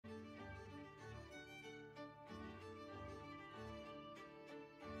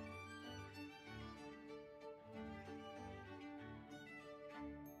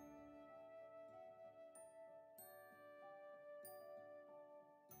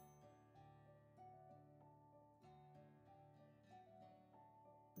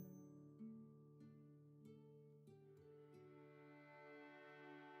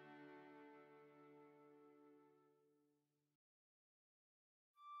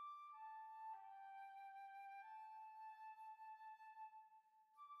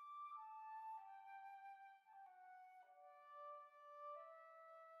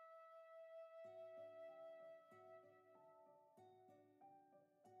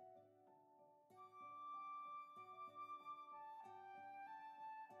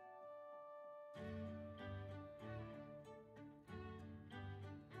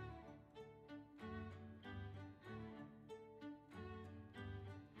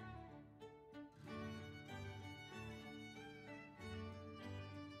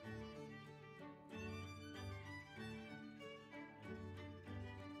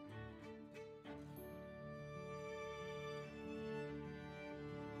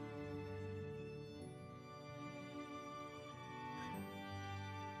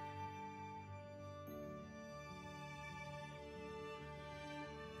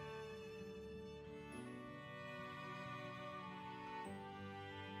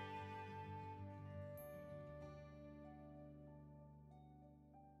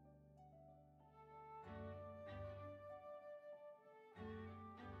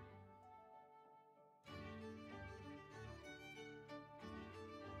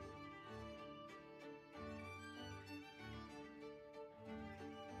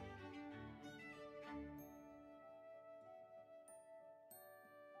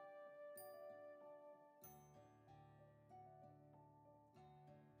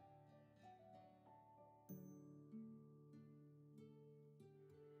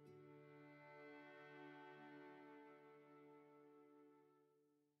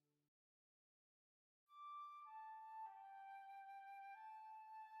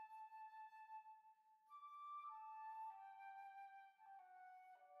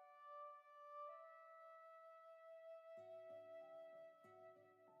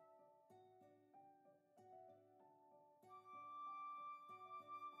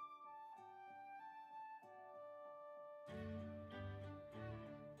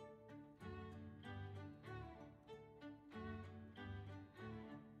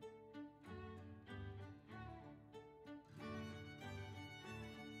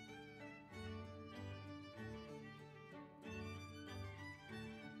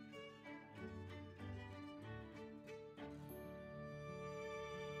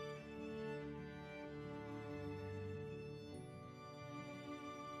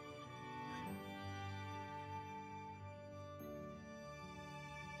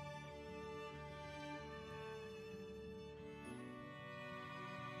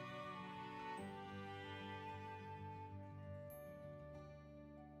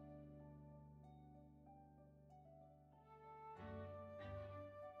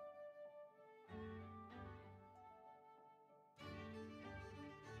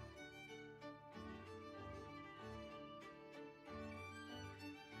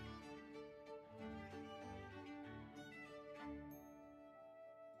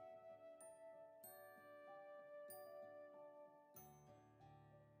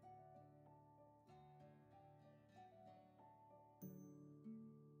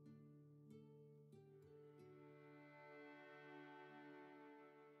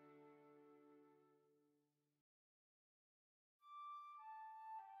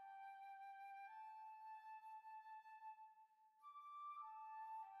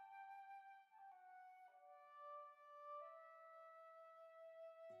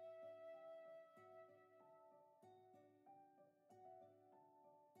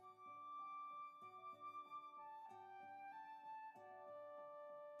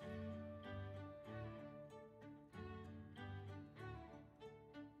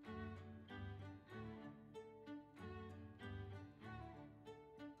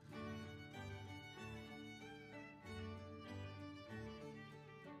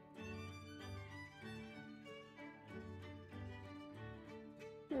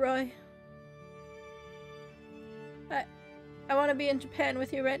Roy. I want to be in Japan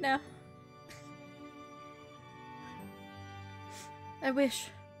with you right now. I wish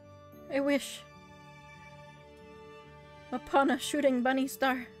upon a shooting bunny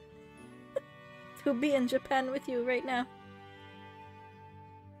star to be in Japan with you right now.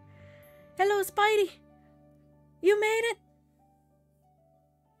 Hello, Spidey! You made it!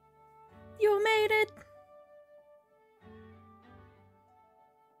 You made it!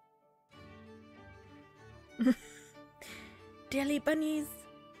 Dearly bunnies,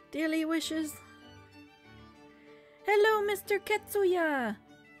 dearly wishes. Hello, Mr. Ketsuya!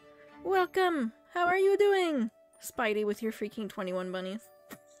 Welcome! How are you doing? Spidey with your freaking 21 bunnies.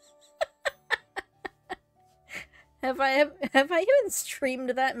 Have I even streamed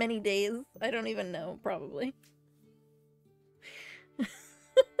that many days? I don't even know, probably.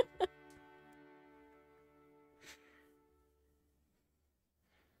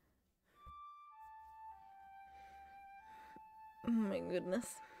 Oh my goodness.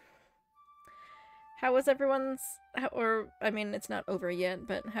 How was everyone's, I mean, it's not over yet,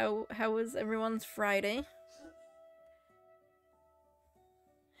 but how was everyone's Friday?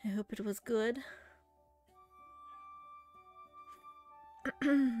 I hope it was good.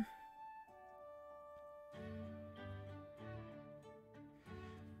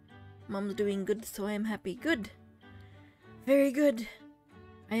 Mom's doing good, so I am happy. Good. Very good.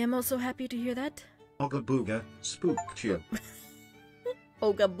 I am also happy to hear that. Oga booga, spooked you.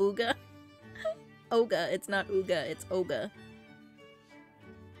 Oga booga. Oga, it's not Ooga, it's Oga.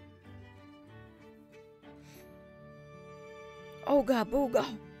 Oga booga.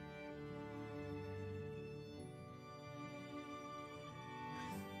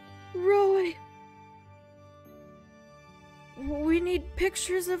 Roy! We need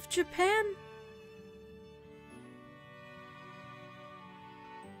pictures of Japan?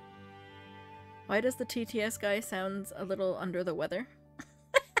 Why does the TTS guy sound a little under the weather?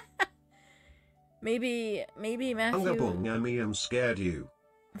 Maybe Matthew... I'm scared you.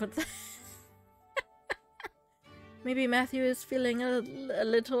 What's that? Maybe Matthew is feeling a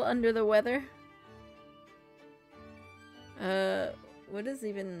little under the weather? What is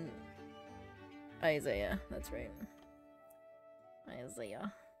even... Isaiah, that's right.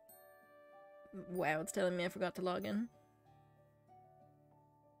 Isaiah. Wow, it's telling me I forgot to log in.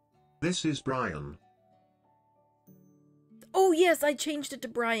 This is Brian. Oh yes, I changed it to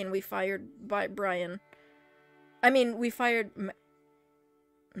Brian. We fired Brian. I mean, we fired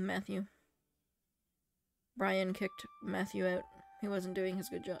Matthew. Brian kicked Matthew out. He wasn't doing his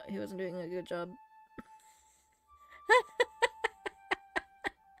good job. He wasn't doing a good job.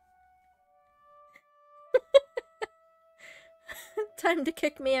 Time to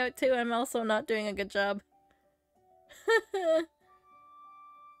kick me out too. I'm also not doing a good job.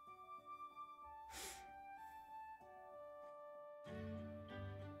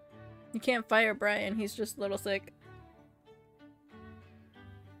 You can't fire Brian, he's just a little sick.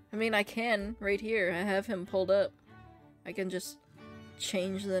 I mean, I can, right here. I have him pulled up. I can just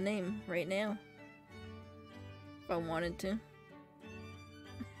change the name right now. If I wanted to.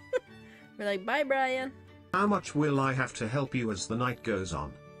 We're like, bye, Brian. How much will I have to help you as the night goes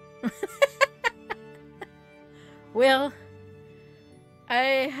on? Well,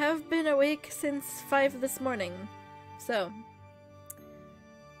 I have been awake since 5 this morning. So...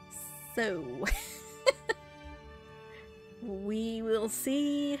 we will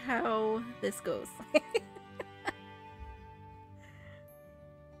see how this goes.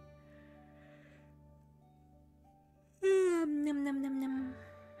 Nom, nom, nom, nom.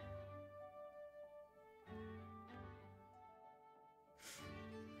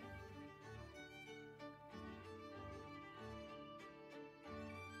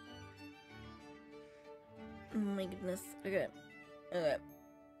 Oh my goodness. Okay. Okay.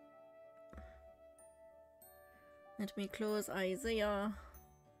 Let me close Isaiah.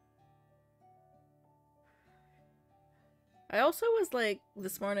 I also was like,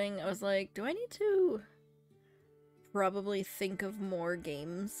 this morning, I was like, do I need to probably think of more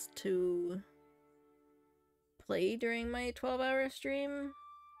games to play during my 12-hour stream?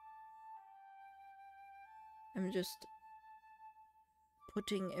 I'm just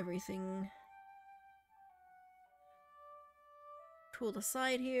putting everything to the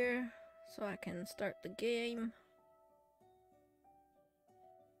side here so I can start the game.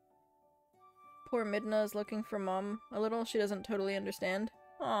 Poor Midna is looking for mom a little. She doesn't totally understand.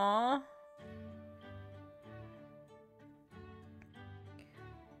 Aww.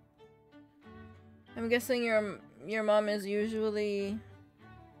 I'm guessing your mom is usually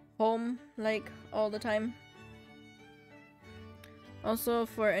home, like, all the time. Also,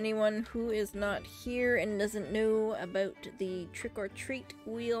 for anyone who is not here and doesn't know about the trick or treat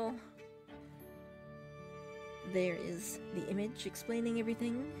wheel, there is the image explaining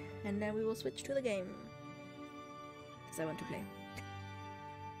everything, and now we will switch to the game. Because I want to play.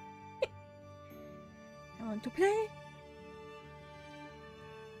 I want to play!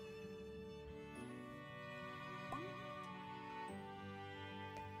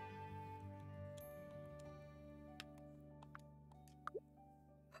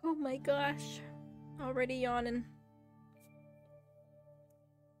 Oh my gosh. Already yawning.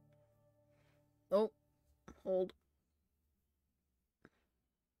 Oh. Hold.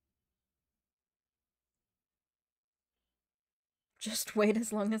 Just wait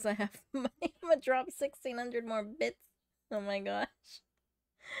as long as I have the money. I'm gonna drop 1,600 more bits. Oh my gosh.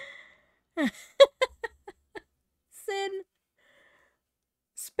 Sin.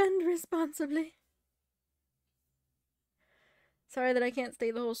 Spend responsibly. Sorry that I can't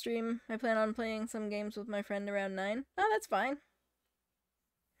stay the whole stream. I plan on playing some games with my friend around 9. Oh, that's fine.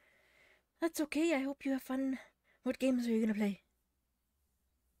 That's okay. I hope you have fun. What games are you gonna play?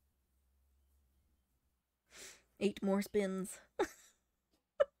 8 more spins.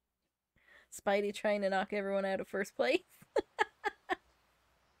 Spidey trying to knock everyone out of first place.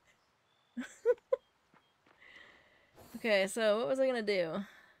 Okay, so what was I gonna do?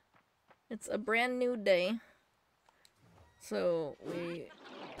 It's a brand new day. So we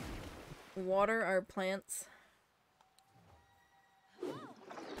water our plants.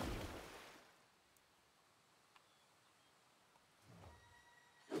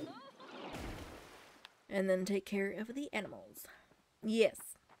 And then take care of the animals. Yes.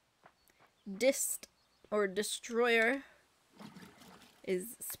 Dist or destroyer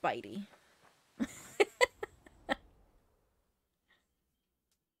is Spidey.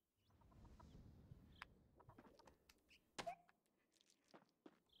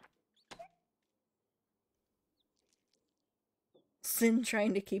 Sin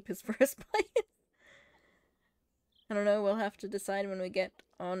trying to keep his first place. I don't know, we'll have to decide when we get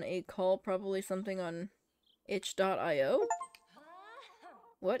on a call, probably something on itch.io.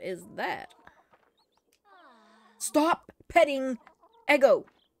 What is that? Stop petting Eggo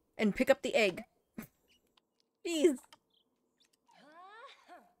and pick up the egg. Jeez.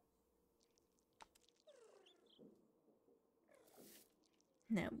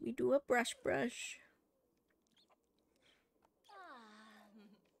 Now we do a brush.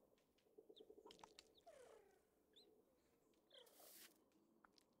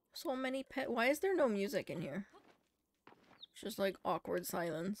 So many pet. Why is there no music in here? It's just like awkward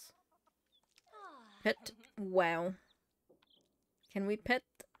silence. Pet. Wow. Can we pet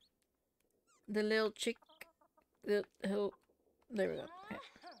the little chick? There we go. Okay.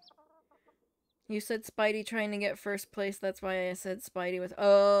 You said Spidey trying to get first place. That's why I said Spidey with.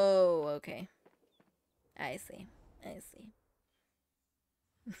 Oh, okay. I see.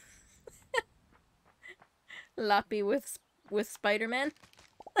 Lappy with Spider-Man.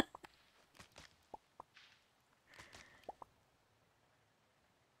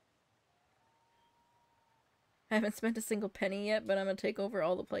 I haven't spent a single penny yet, but I'm gonna take over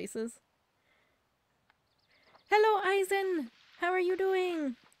all the places. Hello, Eisen! How are you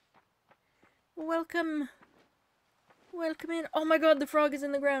doing? Welcome. Welcome in. Oh my god, the frog is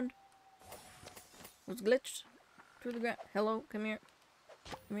in the ground. It was glitched through the ground. Hello, come here.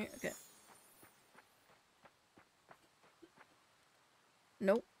 Come here, okay.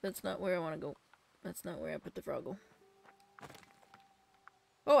 Nope, that's not where I want to go. That's not where I put the froggle.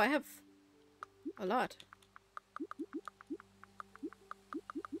 Oh, I have a lot.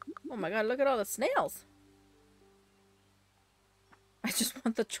 Oh my god, look at all the snails! I just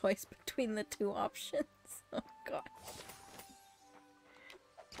want the choice between the two options. Oh god.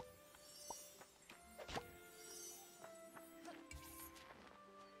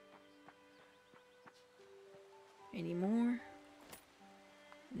 Any more?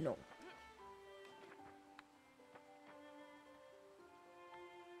 No.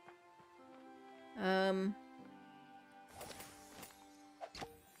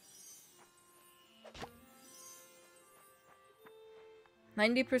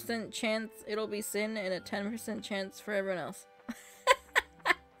 90% chance it'll be Sin and a 10% chance for everyone else.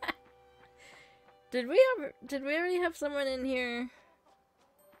 Did we already have someone in here?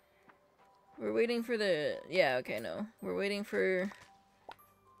 We're waiting for the... Yeah, okay, no. We're waiting for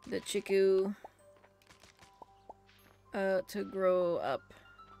the Chickoo to grow up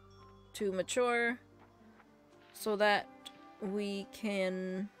to mature so that we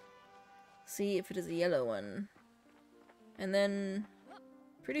can see if it is a yellow one. And then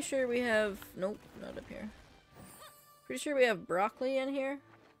pretty sure we have... Nope, not up here. Pretty sure we have broccoli in here.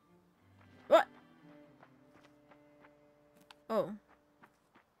 What? Oh.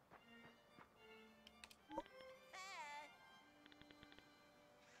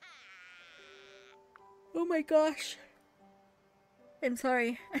 Oh my gosh. I'm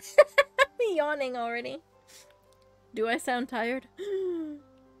sorry. I'm yawning already. Do I sound tired?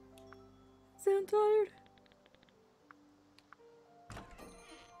 Sound tired?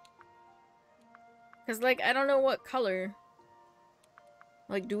 Cause like, I don't know what color.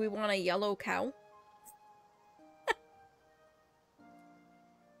 Like, do we want a yellow cow?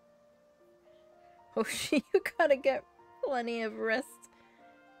 Oh, you gotta get plenty of rest.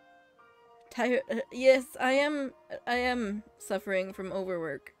 Tired. Yes, I am suffering from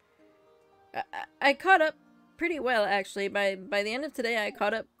overwork. I caught up pretty well, actually. By the end of today, I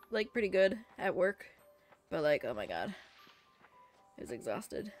caught up, like, pretty good at work. But, like, oh my god. I was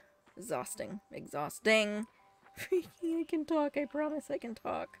exhausted. Exhausting. Exhausting. Freaking, I can talk. I promise I can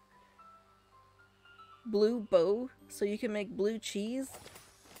talk. Blue bow, so you can make blue cheese?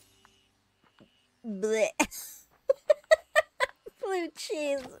 Blech. Blue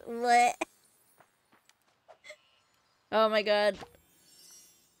cheese. Blech. Oh my god.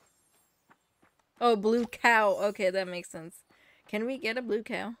 Oh, blue cow. Okay, that makes sense. Can we get a blue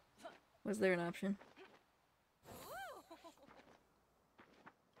cow? Was there an option?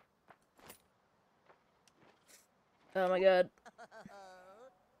 Oh my god.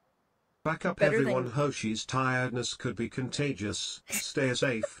 Back up Better everyone, than... Hoshi's tiredness could be contagious. Stay a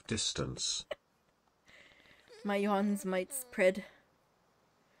safe distance. My yawns might spread.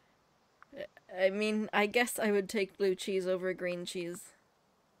 I mean, I guess I would take blue cheese over green cheese.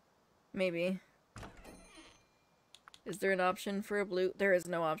 Maybe. Is there an option for a blue? There is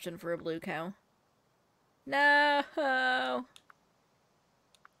no option for a blue cow. No!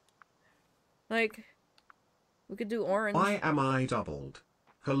 Like, we could do orange. Why am I doubled?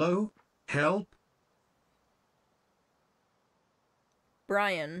 Hello? Help?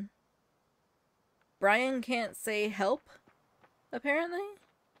 Brian. Brian can't say help, apparently?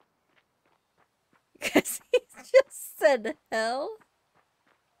 Because he just said hell.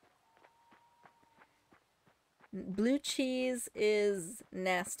 Blue cheese is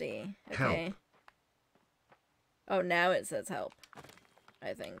nasty. Okay. Help. Oh, now it says help.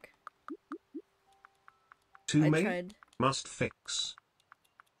 I think. To I me? tried. Must fix.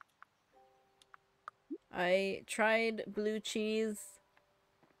 I tried blue cheese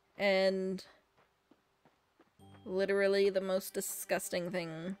and literally the most disgusting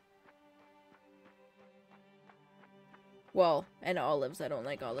thing. Well, and olives. I don't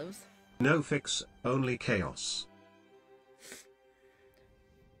like olives. No fix, only chaos.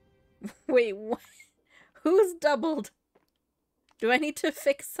 Wait, what? Who's doubled? Do I need to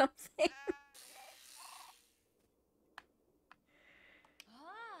fix something?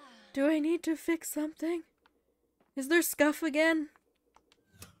 Do I need to fix something? Is there scuff again?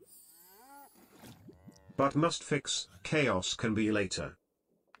 But must fix, chaos can be later.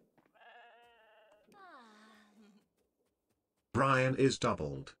 Brian is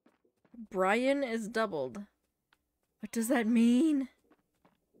doubled. Brian is doubled. What does that mean?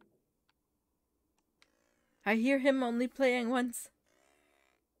 I hear him only playing once.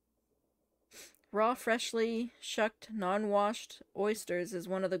 Raw, freshly shucked, non-washed oysters is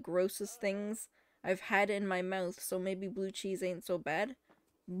one of the grossest things I've had in my mouth, so maybe blue cheese ain't so bad.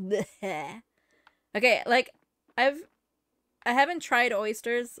 Blech. Okay, like, I haven't tried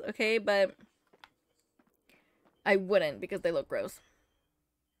oysters, okay, but I wouldn't because they look gross.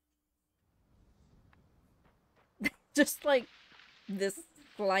 Just like this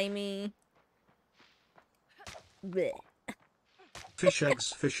slimy... Blech. Fish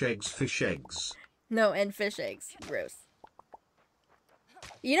eggs, fish eggs, fish eggs. No, and fish eggs. Gross.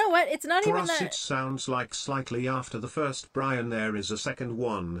 You know what? It's not For even us that... it sounds like slightly after the first Brian there is a second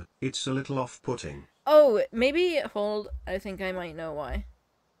one. It's a little off-putting. Oh, maybe... Hold. I think I might know why.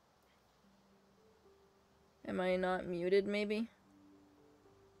 Am I not muted, maybe?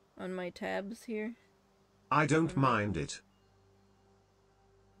 On my tabs here? I don't mind it.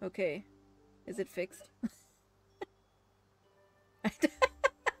 Okay. Is it fixed?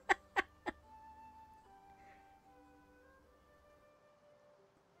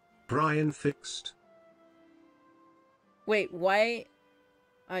 Brian fixed. Wait, why...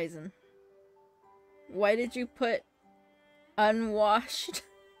 Eisen. Why did you put unwashed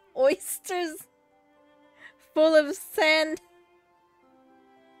oysters full of sand?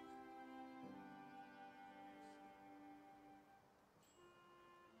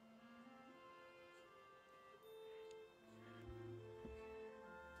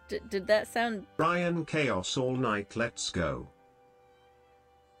 Did that sound... Brian Chaos all night, let's go.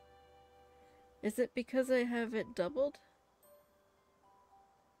 Is it because I have it doubled?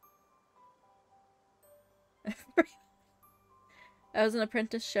 I was an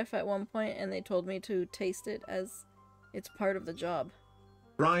apprentice chef at one point and they told me to taste it as it's part of the job.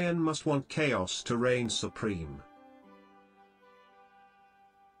 Brian must want chaos to reign supreme.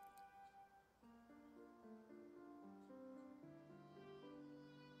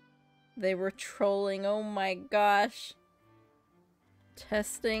 They were trolling, oh my gosh.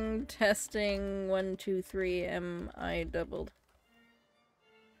 Testing, testing, 1, 2, 3, am I doubled?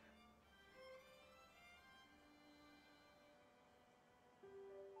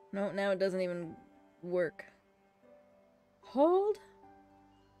 No, now it doesn't even work. Hold.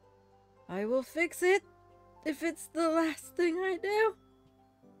 I will fix it if it's the last thing I do.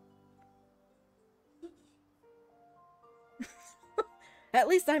 At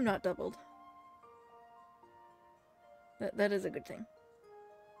least I'm not doubled. That is a good thing.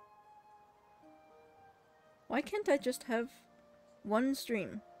 Why can't I just have one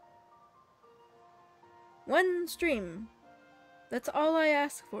stream? One stream. That's all I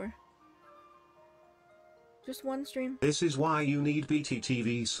ask for. Just one stream. This is why you need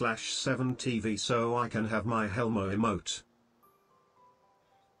BTTV/7TV so I can have my Helmo emote.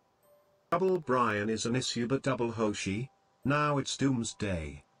 Double Brian is an issue, but double Hoshi? Now it's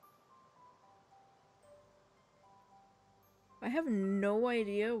doomsday. I have no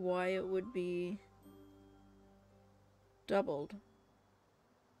idea why it would be doubled.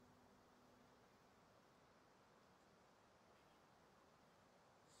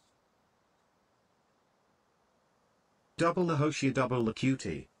 Double the Hoshi, double the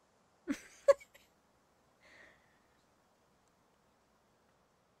cutie.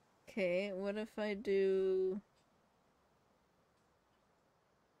 Okay, what if I do...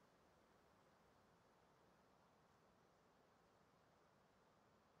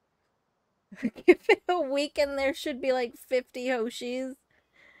 Give it a week and there should be like 50 Hoshis.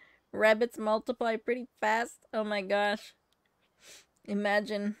 Rabbits multiply pretty fast. Oh my gosh.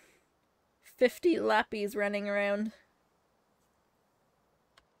 Imagine 50 Lappies running around.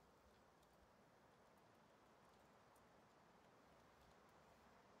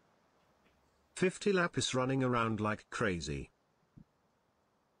 "50 Lapis running around like crazy."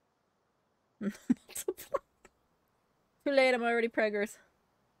 Multiply. Too late, I'm already preggers.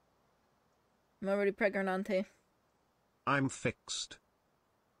 I'm already pregnante. I'm fixed.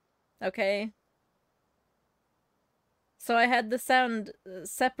 Okay. So I had the sound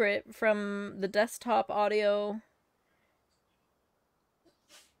separate from the desktop audio.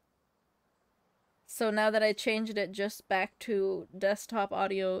 So now that I changed it just back to desktop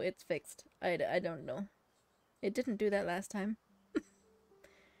audio, it's fixed. I don't know. It didn't do that last time.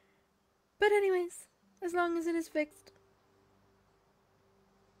 But anyways, as long as it is fixed.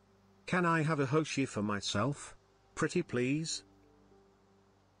 Can I have a Hoshi for myself? Pretty please?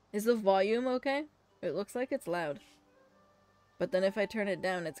 Is the volume okay? It looks like it's loud. But then if I turn it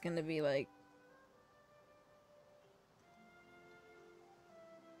down, it's gonna be like...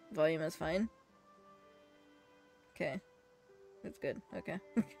 Volume is fine? Okay. It's good. Okay.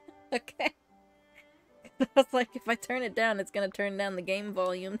 Okay. I was like, if I turn it down, it's gonna turn down the game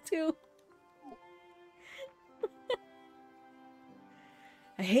volume too.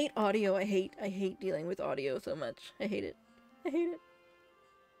 I hate audio. I hate dealing with audio so much. I hate it. I hate it.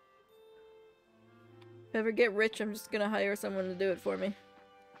 If I ever get rich, I'm just gonna hire someone to do it for me.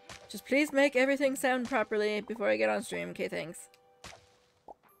 Just please make everything sound properly before I get on stream. Okay, thanks.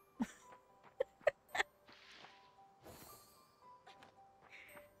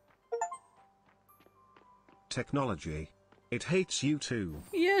 Technology. It hates you too.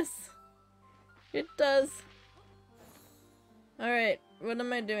 Yes. It does. Alright, what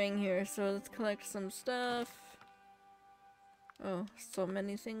am I doing here? So let's collect some stuff. Oh, so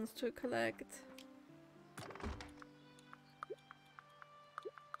many things to collect.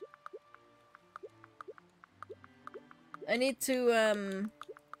 I need to,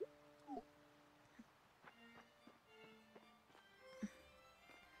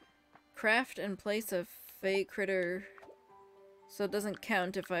 craft and place a Fae critter so it doesn't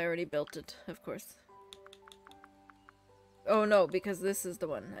count if I already built it, of course. Oh no, because this is the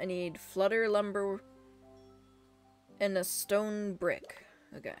one. I need flutter lumber and a stone brick.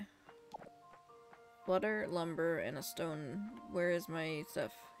 Okay. Flutter, lumber, and a stone... Where is my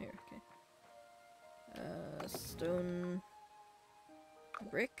stuff? Here, okay. Stone...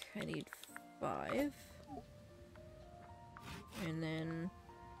 brick. I need 5. And then...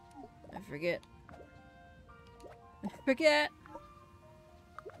 I forget. I forget!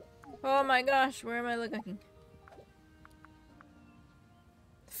 Oh my gosh, where am I looking?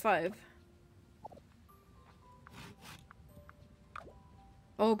 5.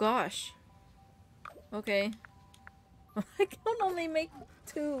 Oh gosh. Okay. I can only make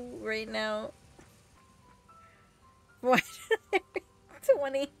 2 right now. Why did I read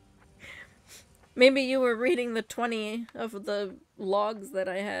 20? Maybe you were reading the 20 of the logs that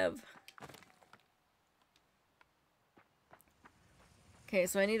I have. Okay,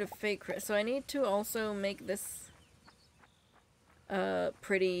 so I need a fake... So I need to also make this...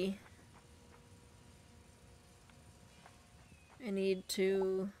 pretty... I need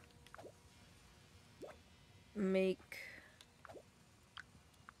to... make...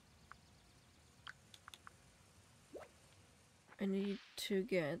 I need to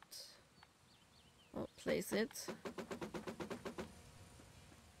get... I'll place it.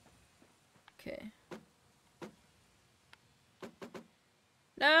 Okay.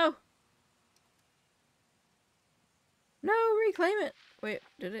 No! No, reclaim it! Wait,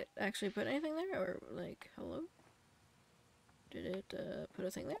 did it actually put anything there? Or, like, hello? Did it, put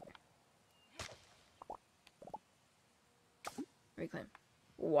a thing there? Reclaim.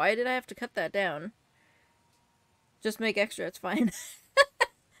 Why did I have to cut that down? Just make extra, it's fine.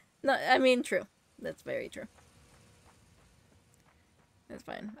 No, I mean, true. That's very true. That's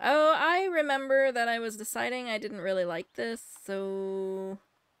fine. Oh, I remember that I was deciding I didn't really like this, so...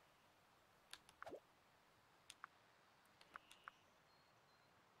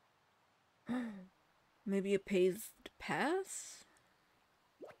 Maybe a paved path?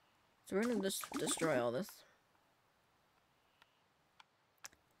 So we're gonna just destroy all this.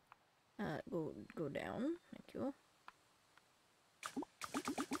 Go down. Thank you.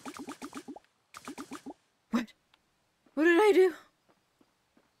 What? What did I do?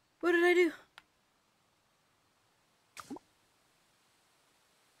 What did I do?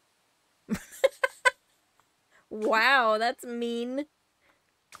 Wow, that's mean.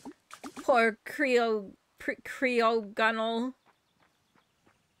 Poor Creogonal.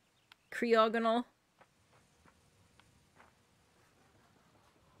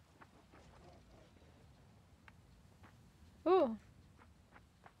 Oh.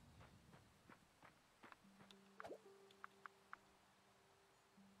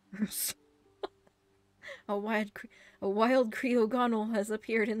 a wild Creogonal has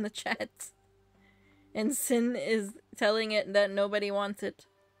appeared in the chat. And Sin is telling it that nobody wants it.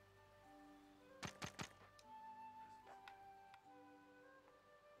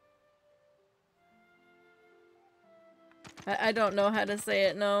 I don't know how to say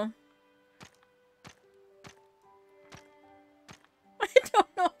it, no. I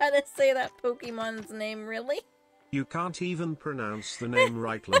don't know how to say that Pokemon's name, really. You can't even pronounce the name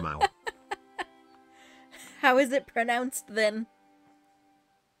right, Lamau. How is it pronounced, then?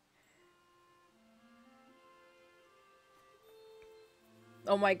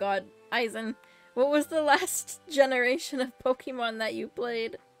 Oh my god, Aizen, what was the last generation of Pokemon that you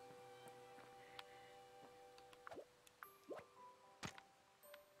played?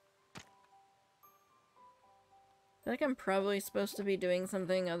 I feel like I'm probably supposed to be doing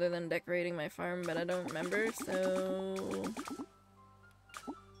something other than decorating my farm, but I don't remember, so...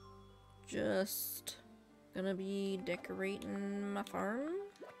 Just gonna be decorating my farm.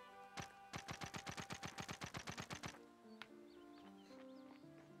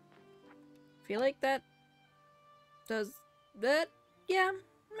 Feel like that does that. Yeah,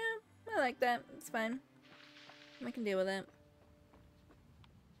 I like that. It's fine. I can deal with that.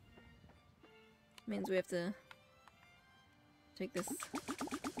 Means we have to take this.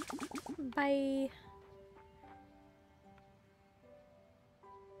 Bye.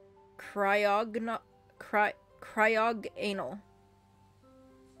 Cryogonal.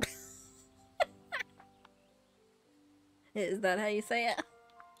 Is that how you say it?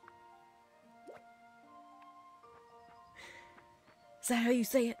 Is that how you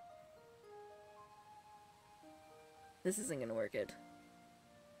say it? This isn't gonna work it.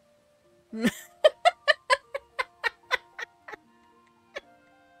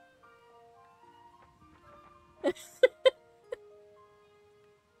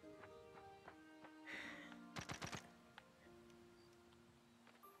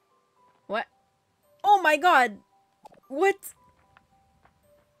 What? Oh my god! What?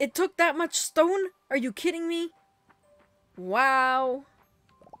 It took that much stone? Are you kidding me? Wow.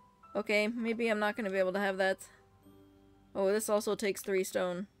 Okay, maybe I'm not gonna be able to have that. Oh, this also takes 3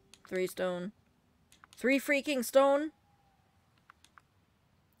 stone. 3 stone. 3 freaking stone?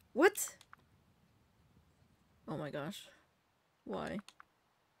 What? Oh my gosh. Why?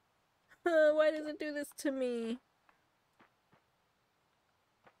 Why does it do this to me?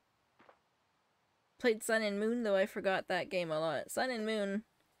 played Sun and Moon, though I forgot that game a lot. Sun and Moon.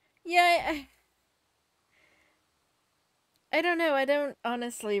 Yeah, I don't know. I don't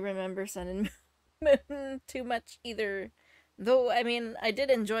honestly remember Sun and Moon too much either. Though, I mean, I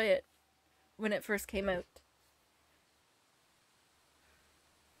did enjoy it when it first came out.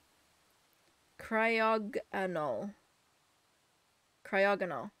 Cryogonal.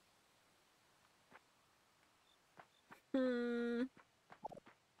 Cryogonal. Hmm.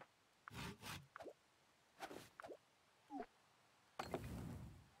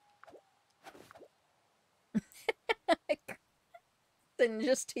 Then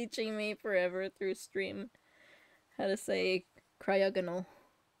just teaching me forever through stream how to say cryogonal.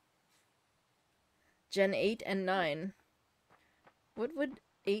 Gen 8 and 9. What would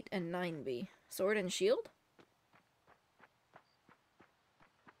 8 and 9 be? Sword and Shield?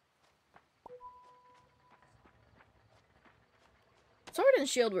 Sword and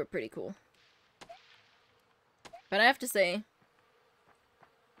Shield were pretty cool. But I have to say,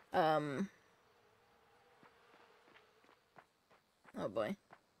 oh boy.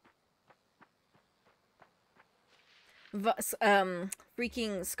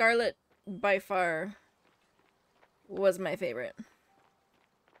 Freaking Scarlet by far was my favorite.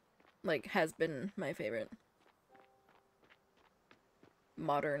 Like, has been my favorite.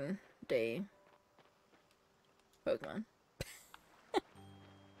 Modern day Pokemon.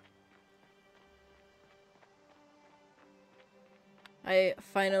 I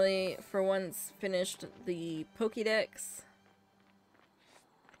finally, for once, finished the Pokédex.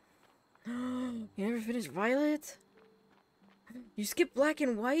 You never finished Violet? You skipped Black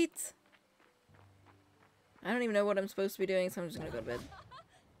and White? I don't even know what I'm supposed to be doing, so I'm just gonna go to bed.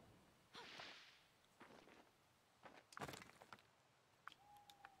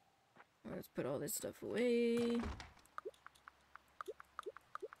 Let's put all this stuff away.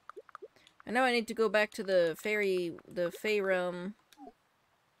 I know I need to go back to the Fae realm.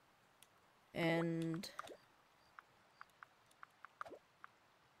 And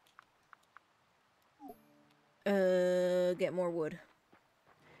get more wood.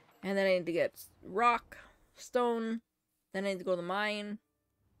 And then I need to get rock, stone, then I need to go to the mine.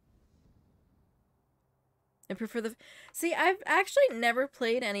 I prefer the... See, I've actually never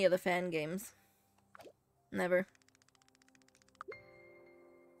played any of the fan games. Never.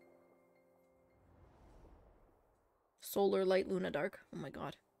 Solar Light Luna Dark. Oh my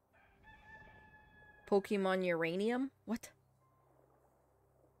god. Pokemon Uranium? What?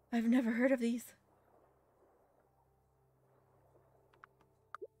 I've never heard of these.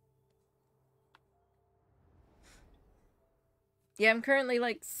 Yeah, I'm currently,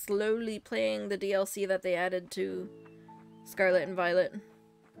 like, slowly playing the DLC that they added to Scarlet and Violet.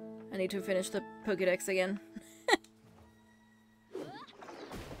 I need to finish the Pokédex again.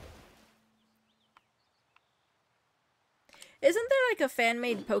 Isn't there, like, a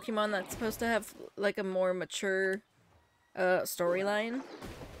fan-made Pokemon that's supposed to have, like, a more mature, storyline?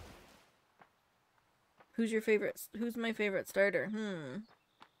 Who's my favorite starter?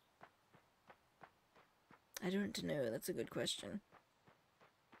 I don't know. That's a good question.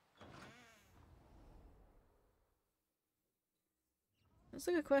 That's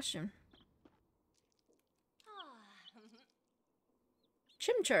a good question.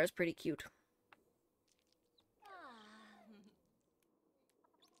 Chimchar is pretty cute.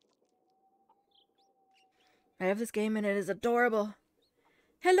 I have this game and it is adorable.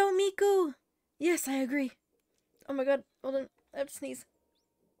 Hello, Miku! Yes, I agree. Oh my god, hold on. I have to sneeze.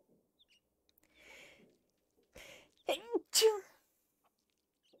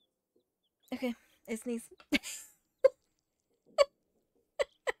 Okay, I sneeze.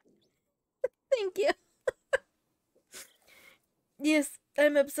 Thank you. Yes,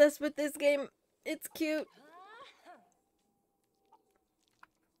 I'm obsessed with this game. It's cute.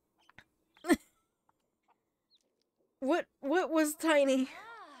 What was tiny?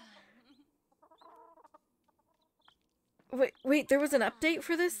 Wait, there was an update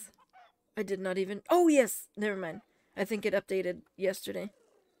for this? I did not even... Oh, yes! Never mind. I think it updated yesterday.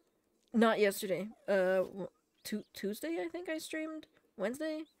 Not yesterday. Tuesday, I think I streamed?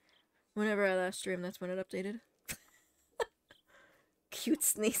 Wednesday? Whenever I last streamed, that's when it updated. Cute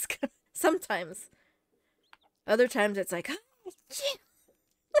sneeze. Sometimes. Other times it's like...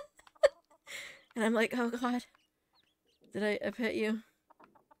 And I'm like, oh god. Did I pet you?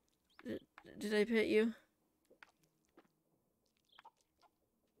 Did I pet you?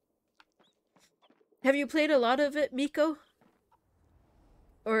 Have you played a lot of it, Miko?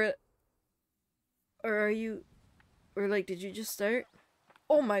 Or are you... Or, like, did you just start?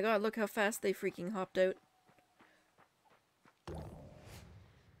 Oh my god, look how fast they freaking hopped out.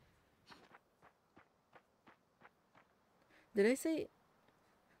 Did I say...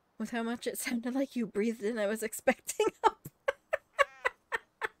 With how much it sounded like you breathed in, I was expecting up.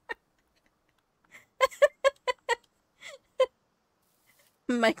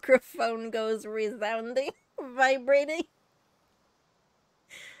 Microphone goes resounding, vibrating.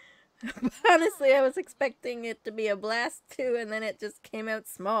 Honestly, I was expecting it to be a blast too, and then it just came out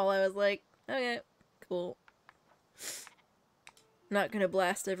small. I was like, okay, cool. Not gonna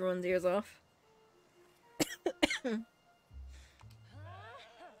blast everyone's ears off.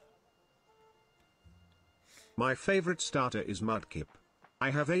 My favorite starter is Mudkip.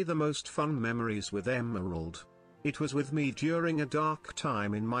 I have the most fun memories with Emerald. It was with me during a dark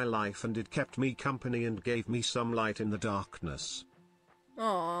time in my life and it kept me company and gave me some light in the darkness.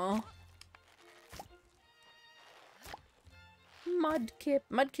 Aww. Mudkip.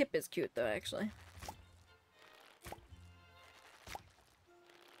 Mudkip is cute though, actually.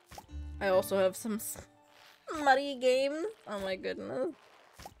 I also have some muddy games. Oh my goodness.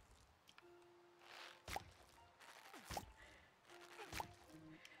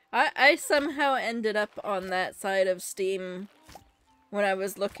 I somehow ended up on that side of Steam when I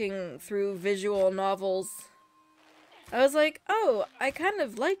was looking through visual novels. I was like, oh, I kind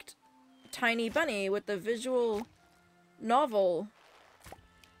of liked Tiny Bunny with the visual novel.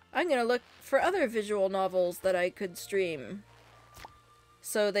 I'm gonna look for other visual novels that I could stream.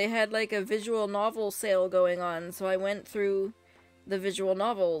 So they had like a visual novel sale going on, so I went through the visual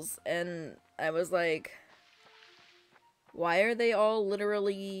novels and I was like, why are they all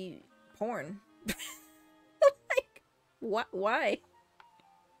literally porn? Like, what? Why?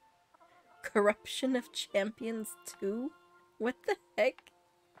 Corruption of Champions 2? What the heck?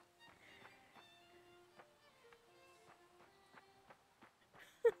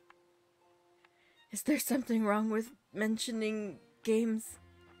 Is there something wrong with mentioning games?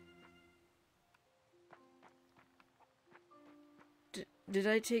 Did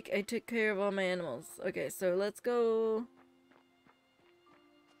I took care of all my animals. Okay, so let's go...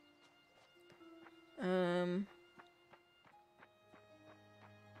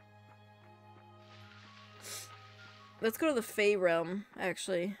 Let's go to the Fae realm,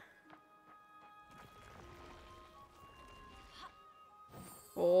 actually.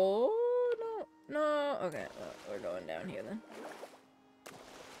 Oh, no. No. Okay, well, we're going down here then.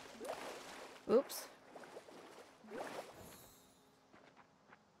 Oops.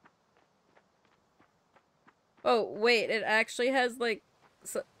 Oh, wait, it actually has, like...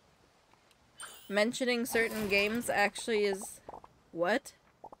 mentioning certain games actually is... What?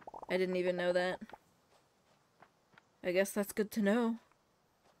 I didn't even know that. I guess that's good to know.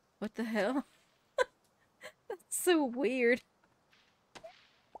 What the hell? That's so weird.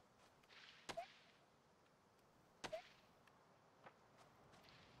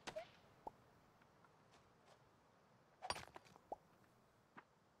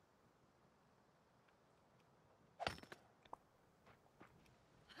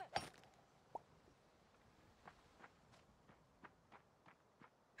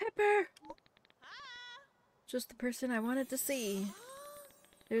 Pepper! Just the person I wanted to see.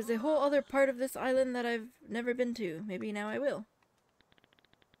 There's a whole other part of this island that I've never been to. Maybe now I will.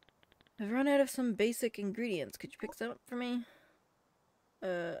 I've run out of some basic ingredients. Could you pick some up for me?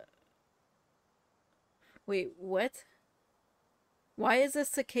 Wait, what? Why is a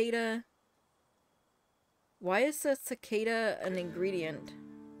cicada... Why is a cicada an ingredient?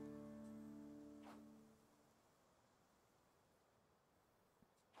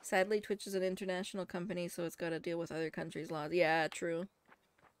 Sadly, Twitch is an international company, so it's gotta deal with other countries' laws. Yeah, true.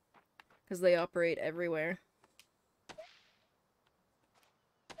 Because they operate everywhere.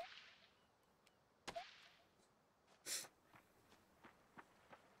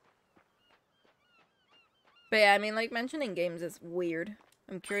 But yeah, I mean, like, mentioning games is weird.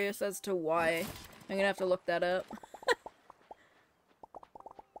 I'm curious as to why. I'm gonna have to look that up.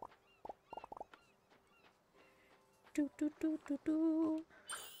 Do do do do do.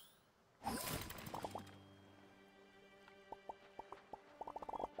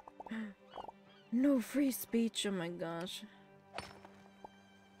 No free speech, oh my gosh.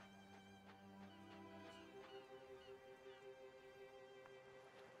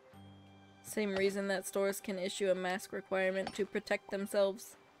 Same reason that stores can issue a mask requirement to protect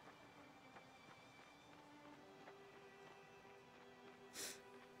themselves.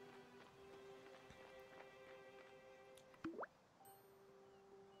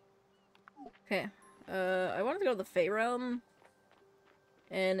 Okay, I wanted to go to the Fae realm,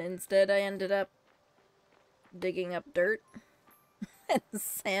 and instead I ended up digging up dirt and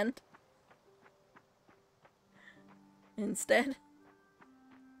sand. Instead.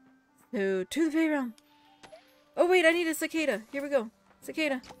 So, to the Fae realm! Oh wait, I need a cicada. Here we go.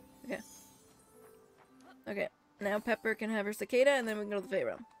 Cicada. Okay. Okay. Now Pepper can have her cicada, and then we can go to the Fae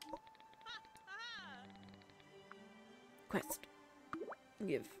Realm. Quest.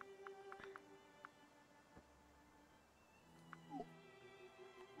 Give.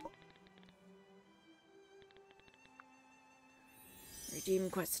 Redeem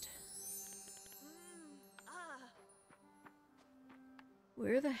quest.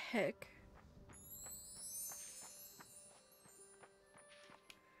 Where the heck?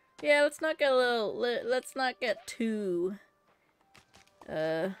 Yeah, let's not get a little. Let's not get too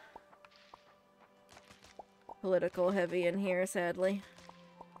political heavy in here, sadly.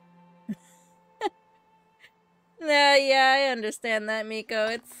 Yeah, I understand that,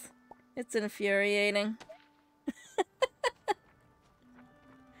 Miko. It's infuriating.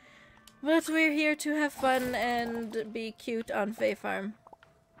 But we're here to have fun and be cute on Fae Farm.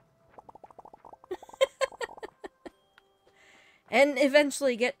 And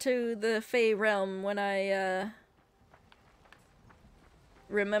eventually get to the Fae Realm when I,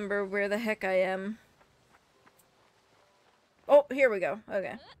 remember where the heck I am. Oh, here we go.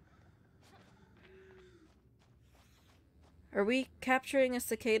 Okay. Are we capturing a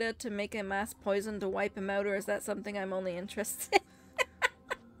cicada to make a mass poison to wipe him out, or is that something I'm only interested in?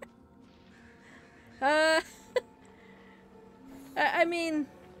 I mean,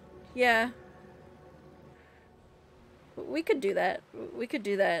 yeah. We could do that. We could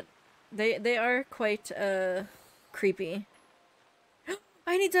do that. They are quite, creepy.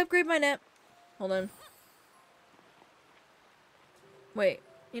 I need to upgrade my net. Hold on. Wait.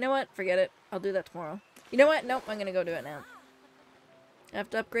 You know what? Forget it. I'll do that tomorrow. You know what? Nope, I'm gonna go do it now. I have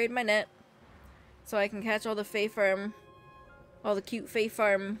to upgrade my net so I can catch all the Fae Farm, all the cute Fae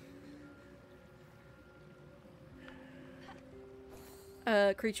Farm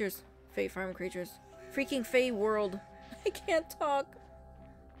creatures. Fae Farm creatures. Freaking Fae world. I can't talk.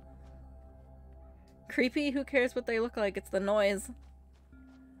 Creepy? Who cares what they look like? It's the noise.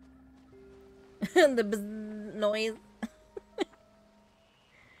 The bzz noise.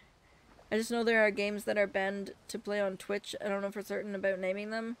 I just know there are games that are banned to play on Twitch. I don't know for certain about naming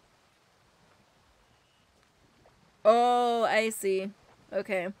them. Oh, I see.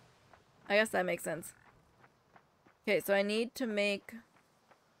 Okay. I guess that makes sense. Okay, so I need to make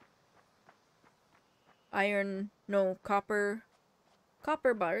copper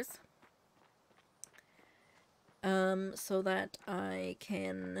bars. So that I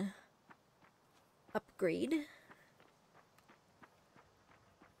can upgrade.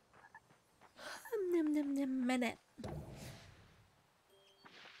 Minute.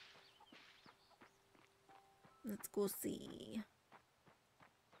 Let's go see.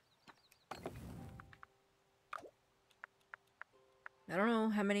 I don't know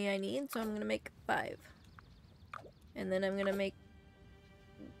how many I need, so I'm gonna make 5. And then I'm gonna make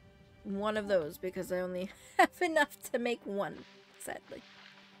one of those because I only have enough to make one, sadly.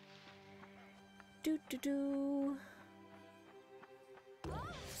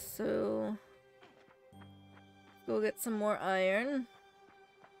 So go get some more iron.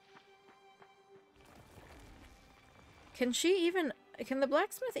 Can the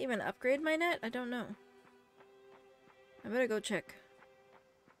blacksmith even upgrade my net? I don't know. I better go check.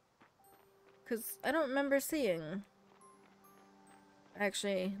 'Cause I don't remember seeing,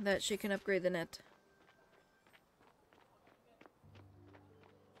 actually, that she can upgrade the net.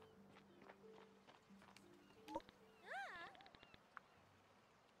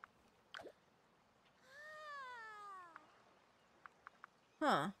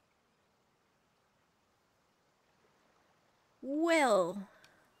 Huh. Well,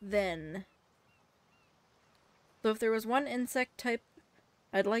 then. So if there was one insect type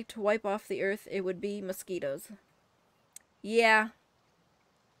I'd like to wipe off the earth, it would be mosquitoes. Yeah.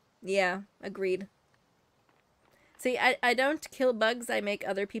 Yeah, agreed. See, I don't kill bugs, I make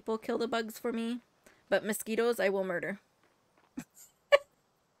other people kill the bugs for me. But mosquitoes, I will murder.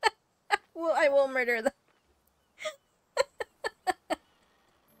 Well, I will murder them.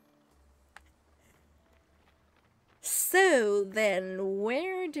 So, then,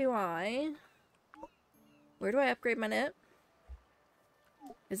 where do I upgrade my net?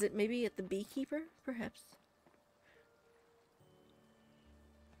 Is it maybe at the beekeeper? Perhaps.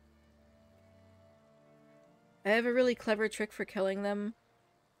 I have a really clever trick for killing them.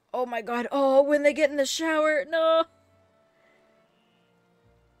 Oh my god. Oh, when they get in the shower. No!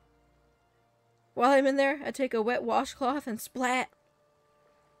 While I'm in there, I take a wet washcloth and splat.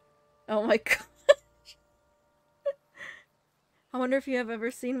 Oh my god. I wonder if you have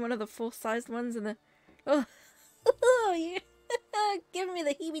ever seen one of the full-sized ones in the... Oh, oh yeah. Give me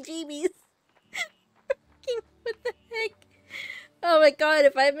the heebie-jeebies. Oh my god,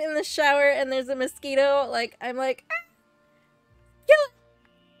 if I'm in the shower and there's a mosquito, like, I'm like, ah, kill it!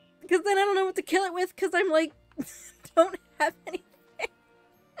 Because then I don't know what to kill it with, because I'm like, don't have anything.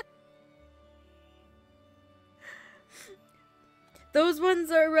 Those ones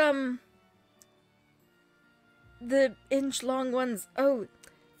are, the inch-long ones. Oh,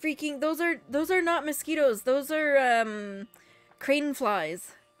 freaking, those are not mosquitoes. Those are, crane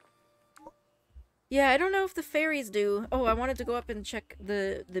flies. Yeah, I don't know if the fairies do. Oh, I wanted to go up and check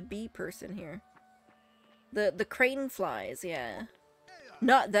the bee person here. The crane flies, yeah.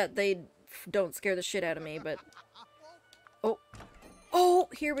 Not that they don't scare the shit out of me, but... Oh. Oh,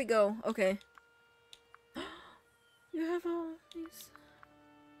 here we go. Okay. You have all these...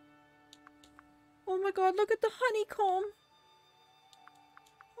 Oh my god, look at the honeycomb!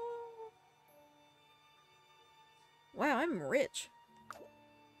 Oh. Wow, I'm rich.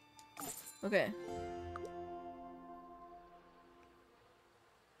 Okay.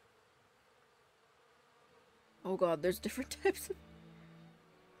 Oh god, there's different types of...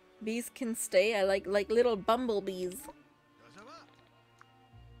 Bees can stay. I like little bumblebees.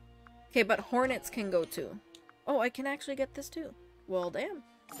 Okay, but hornets can go too. Oh, I can actually get this too. Well, damn.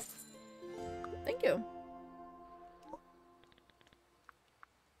 Thank you.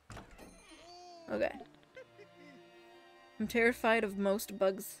 Okay. I'm terrified of most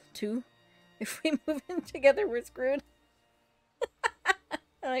bugs too. If we move in together, we're screwed. Oh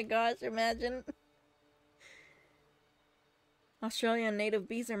my gosh, imagine. Australian native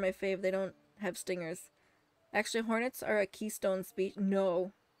bees are my fave. They don't have stingers. Actually, hornets are a keystone species.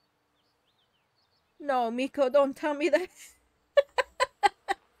 No. No, Miko, don't tell me that.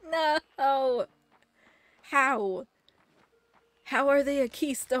 No. How? How are they a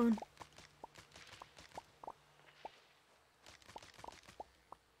keystone?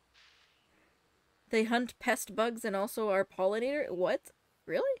 They hunt pest bugs and also are pollinator? What?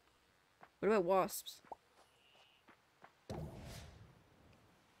 Really? What about wasps?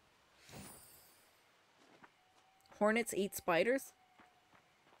 Hornets eat spiders?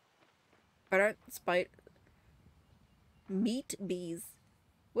 But aren't meat bees?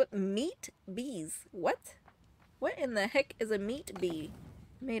 What? Meat bees? What? What in the heck is a meat bee?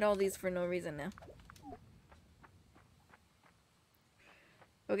 Made all these for no reason now.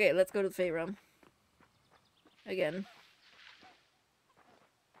 Okay, let's go to the Fae Farm. Again.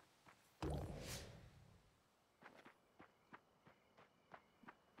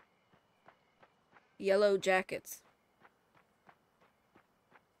 Yellow jackets.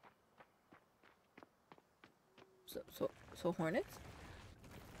 So hornets?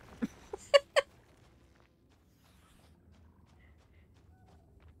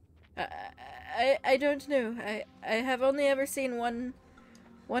 I don't know. I have only ever seen one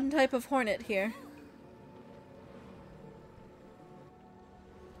type of hornet here.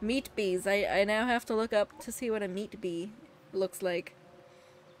 Meat bees. I now have to look up to see what a meat bee looks like.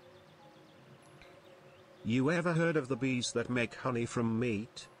 You ever heard of the bees that make honey from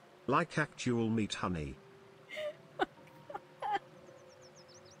meat? Like actual meat honey.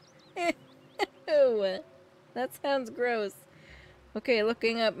 Ew. That sounds gross. Okay,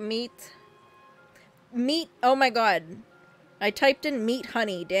 looking up meat. Meat. Oh my god. I typed in meat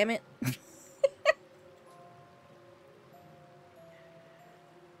honey, damn it.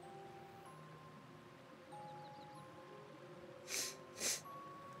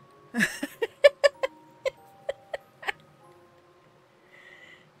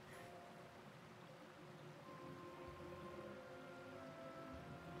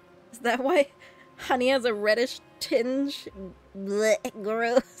 Is that why honey has a reddish tinge? Blech,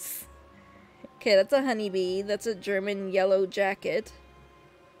 gross. Okay, that's a honeybee. That's a German yellow jacket.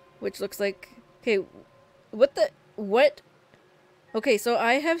 Which looks like... Okay, what the... What? Okay, so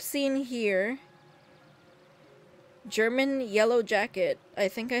I have seen here... German yellow jacket. I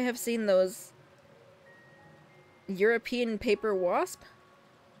think I have seen those... European paper wasp?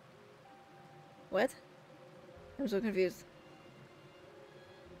 What? I'm so confused.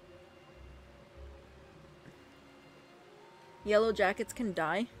 Yellow jackets can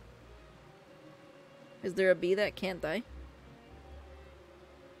die? Is there a bee that can't die?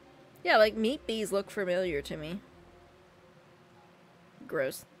 Yeah, like meat bees look familiar to me.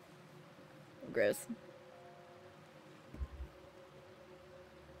 Gross. Gross.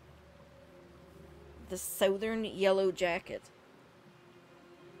 The southern yellow jacket.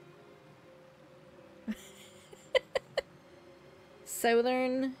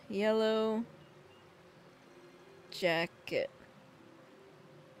 Southern yellow jacket.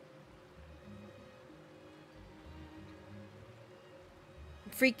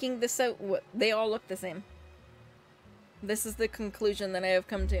 Freaking this out. What? They all look the same. This is the conclusion that I have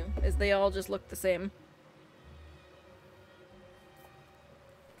come to, is they all just look the same.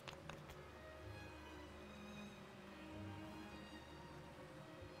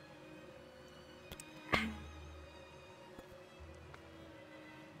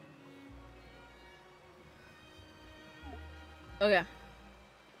 Okay.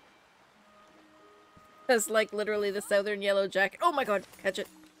 That's like literally the southern yellow jacket. Oh my god! Catch it!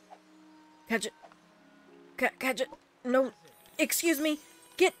 Catch it! Catch it! No! Excuse me!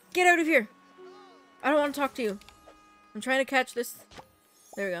 Get out of here! I don't want to talk to you. I'm trying to catch this.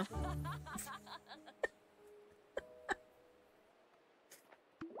 There we go.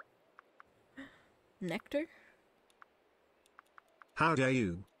 Nectar? How dare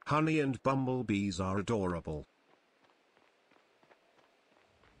you? Honey and bumblebees are adorable.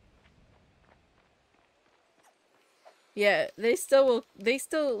 Yeah, they still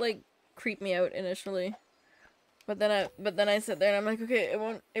like creep me out initially. But then I sit there and I'm like, okay,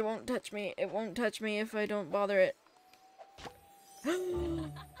 it won't touch me. It won't touch me if I don't bother it.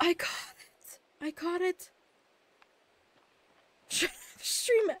 I caught it. I caught it.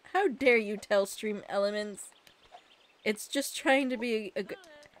 Stream, how dare you tell Stream Elements? It's just trying to be a good.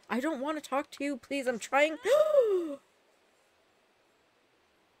 I don't want to talk to you, please. I'm trying.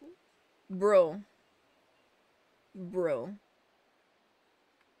 Bro. Bro.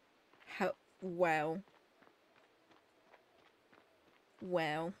 How? Wow.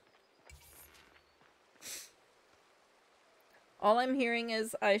 Wow. All I'm hearing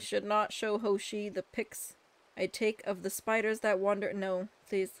is I should not show Hoshi the pics I take of the spiders that wander. No,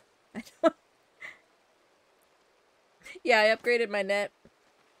 please. I don't. Yeah, I upgraded my net.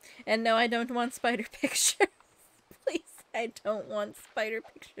 And no, I don't want spider pictures. Please, I don't want spider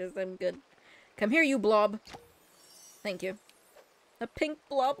pictures. I'm good. Come here, you blob. Thank you. A pink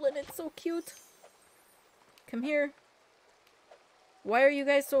bloblin, it's so cute. Come here. Why are you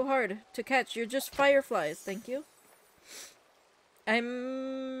guys so hard to catch? You're just fireflies. Thank you.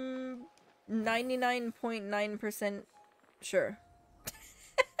 I'm 99.9% sure.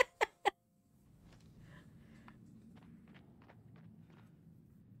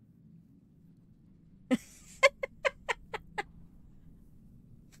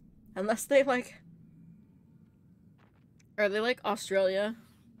 Unless they like... Are they like Australia?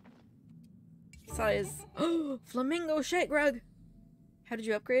 Size. Oh, flamingo shake rug! How did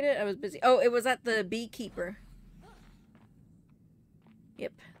you upgrade it? I was busy. Oh, it was at the beekeeper.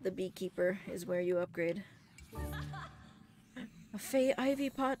 Yep, the beekeeper is where you upgrade. A Fae ivy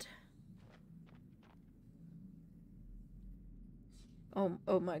pot.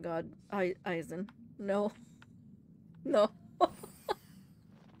 Oh my god. Eisen. No. No.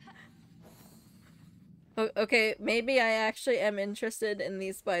 Okay, maybe I actually am interested in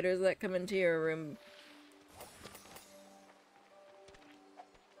these spiders that come into your room.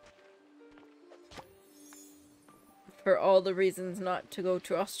 For all the reasons not to go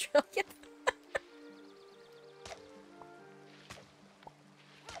to Australia.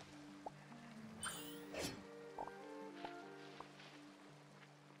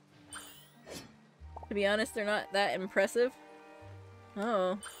 To be honest, they're not that impressive.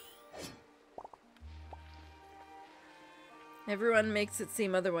 Oh. Everyone makes it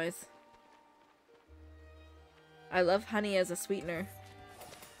seem otherwise. I love honey as a sweetener.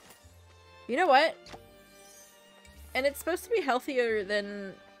 You know what? And it's supposed to be healthier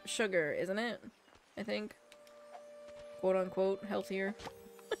than sugar, isn't it? I think. Quote unquote, healthier.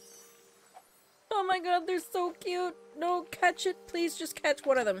 Oh my god, they're so cute! No, catch it, please, just catch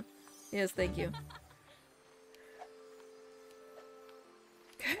one of them. Yes, thank you.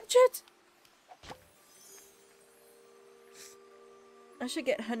 Catch it! I should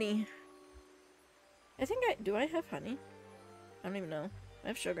get honey. I think do I have honey? I don't even know. I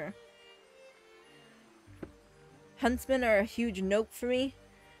have sugar. Huntsmen are a huge nope for me.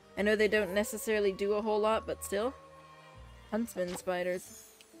 I know they don't necessarily do a whole lot, but still. Huntsman spiders.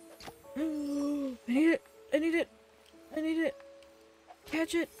 I need it! I need it! I need it!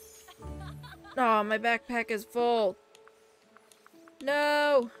 Catch it! Aw, my backpack is full.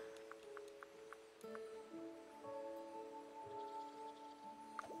 No!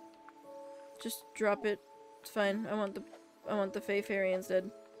 Just drop it. It's fine. I want the Fae Fairy instead.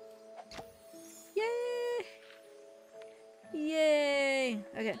 Yay! Yay!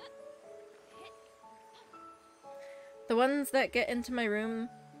 Okay. The ones that get into my room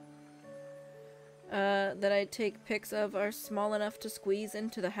that I take pics of are small enough to squeeze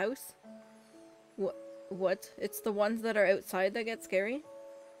into the house. What? It's the ones that are outside that get scary?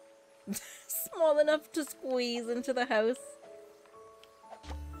 Small enough to squeeze into the house.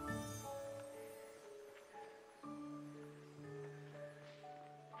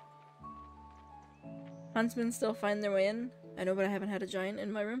 Huntsmen still find their way in. I know, but I haven't had a giant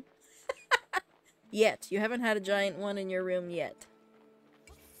in my room. Yet. You haven't had a giant one in your room yet.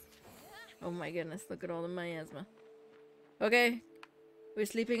 Oh my goodness, look at all the miasma. Okay. We're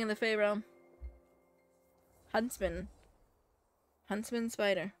sleeping in the Fae realm. Huntsman. Huntsman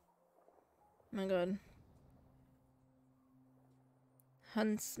spider. Oh my god.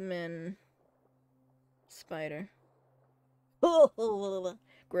 Huntsman spider.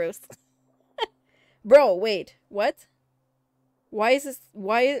 Gross. Bro, wait. What? Why is this?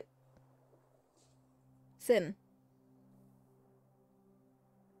 Why? Sin.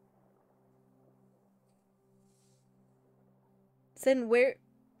 Sin, where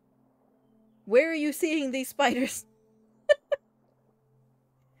are you seeing these spiders?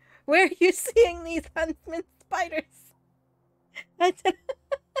 Where are you seeing these huntsman spiders?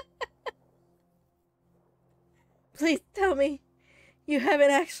 Please tell me you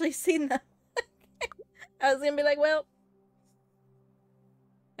haven't actually seen them. I was gonna be like, well,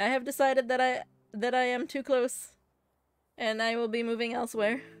 I have decided that I am too close, and I will be moving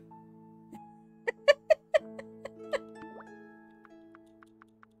elsewhere.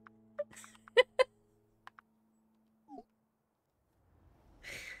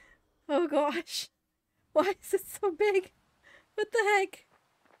 Oh gosh. Why is it so big? What the heck?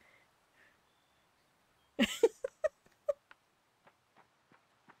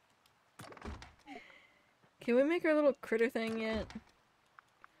 Can we make our little critter thing yet?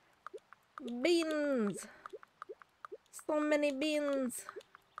 Beans! So many beans!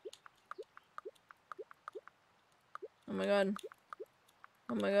 Oh my god.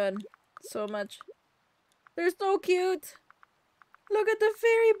 Oh my god. So much. They're so cute! Look at the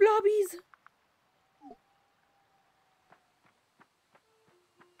fairy blobbies!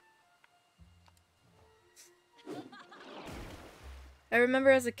 I remember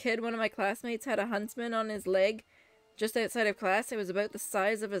as a kid, one of my classmates had a huntsman on his leg just outside of class. It was about the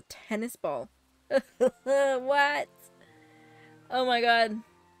size of a tennis ball. What? Oh my god.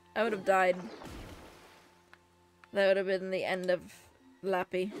 I would have died. That would have been the end of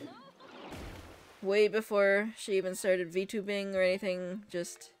Lappy. Way before she even started VTubing or anything.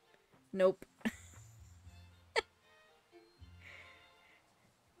 Just... nope.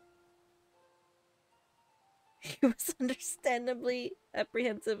 He was understandably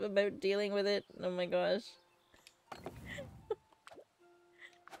apprehensive about dealing with it. Oh my gosh.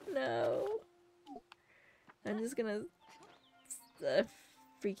 No. I'm just gonna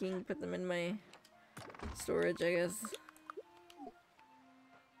freaking put them in my storage, I guess.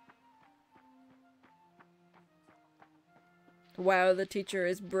 Wow, the teacher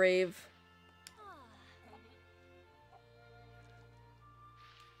is brave.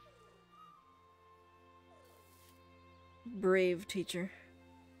 Brave teacher.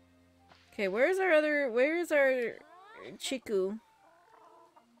 Okay, where's our Chickoo?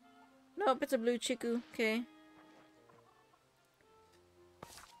 Nope, it's a blue Chickoo. Okay.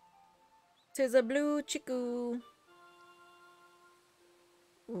 Tis a blue Chickoo.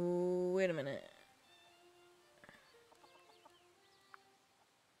 Ooh, wait a minute.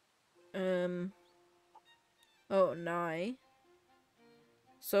 Oh, Nye.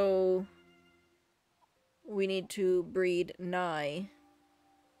 So we need to breed Nye.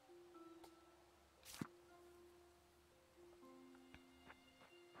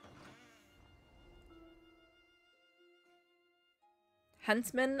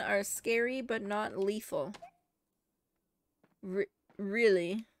 Huntsmen are scary but not lethal.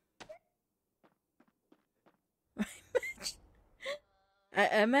 Really?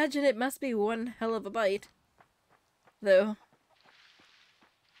 I imagine it must be one hell of a bite. Though.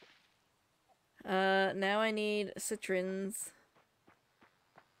 Now I need citrons.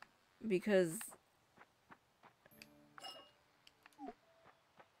 Because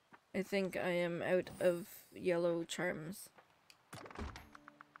I think I am out of yellow charms.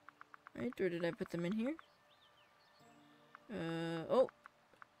 Right, or did I put them in here? Oh!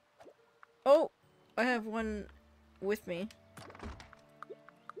 Oh! I have one with me.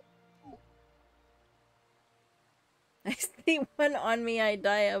 I see one on me, I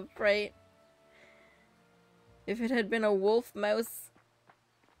die of fright. If it had been a wolf mouse...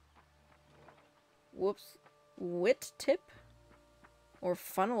 Whoops. Wit tip? Or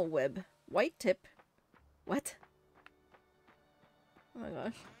funnel web? White tip? What? Oh my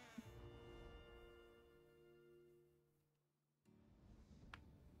gosh.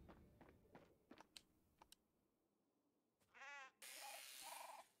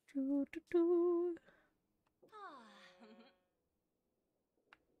 Doo, doo, doo.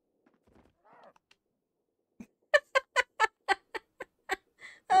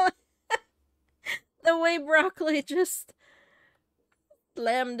 The way way Broccoli just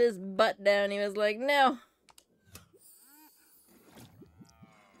slammed his butt down. He was like, no.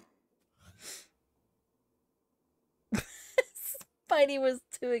 Spidey was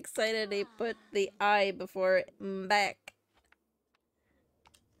too excited. He put the I before back.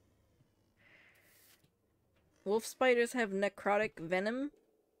 Wolf spiders have necrotic venom?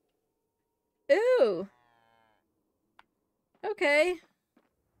 Ooh! Okay.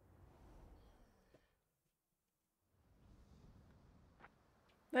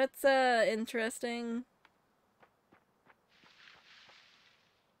 That's, interesting.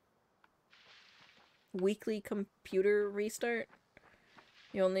 Weekly computer restart?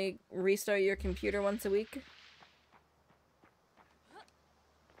 You only restart your computer once a week?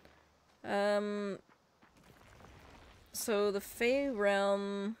 So the Fae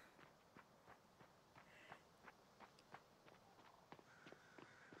realm...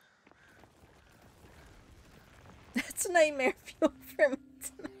 That's nightmare fuel for me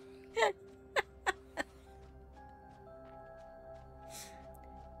tonight.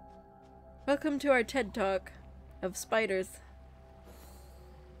 Welcome to our TED Talk of spiders.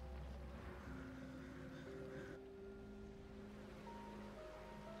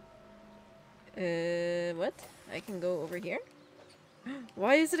 What? I can go over here?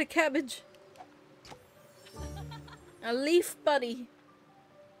 Why is it a cabbage? A leaf buddy.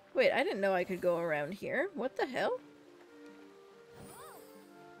 Wait, I didn't know I could go around here. What the hell?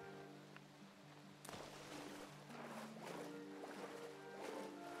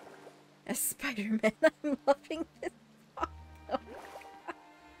 As Spider-Man, I'm loving this. Oh, no.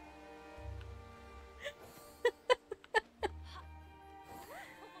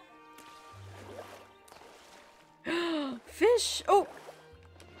 Fish! Oh!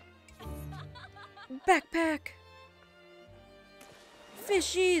 Backpack!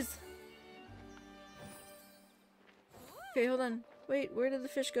 Fishies! Okay, hold on. Wait, where did the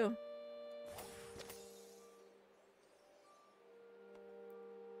fish go?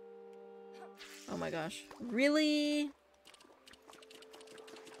 Oh my gosh. Really?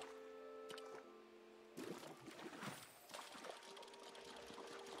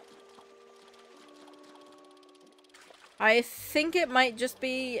 I think it might just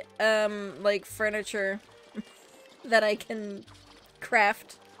be, like furniture that I can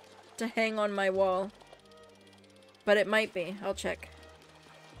craft to hang on my wall. But it might be. I'll check.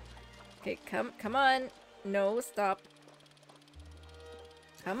 Okay, come on. No, stop.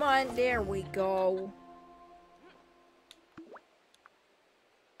 Come on, there we go.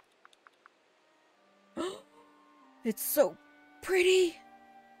 It's so pretty.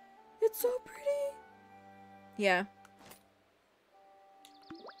 It's so pretty. Yeah.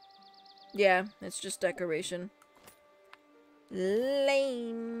 Yeah, it's just decoration.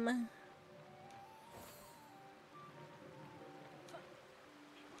 Lame.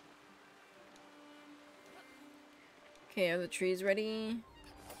 Okay, are the trees ready?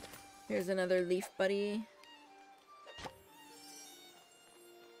 Here's another leaf buddy.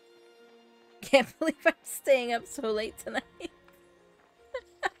 Can't believe I'm staying up so late tonight.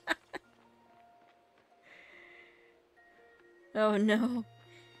 Oh no.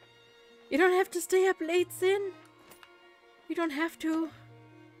 You don't have to stay up late, Sin. You don't have to.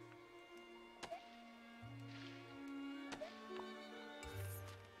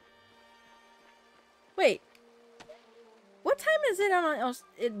 Wait. What time is it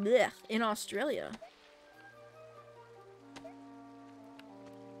in Australia?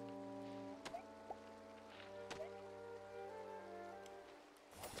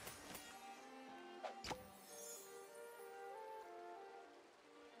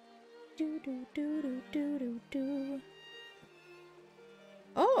 Do do do do do do do.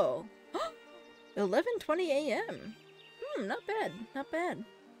 Oh, 11:20 a.m. Not bad, not bad.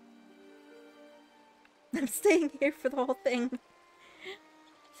 I'm staying here for the whole thing.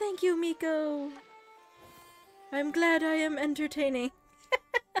 Thank you, Miko. I'm glad I am entertaining.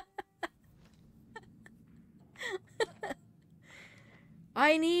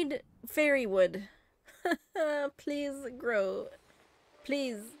 I need fairy wood. Please grow.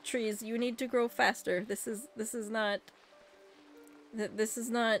 Please, trees, you need to grow faster. This is not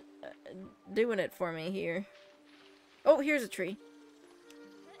doing it for me here. Oh, here's a tree.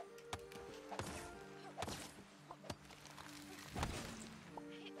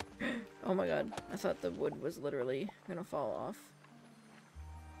 Oh my god, I thought the wood was literally gonna fall off.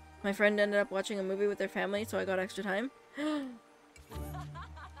 My friend ended up watching a movie with their family, so I got extra time.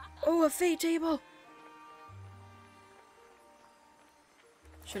 Oh, a Fae table!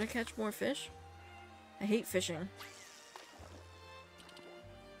 Should I catch more fish? I hate fishing.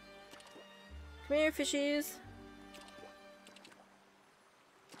 Come here, fishies.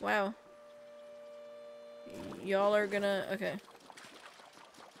 Wow. Y'all are gonna... Okay.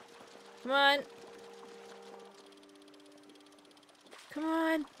 Come on. Come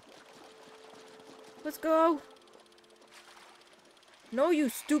on. Let's go. No, you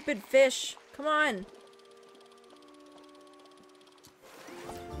stupid fish. Come on.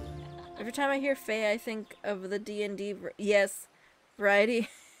 Every time I hear Fae, I think of the D&D... Yes. Variety.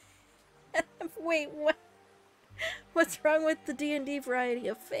 Wait, what? What's wrong with the D&D variety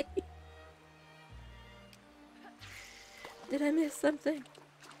of Fae? Did I miss something?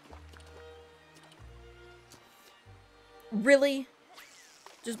 Really?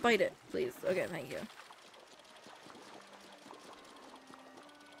 Just bite it, please. Okay, thank you.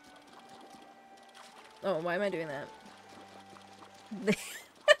 Oh, why am I doing that?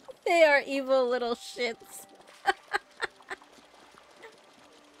 They are evil little shits.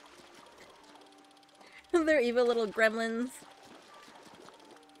 They're evil little gremlins.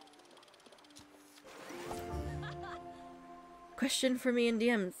 Question for me in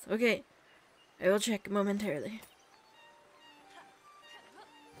DMs. Okay, I will check momentarily.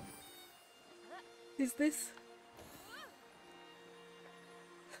 Is this?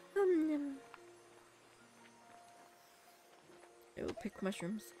 I will pick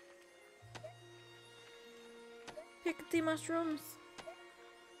mushrooms. Pick the mushrooms.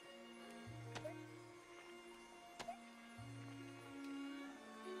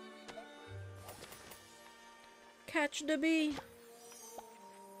 Catch the bee.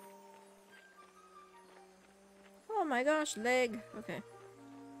 Oh my gosh, leg. Okay.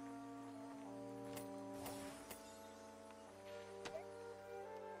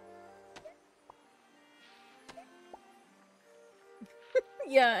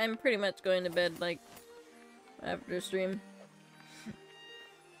 Yeah, I'm pretty much going to bed, like, after stream.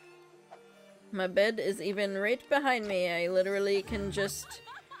 My bed is even right behind me. I literally can just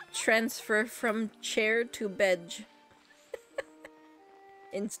transfer from chair to bed.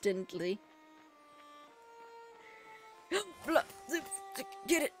 Instantly.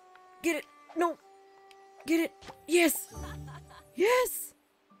 Get it! Get it! No! Get it! Yes! Yes!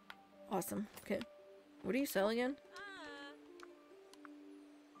 Awesome. Okay. What do you sell again?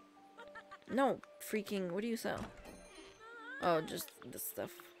 No, freaking, what do you sell? Oh, just this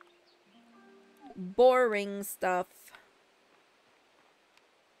stuff. Boring stuff.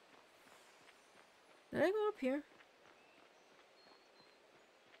 Did I go up here?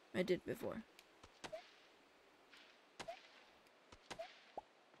 I did before.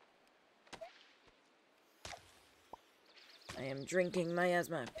 I am drinking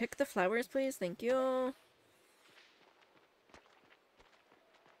miasma. Pick the flowers, please. Thank you.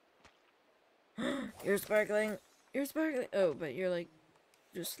 You're sparkling. You're sparkling. Oh, but you're like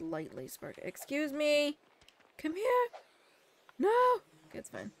just lightly sparkling. Excuse me. Come here. No. Okay, it's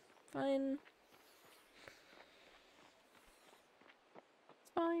fine. Fine. It's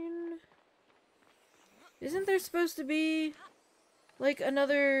fine. Isn't there supposed to be like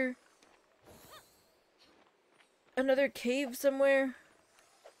another cave somewhere?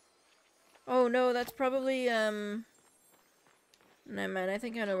 Oh no, that's probably never mind. I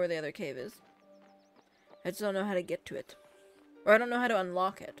think I know where the other cave is. I just don't know how to get to it. Or I don't know how to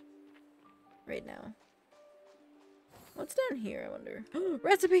unlock it. Right now. What's down here, I wonder?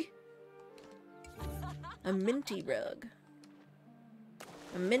 Recipe! A minty rug.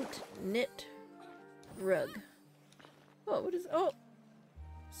 A mint knit rug. Oh, what is... Oh!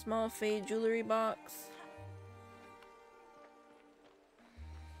 Small Fae jewelry box.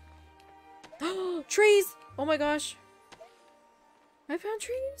 Oh, trees! Oh my gosh. I found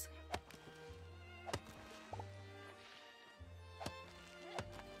trees.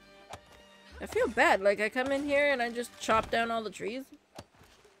 I feel bad, like I come in here and I just chop down all the trees.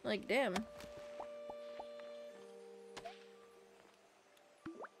 Like, damn.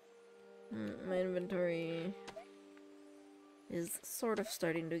 My inventory is sort of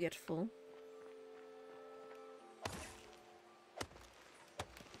starting to get full.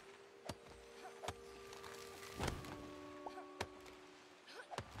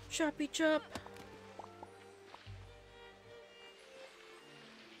 Choppy chop.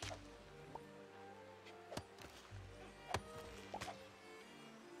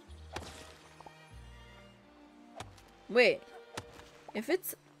 Wait, if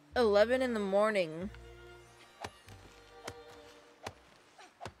it's 11 in the morning,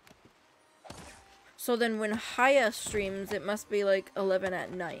 so then when Haya streams, it must be like 11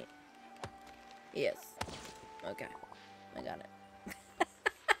 at night. Yes. Okay. I got it.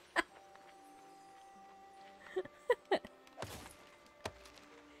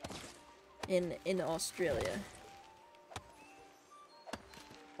 in Australia.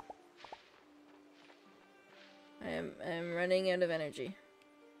 I'm running out of energy.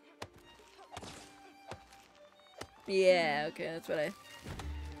 Yeah, okay, that's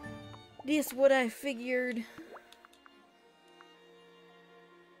what I figured.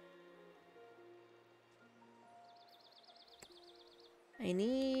 I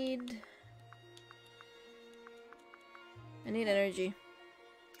need energy.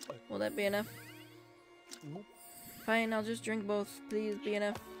 Will that be enough? Fine, I'll just drink both. Please be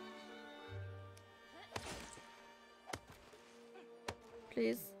enough.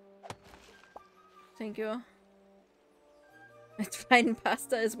 Please. Thank you. It's fine,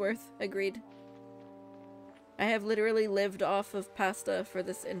 pasta is worth. Agreed. I have literally lived off of pasta for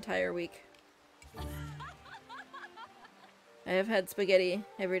this entire week. I have had spaghetti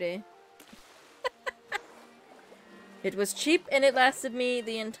every day. It was cheap and it lasted me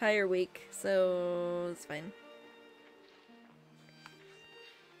the entire week, so it's fine.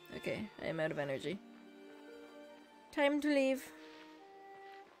 Okay, I am out of energy. Time to leave.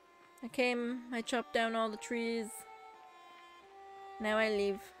 I came, I chopped down all the trees. Now I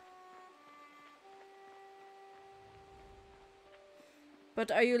leave. But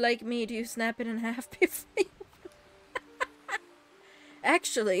are you like me? Do you snap it in half before you...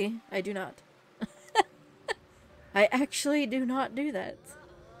 Actually, I do not. I actually do not do that.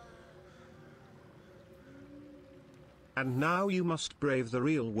 And now you must brave the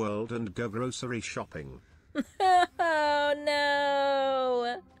real world and go grocery shopping. Oh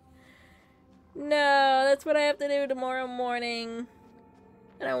no! No, that's what I have to do tomorrow morning.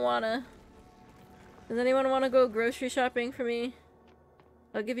 I don't wanna. Does anyone wanna go grocery shopping for me?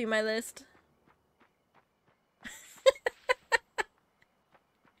 I'll give you my list.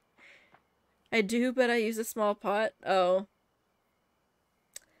 I do, but I use a small pot. Oh.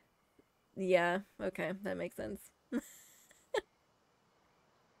 Yeah, okay, that makes sense.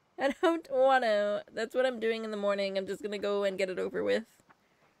 I don't want to. That's what I'm doing in the morning. I'm just gonna go and get it over with.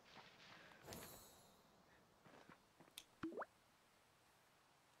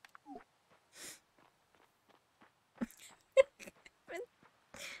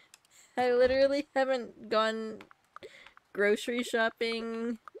 I literally haven't gone grocery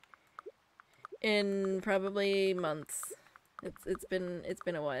shopping in probably months. It's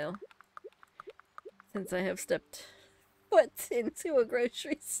been a while since I have stepped foot into a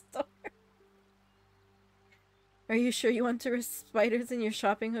grocery store. Are you sure you want to risk spiders in your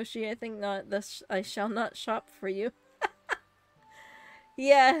shopping, Hoshi? I think not. Thus, I shall not shop for you.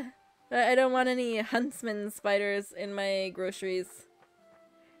 Yeah, I don't want any huntsman spiders in my groceries.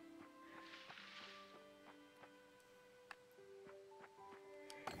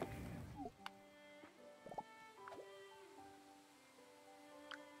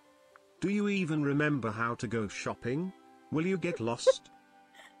 Do you even remember how to go shopping? Will you get lost?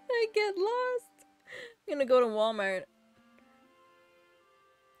 I get lost. I'm gonna go to Walmart.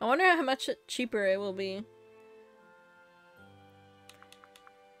 I wonder how much cheaper it will be.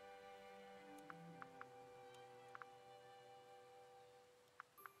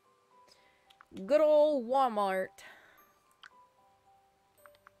 Good old Walmart.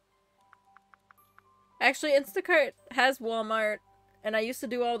 Actually, Instacart has Walmart, and I used to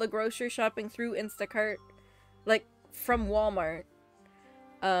do all the grocery shopping through Instacart, like, from Walmart.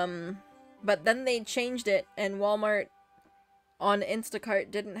 But then they changed it, and Walmart on Instacart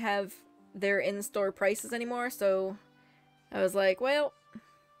didn't have their in-store prices anymore, so I was like, well,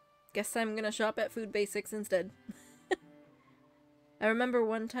 guess I'm gonna shop at Food Basics instead. I remember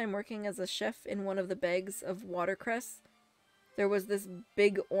one time working as a chef in one of the bags of watercress. There was this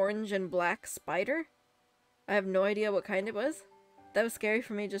big orange and black spider. I have no idea what kind it was. That was scary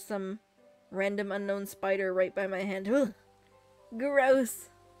for me, just some random unknown spider right by my hand. Ugh. Gross.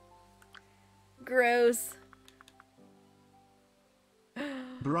 Gross.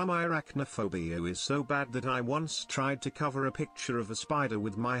 Bruh, my arachnophobia is so bad that I once tried to cover a picture of a spider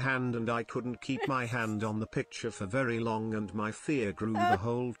with my hand and I couldn't keep my hand on the picture for very long and my fear grew the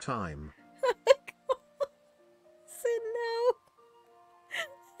whole time. Said no.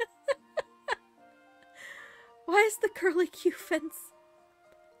 Why is the curly Q fence?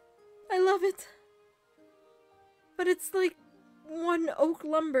 I love it. But it's like one oak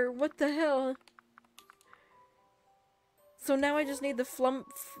lumber. What the hell? So now I just need the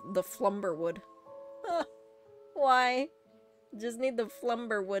flumber wood. Why? Just need the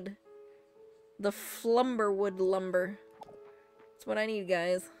flumber wood. The flumber wood lumber. That's what I need,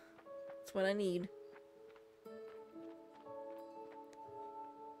 guys. That's what I need.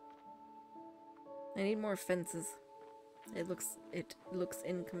 I need more fences. It looks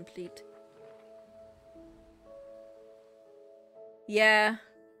incomplete. Yeah.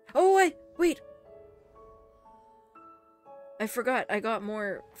 Oh, wait! I forgot, I got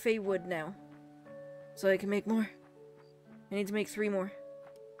more Fae wood now. So I can make more. I need to make 3 more.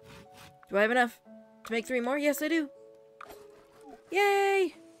 Do I have enough to make 3 more? Yes, I do!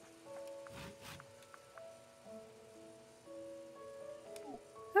 Yay!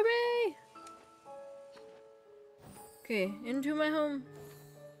 Hooray! Okay, into my home.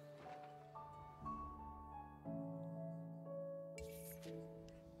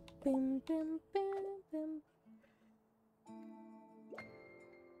 Bim, bim, bim, bim.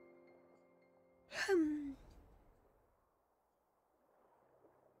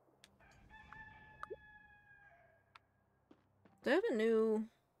 Do I have a new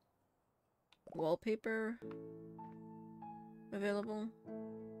wallpaper available?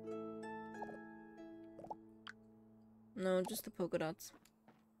 No, just the polka dots.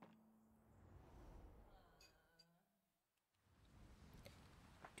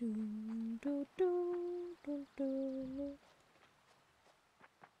 Dun, dun, dun, dun, dun.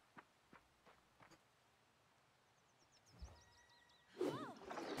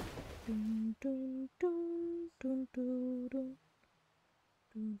 Dun, dun, dun, dun, dun, dun.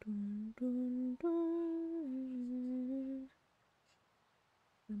 Dun, dun, dun, dun.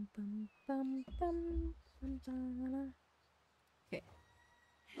 Bum, bum, bum, bum, bum, bum. Okay.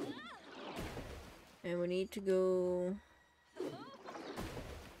 And we need to go...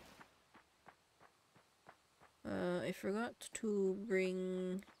 I forgot to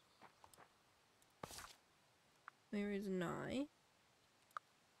bring... Where is Nye?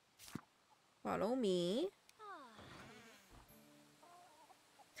 Follow me.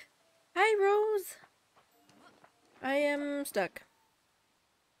 Hi, Rose! I am stuck.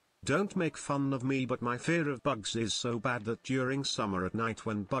 Don't make fun of me, but my fear of bugs is so bad that during summer at night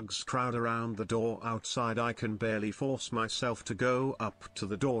when bugs crowd around the door outside, I can barely force myself to go up to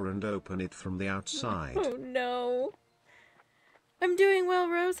the door and open it from the outside. Oh no. I'm doing well,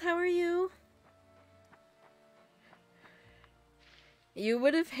 Rose. How are you? You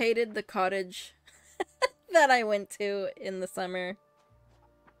would have hated the cottage that I went to in the summer.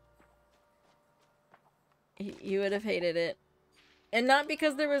 You would have hated it. And not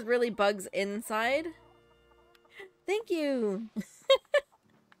because there was really bugs inside. Thank you!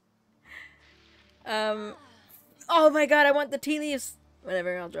 Oh my god, I want the tea leaves!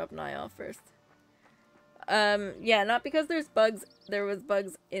 Whatever, I'll drop Nye off first. Yeah, not because there was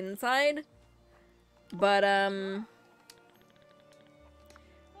bugs inside. But,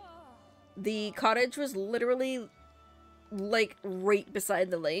 the cottage was literally, like, right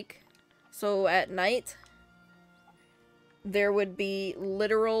beside the lake. So at night, there would be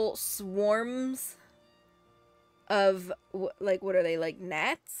literal swarms of, like, what are they, like,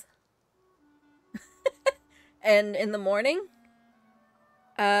 gnats? And in the morning,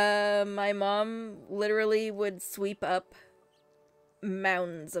 my mom literally would sweep up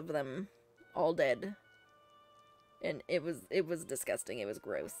mounds of them, all dead. And it was disgusting. It was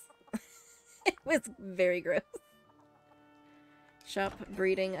gross. It was very gross. Shop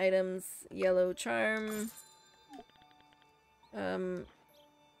breeding items, yellow charm.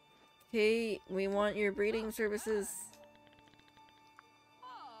 Okay, we want your breeding services.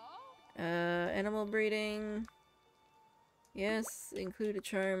 Animal breeding. Yes, include a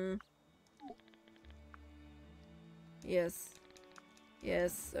charm. Yes.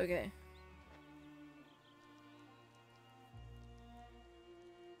 Yes, okay.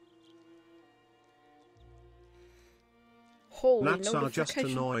 Holy Gnats are just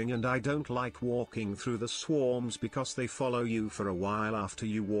notification. annoying, and I don't like walking through the swarms because they follow you for a while after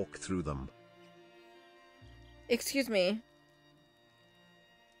you walk through them. Excuse me.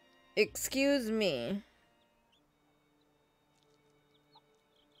 Excuse me.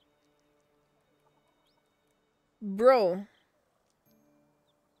 Bro.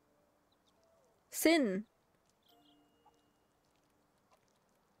 Sin.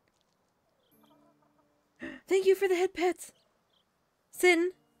 Thank you for the head pets.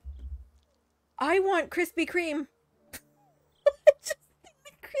 Sin. I want Krispy Kreme. Just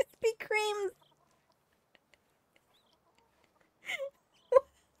the Krispy Kremes.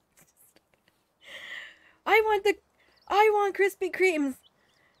 I want Krispy Kremes.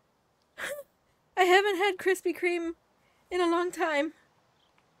 I haven't had Krispy Kreme in a long time.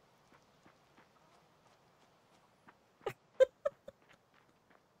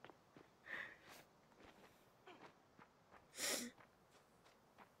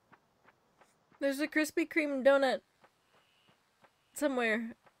 There's a Krispy Kreme donut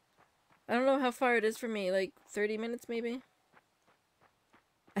somewhere. I don't know how far it is from me, like 30 minutes maybe?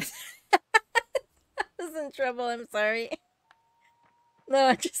 I was in trouble, I'm sorry. No,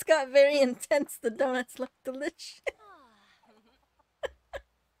 it just got very intense. The donuts look delicious.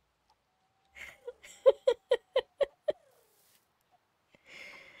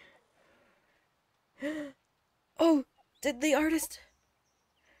 Oh, did the artist...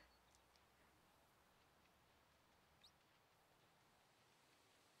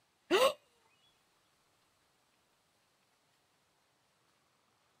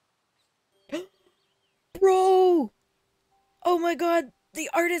 Bro! Oh my god, the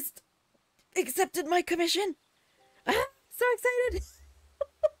artist accepted my commission! Ah, so excited!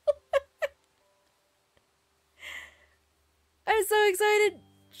 I'm so excited!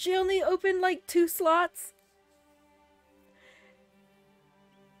 She only opened like 2 slots.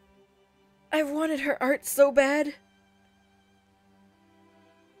 I've wanted her art so bad.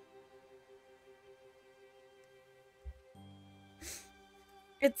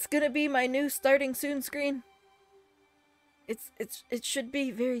 It's gonna be my new starting soon screen. It should be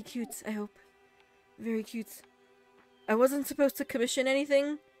very cute, I hope. Very cute. I wasn't supposed to commission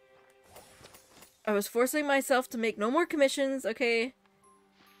anything. I was forcing myself to make no more commissions, okay?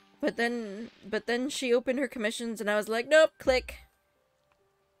 But then she opened her commissions and I was like, nope, click.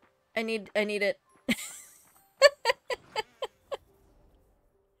 I need it.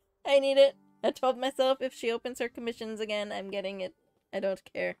 I need it. I told myself if she opens her commissions again, I'm getting it. I don't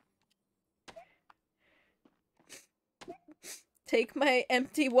care. Take my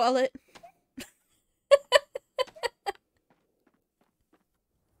empty wallet.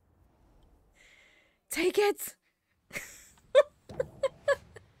 Take it!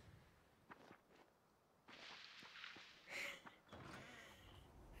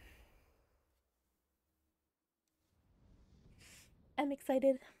 I'm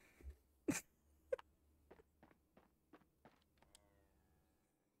excited.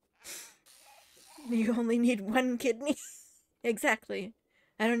 You only need 1 kidney. Exactly.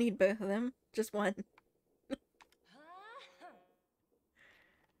 I don't need both of them. Just 1.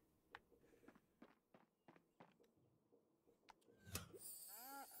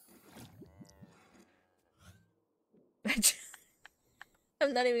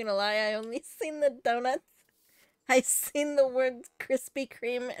 I'm not even gonna lie, I only seen the donuts. I seen the word Krispy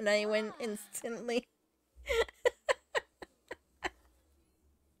Kreme and I went instantly.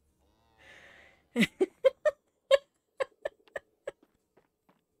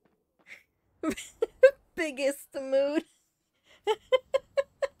 Biggest mood.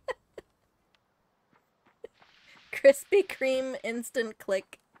 Krispy Kreme instant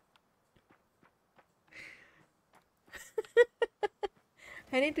click.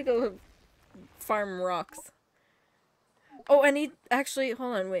 I need to go farm rocks. Oh, I need... Actually,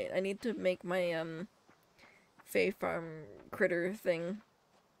 hold on, wait. I need to make my, Fae Farm critter thing.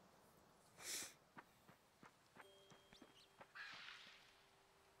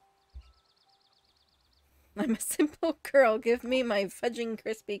 I'm a simple girl. Give me my fudging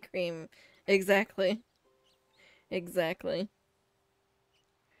Krispy Kreme. Exactly. Exactly.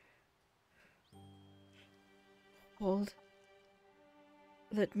 Hold.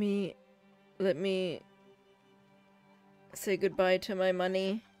 Let me say goodbye to my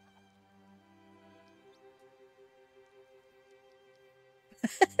money.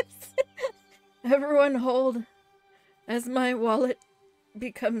 Everyone hold as my wallet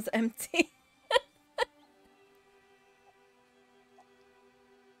becomes empty.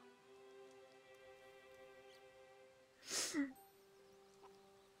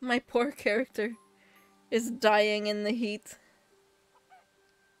 My poor character is dying in the heat.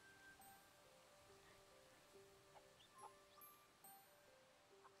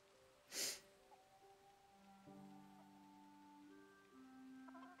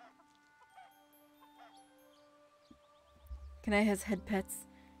 Can I have head pets?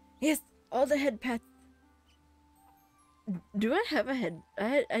 Yes, all the head pets. Do I have a head?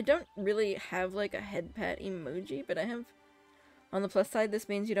 I don't really have like a head pet emoji, but I have. On the plus side, this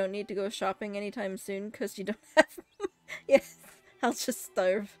means you don't need to go shopping anytime soon because you don't have. Yes, I'll just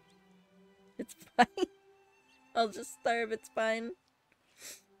starve. It's fine. I'll just starve. It's fine.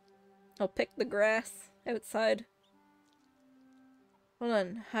 I'll pick the grass outside. Hold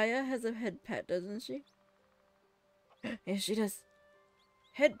on, Haya has a head pet, doesn't she? Yes, she does.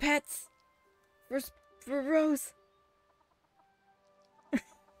 Head pets for Rose.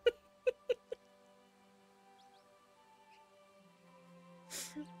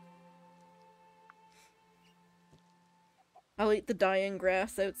 I'll eat the dying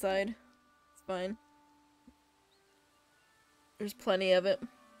grass outside. It's fine. There's plenty of it.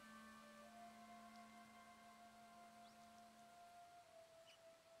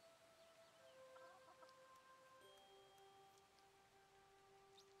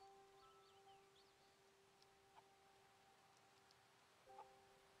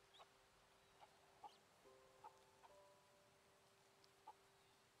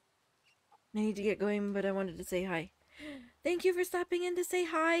 I need to get going, but I wanted to say hi. Thank you for stopping in to say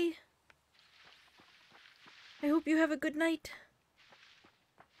hi. I hope you have a good night.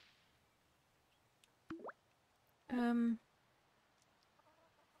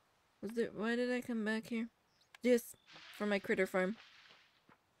 Why did I come back here? Yes, for my critter farm.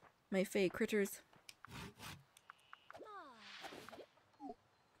 My Fae critters.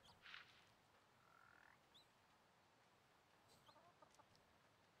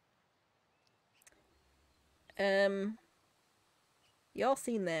 Y'all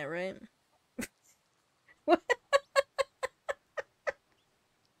seen that, right? What?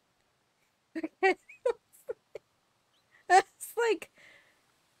 It's like,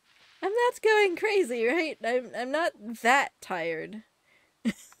 I'm not going crazy, right? I'm not that tired.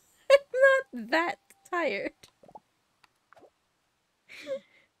 I'm not that tired.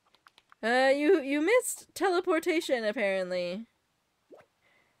 You missed teleportation, apparently.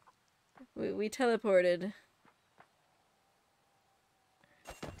 We teleported.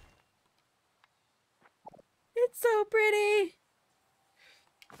 It's so pretty!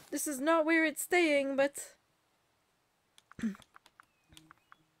 This is not where it's staying, but...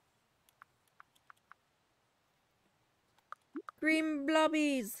 Green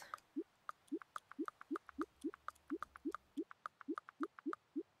blobbies!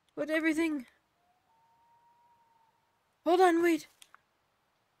 But everything... Hold on, wait!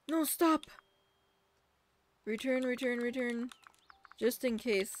 No, stop! Return, return, return. Just in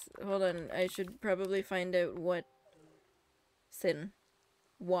case. Hold on, I should probably find out what... Sin.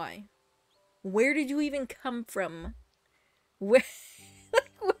 Why? Where did you even come from? Where...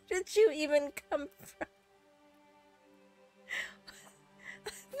 like, where did you even come from?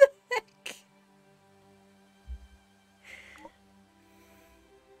 What the heck?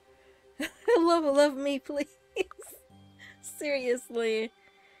 Love me, please. Seriously.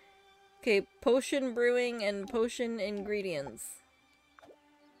 Okay, potion brewing and potion ingredients.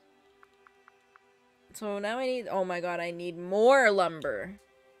 So now I need... Oh my god, I need more lumber.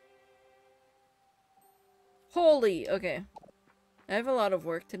 Holy... Okay. I have a lot of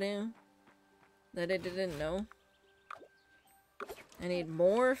work to do that I didn't know. I need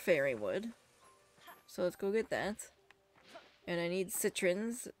more fairy wood. So let's go get that. And I need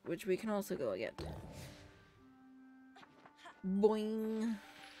citrons, which we can also go get. Boing.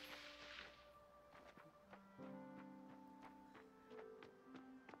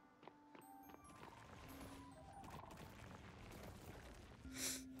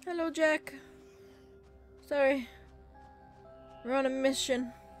 Hello, Jack. Sorry. We're on a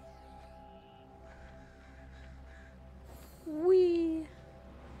mission. Wee.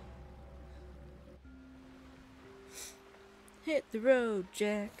 Hit the road,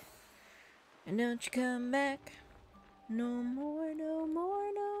 Jack. And don't you come back. No more, no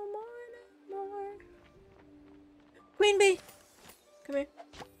more, no more, no more. Queen bee! Come here.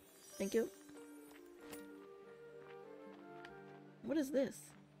 Thank you. What is this?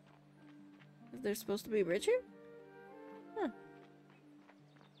 Is there supposed to be richer? Huh.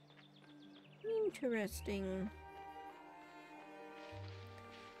 Interesting.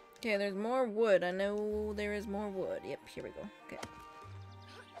 Okay, there's more wood. I know there is more wood. Yep, here we go. Okay.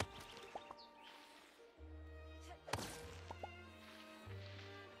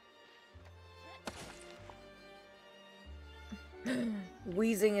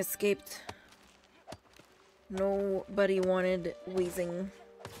 Wheezing escaped. Nobody wanted wheezing.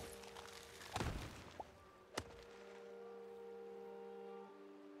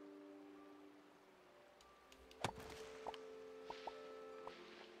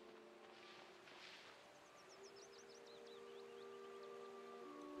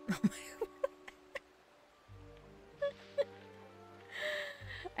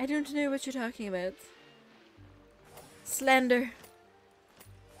 I don't know what you're talking about. Slander.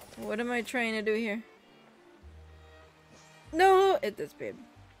 What am I trying to do here? No! It disappeared.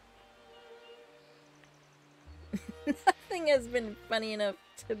 Nothing has been funny enough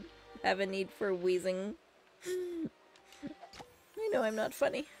to have a need for wheezing. I know I'm not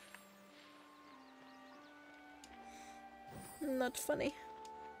funny. I'm not funny.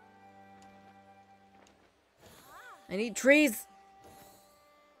 I need trees!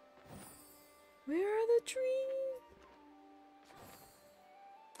 Where are the trees?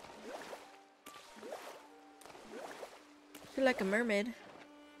 I feel like a mermaid.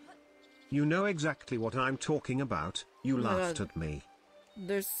 You know exactly what I'm talking about. You laughed at me.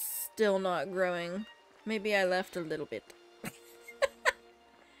 They're still not growing. Maybe I left a little bit.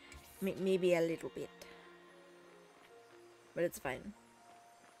 Maybe a little bit. But it's fine.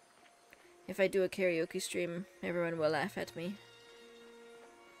 If I do a karaoke stream, everyone will laugh at me.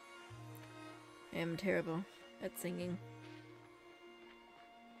 am terrible at singing.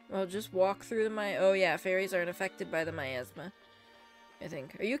 Well, just walk through the oh yeah, fairies aren't affected by the miasma, I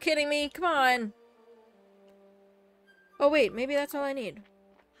think. Are you kidding me? Come on! Oh wait, maybe that's all I need.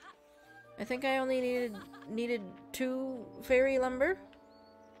 I think I only needed 2 fairy lumber.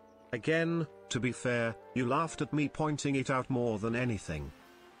 Again, to be fair, you laughed at me pointing it out more than anything.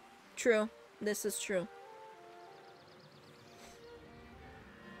 True. This is true.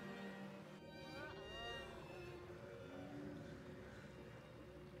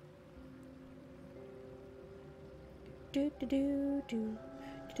 Do do do do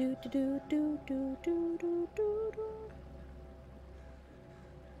do do do do do do do do.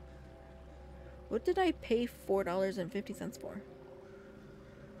 What did I pay $4.50 for?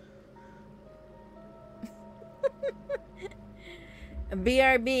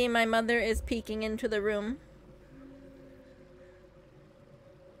 BRB, my mother is peeking into the room.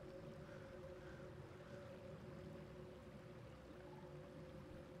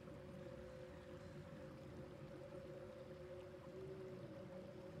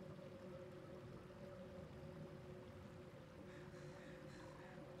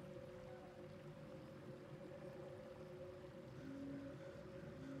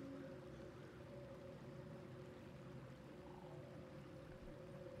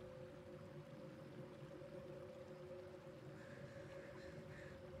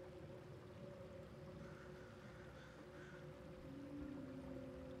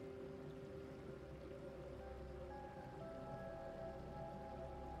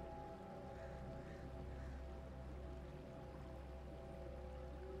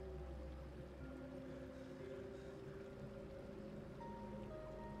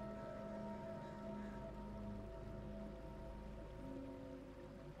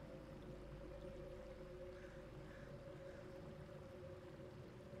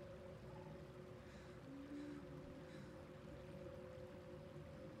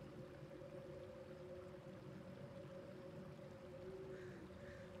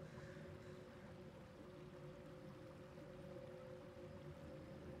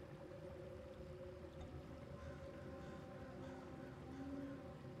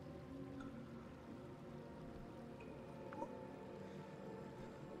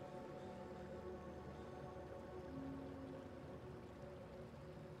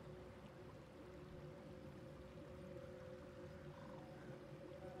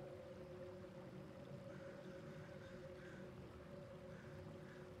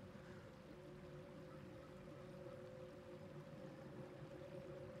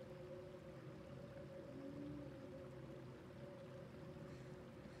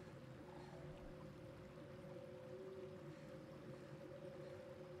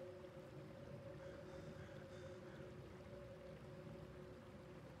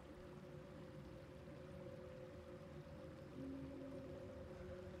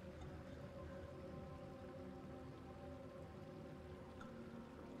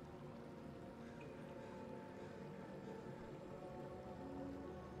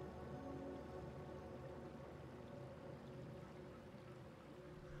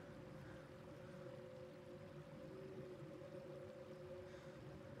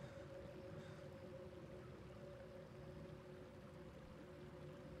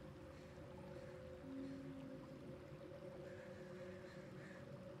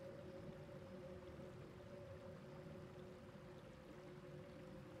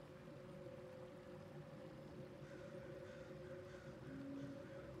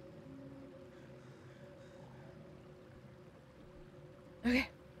 Okay.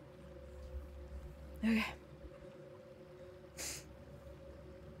 Okay.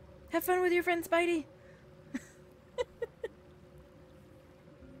 Have fun with your friend Spidey.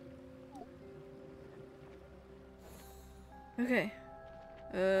 Okay.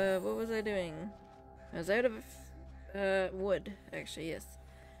 What was I doing? I was out of wood, actually, yes.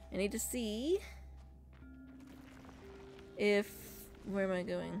 I need to see if... Where am I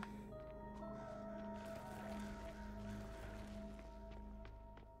going?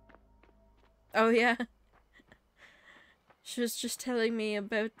 Oh, yeah. She was just telling me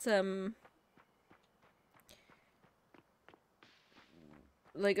about,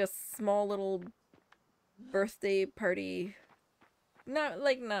 like a small little birthday party. Not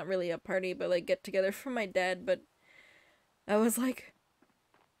really a party, but like get together for my dad, but I was like,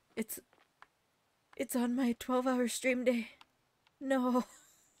 it's on my 12-hour stream day. No.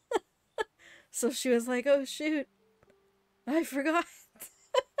 So she was like, oh shoot, I forgot.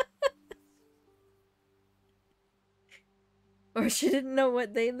 Or she didn't know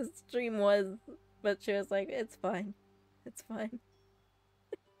what day the stream was, but she was like, it's fine. It's fine.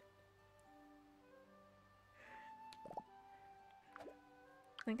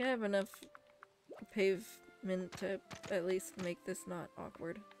 think I have enough pavement to at least make this not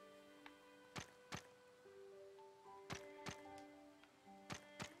awkward.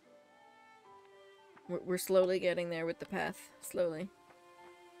 We're slowly getting there with the path. Slowly.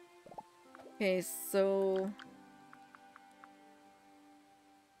 Okay, so...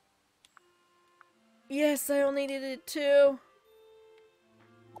 Yes, I only needed 2.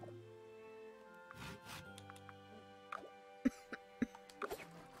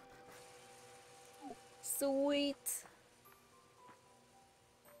 Sweet.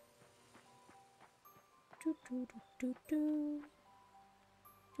 Do, do, do, do, do.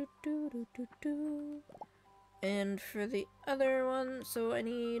 Do, do, do, do. And for the other one, so I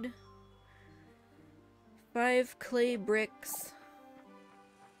need 5 clay bricks.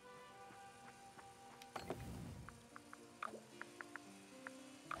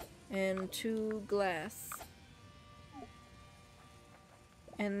 And 2 glass.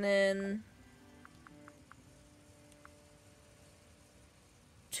 And then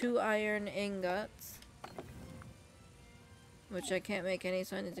 2 iron ingots. Which I can't make any,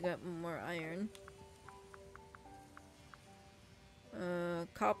 so I need to get more iron.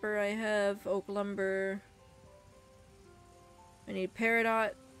 Copper I have, oak lumber. I need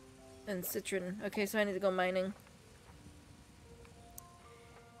peridot and citron. Okay, so I need to go mining.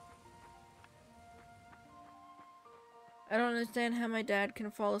 I don't understand how my dad can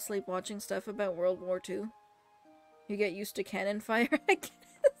fall asleep watching stuff about World War II. You get used to cannon fire, I guess.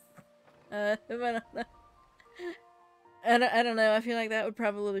 I don't know. I don't know, I feel like that would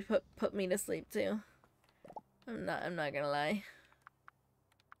probably put me to sleep too. I'm not gonna lie.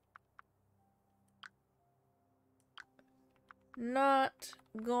 Not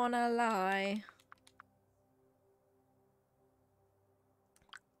gonna lie.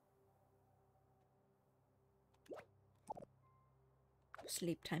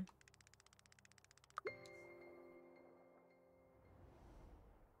 Sleep time.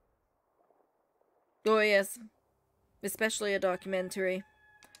 Oh yes. Especially a documentary.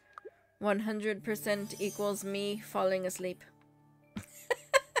 100% equals me falling asleep.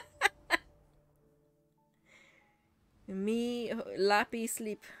 Me lappy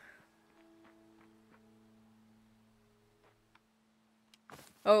sleep.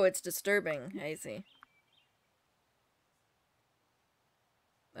 Oh, it's disturbing. I see.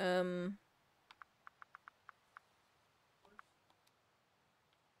 No.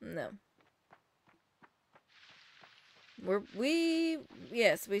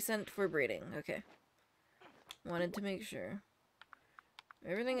 Yes, we sent for breeding. Okay. Wanted to make sure.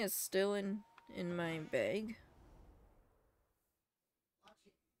 Everything is still in my bag.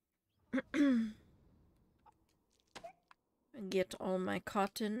 Get all my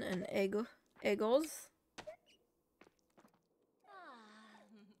cotton and eggos.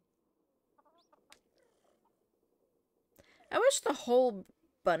 I wish the whole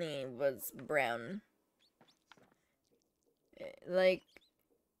bunny was brown. Like,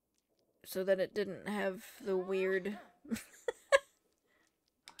 so that it didn't have the weird...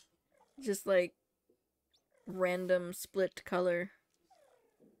 just like random split color.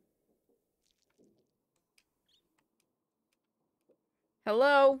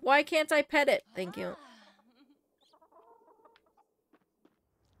 Hello? Why can't I pet it? Thank you.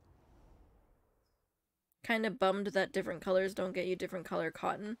 Kind of bummed that different colors don't get you different color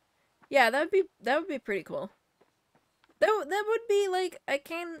cotton. Yeah, that would be pretty cool. That would be like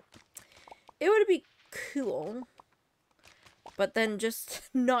it would be cool. But then just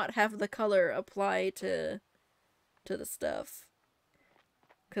not have the color apply to the stuff.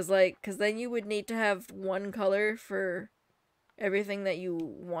 Cause then you would need to have one color for everything that you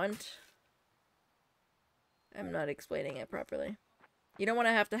want. I'm not explaining it properly. You don't want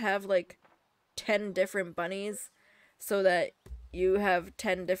to have like 10 different bunnies so that you have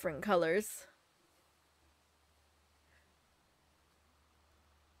 10 different colors.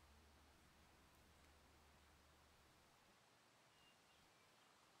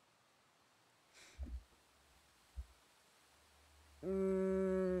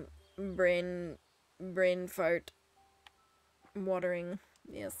 Brain fart. Watering.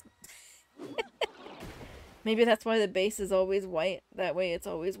 Yes. Maybe that's why the base is always white. That way it's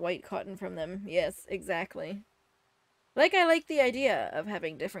always white cotton from them. Yes, exactly. Like, I like the idea of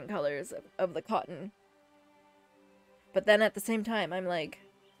having different colors of the cotton. But then at the same time, I'm like,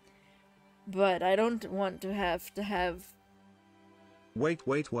 but I don't want to have...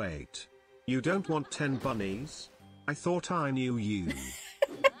 Wait. You don't want 10 bunnies? I thought I knew you.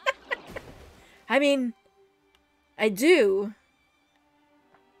 I mean, I do.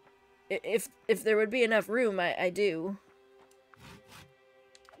 If there would be enough room, I do.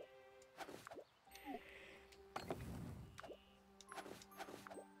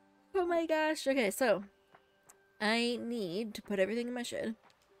 Oh my gosh. Okay, so I need to put everything in my shed.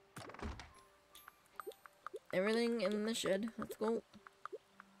 Everything in the shed. Let's go.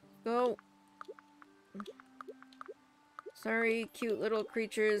 Go. Sorry, cute little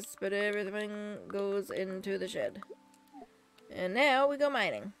creatures, but everything goes into the shed. And now we go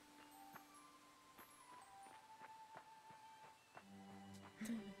mining.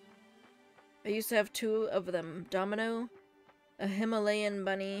 I used to have 2 of them. Domino, a Himalayan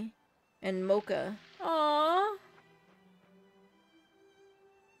bunny, and Mocha. Aww.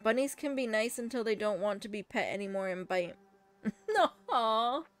 Bunnies can be nice until they don't want to be pet anymore and bite.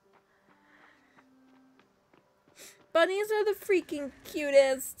 Aww. Bunnies are the freaking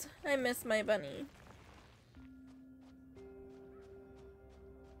cutest. I miss my bunny.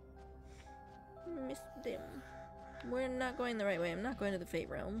 Miss them. We're not going the right way. I'm not going to the Fate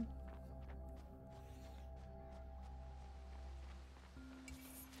Realm.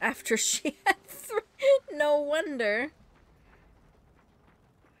 After she had 3. No wonder.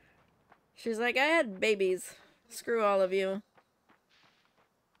 She's like, I had babies. Screw all of you.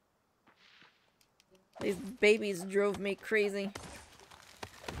 These babies drove me crazy.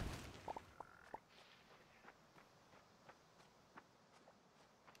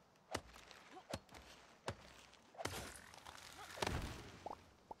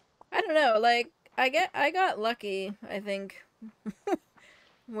 I don't know, like, I got lucky, I think,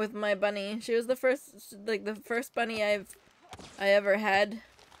 with my bunny. She was the first, like, the first bunny I ever had.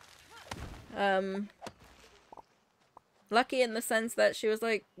 Lucky in the sense that she was,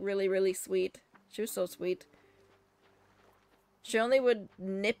 like, really, really sweet. She was so sweet. She only would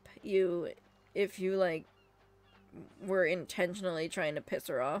nip you if you, like, were intentionally trying to piss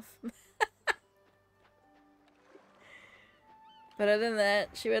her off. But other than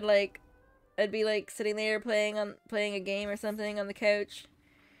that, she would, like, I'd be, like, sitting there playing a game or something on the couch,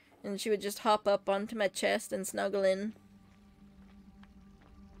 and she would just hop up onto my chest and snuggle in.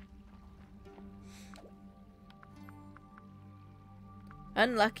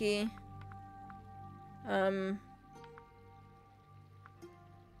 Unlucky.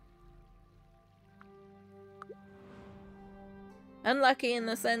 Unlucky in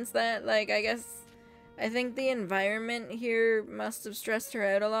the sense that, like, I think the environment here must have stressed her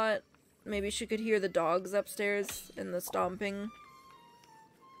out a lot. Maybe she could hear the dogs upstairs and the stomping.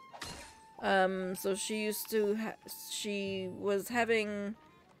 So she used to she was having,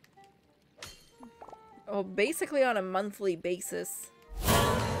 oh, basically on a monthly basis.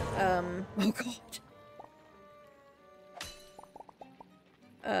 Oh god.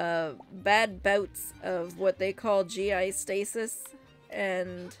 Bad bouts of what they call GI stasis,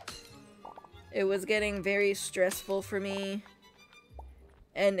 and it was getting very stressful for me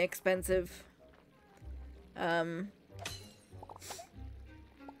and expensive.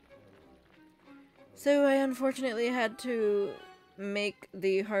 So I unfortunately had to make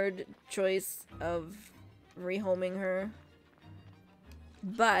the hard choice of rehoming her.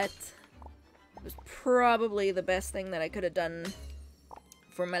 But it was probably the best thing that I could have done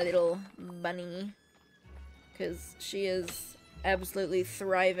for my little bunny, because she is absolutely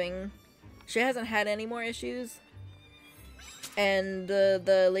thriving. She hasn't had any more issues, and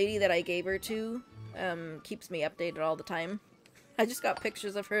the lady that I gave her to keeps me updated all the time. I just got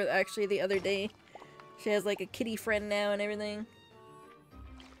pictures of her actually the other day. She has like a kitty friend now and everything.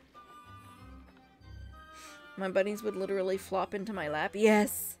 My bunnies would literally flop into my lap.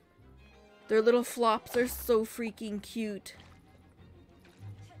 Yes! Their little flops are so freaking cute.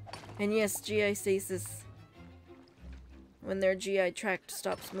 And yes, GI stasis. When their GI tract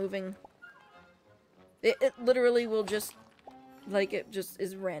stops moving. It literally will just, like, it just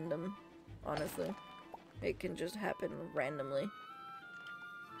is random, honestly. It can just happen randomly.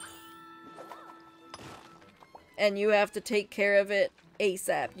 And you have to take care of it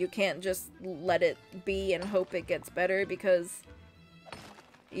ASAP. You can't just let it be and hope it gets better, because,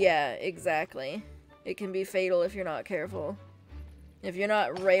 yeah, exactly. It can be fatal if you're not careful. If you're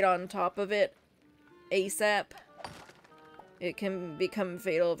not right on top of it ASAP, it can become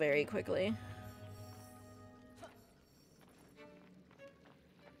fatal very quickly.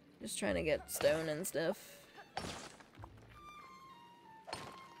 Just trying to get stone and stuff.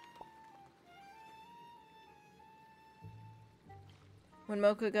 When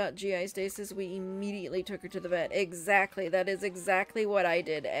Mocha got GI stasis, we immediately took her to the vet. Exactly. That is exactly what I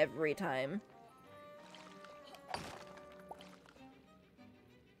did every time.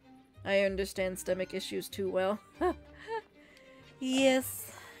 I understand stomach issues too well.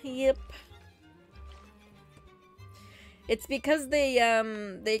 Yes. Yep. It's because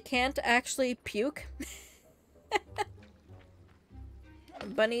they can't actually puke.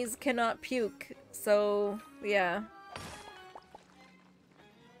 bunnies cannot puke, so yeah.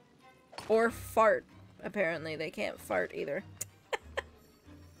 Or fart. Apparently, they can't fart either.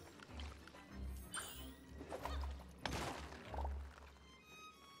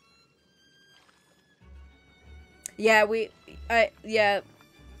 Yeah, yeah,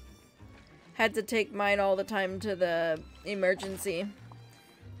 had to take mine all the time to the emergency.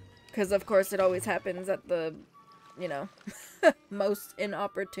 Because, of course, it always happens at the, you know, most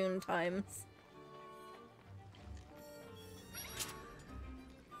inopportune times.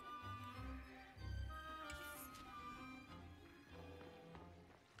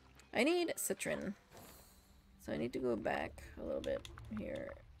 I need citron. So I need to go back a little bit here.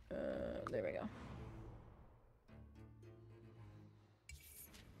 There we go.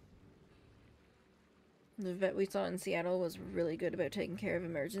 The vet we saw in Seattle was really good about taking care of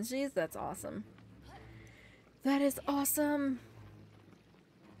emergencies. That's awesome. That is awesome!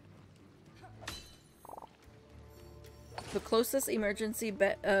 The closest emergency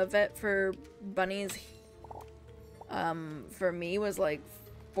vet for bunnies for me was like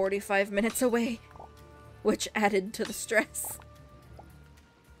 45 minutes away, which added to the stress.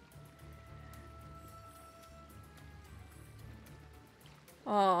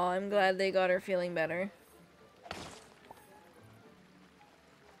 Oh, I'm glad they got her feeling better.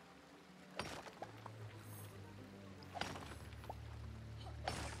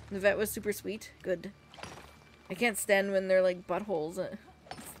 The vet was super sweet. Good. I can't stand when they're like buttholes.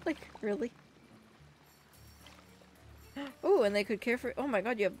 It's like, really? Oh, and they could care for- oh my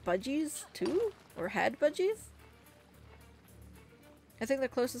god, you have budgies too? Or had budgies? I think the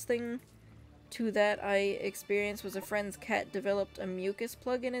closest thing to that I experienced was a friend's cat developed a mucus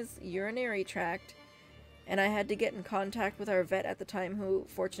plug in his urinary tract, and I had to get in contact with our vet at the time, who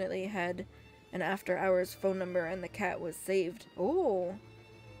fortunately had an after-hours phone number, and the cat was saved. Oh!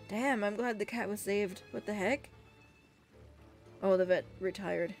 Damn, I'm glad the cat was saved. What the heck? Oh, the vet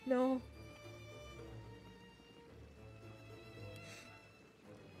retired. No.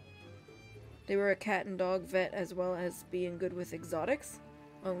 They were a cat and dog vet as well as being good with exotics.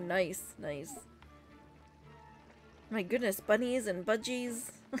 Oh, nice, nice. My goodness, bunnies and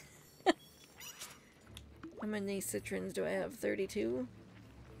budgies. How many citrons do I have? 32?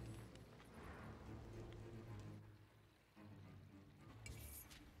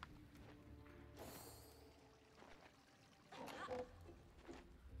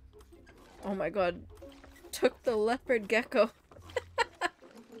 Oh my god. Took the leopard gecko.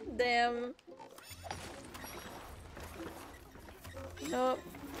 Damn. No,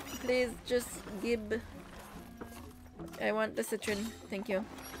 please just give. I want the citron. Thank you.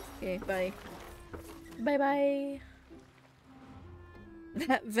 Okay, bye. Bye-bye.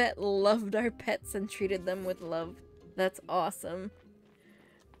 That vet loved our pets and treated them with love. That's awesome.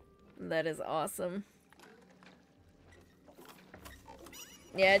 That is awesome.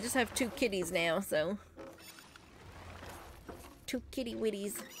 Yeah, I just have 2 kitties now, so. 2 kitty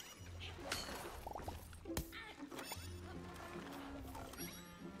witties.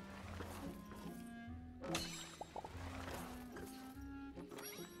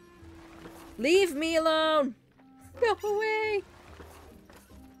 Leave me alone! Go away!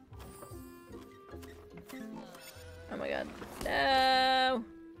 Oh my god. No!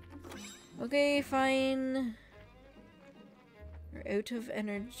 Okay, fine. We're out of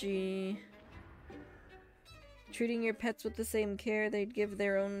energy. Treating your pets with the same care they'd give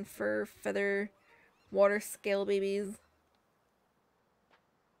their own fur, feather, water scale babies.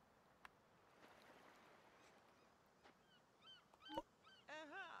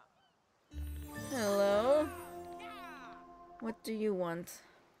 Hello? What do you want?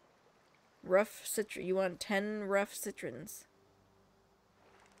 Rough citron. You want 10 rough citrons?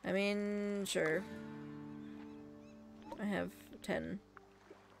 I mean, sure. I have 10.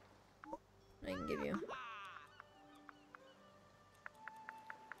 I can give you.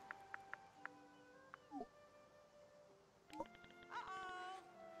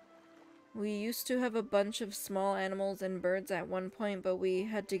 We used to have a bunch of small animals and birds at one point, but we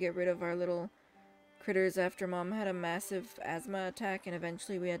had to get rid of our little critters after Mom had a massive asthma attack, and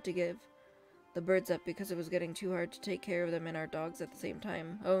eventually we had to give the birds up because it was getting too hard to take care of them and our dogs at the same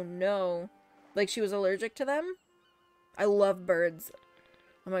time. Oh no. Like she was allergic to them? I love birds.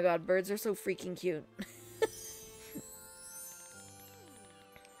 Oh my god, birds are so freaking cute.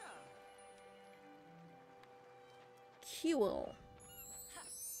 Cool.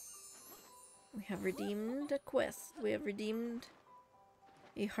 We have redeemed a quest. We have redeemed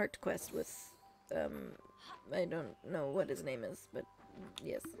a heart quest with, I don't know what his name is, but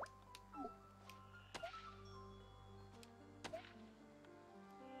yes.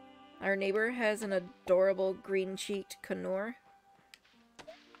 Our neighbor has an adorable green-cheeked conure.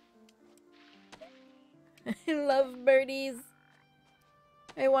 I love birdies.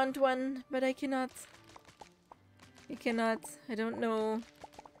 I want one, but I cannot. I cannot. I don't know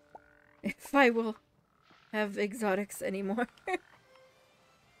if I will have exotics anymore.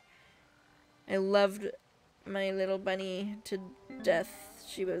 I loved my little bunny to death.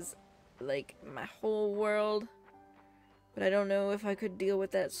 She was like my whole world. But I don't know if I could deal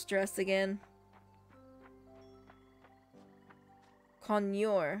with that stress again.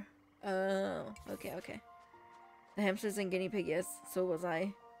 Conure. Oh, okay, okay. The hamsters and guinea pig, yes, so was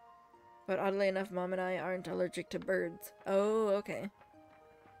I. But oddly enough, Mom and I aren't allergic to birds. Oh, okay.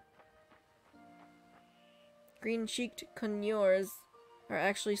 Green-cheeked conures are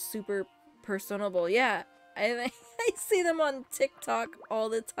actually super personable. Yeah, I see them on TikTok all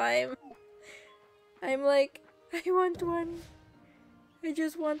the time. I'm like, I want one. I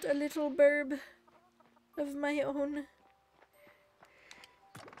just want a little burb of my own.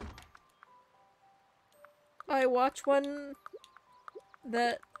 I watch one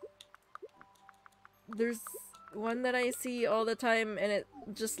that... There's one that I see all the time and it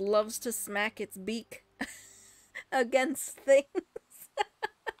just loves to smack its beak against things.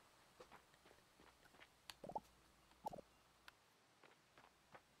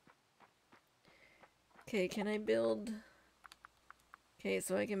 Okay, can I build... Okay,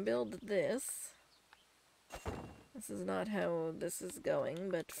 so I can build this. This is not how this is going,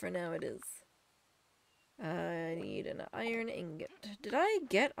 but for now it is. I need an iron ingot. Did I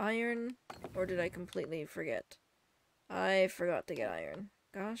get iron? Or did I completely forget? I forgot to get iron.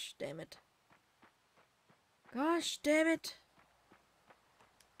 Gosh damn it. Gosh damn it!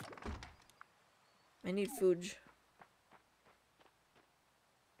 I need food.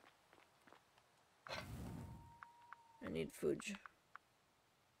 I need food.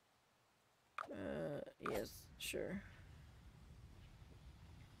 Yes, sure.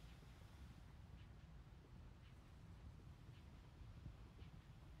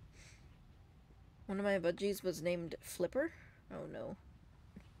 One of my budgies was named Flipper? Oh no.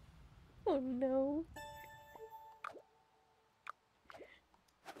 Oh no.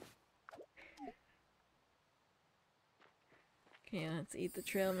 Okay, let's eat the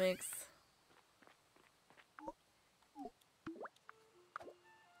trail mix.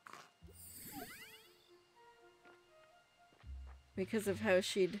 Because of how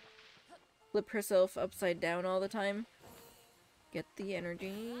she'd flip herself upside down all the time. Get the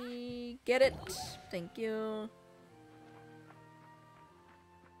energy. Get it! Thank you.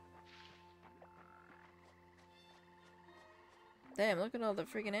 Damn, look at all the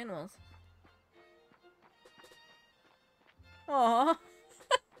freaking animals. Aww.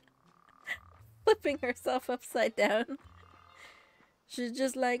 Flipping herself upside down. She's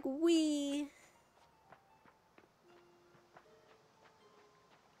just like, wee.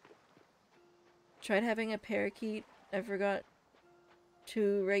 Tried having a parakeet. I forgot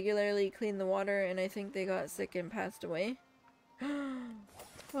to regularly clean the water and I think they got sick and passed away.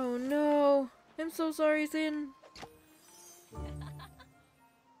 Oh no. I'm so sorry, Sin.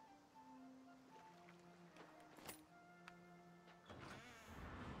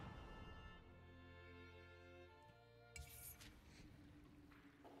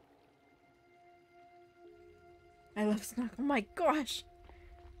 I love Snuck. Oh my gosh!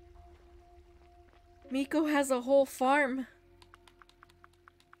 Miko has a whole farm!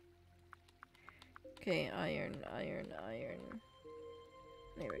 Okay, iron, iron, iron.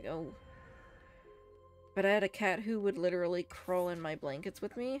 There we go. But I had a cat who would literally crawl in my blankets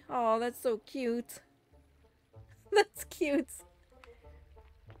with me. Oh, that's so cute. That's cute.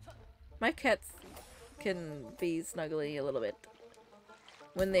 My cats can be snuggly a little bit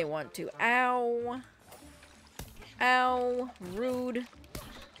when they want to. Ow! Ow! Rude.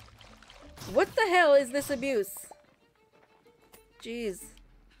 What the hell is this abuse? Jeez.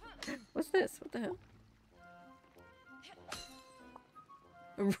 What's this? What the hell?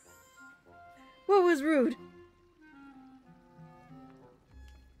 What was rude?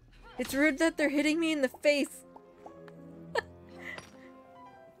 It's rude that they're hitting me in the face.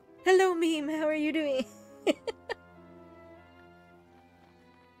 Hello, meme. How are you doing?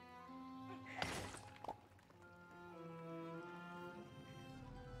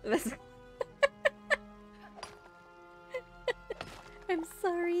 That's I'm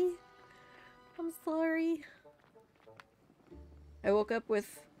sorry. I'm sorry. I woke up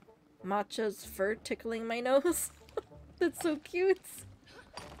with Matcha's fur tickling my nose. That's so cute.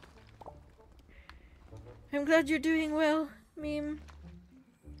 I'm glad you're doing well, meme.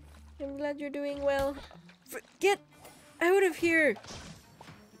 I'm glad you're doing well. Get out of here!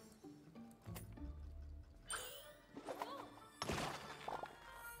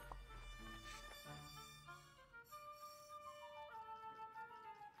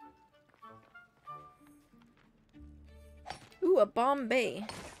 a Bombay.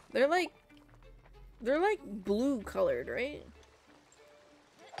 They're like blue colored, right?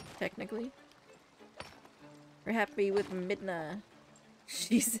 Technically. We're happy with Midna.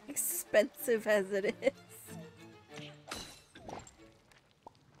 She's expensive as it is.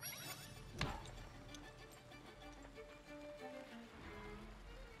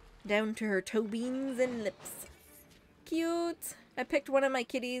 Down to her toe beans and lips. Cute! I picked one of my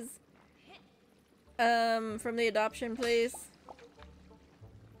kitties from the adoption place.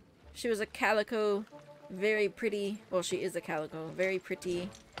 She was a calico, very pretty. Well, she is a calico, very pretty.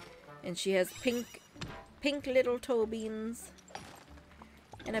 And she has pink little toe beans.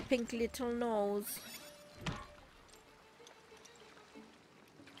 And a pink little nose.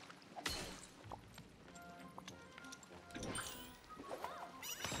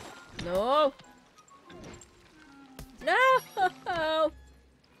 No! No!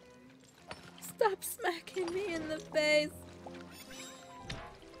 Stop smacking me in the face!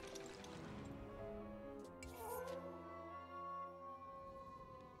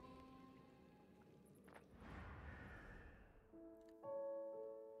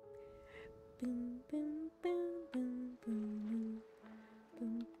 Boom, boom, boom, boom, boom, boom,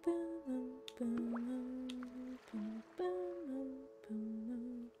 boom, boom, boom, boom,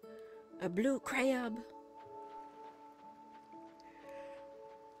 boom. A blue crab.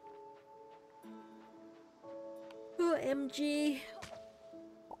 OMG.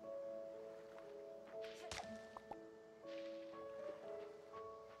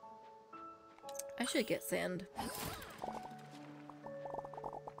 I should get sand.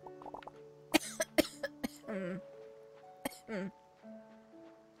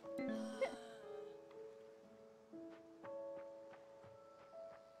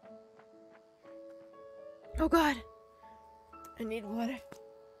 Oh god! I need water.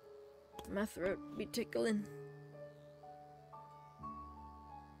 My throat be tickling.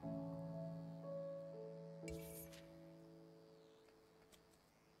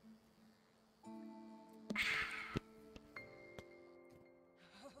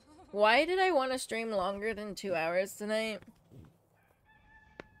 Why did I want to stream longer than 2 hours tonight?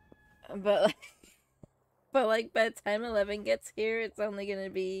 But like by the time 11 gets here, it's only gonna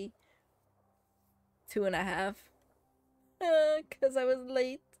be 2.5. 'Cause I was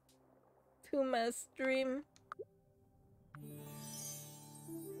late to my stream.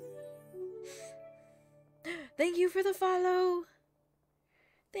 Thank you for the follow.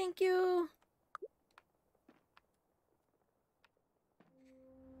 Thank you.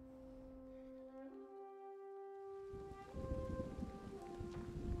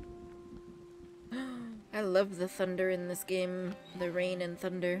 I love the thunder in this game. The rain and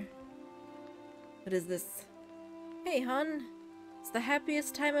thunder. What is this? Hey, hon. It's the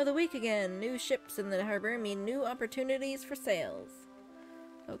happiest time of the week again. New ships in the harbor mean new opportunities for sales.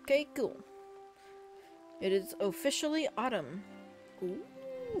 Okay, cool. It is officially autumn.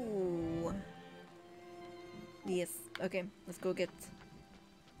 Ooh. Yes. Okay, let's go get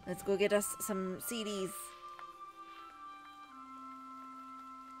us some CDs.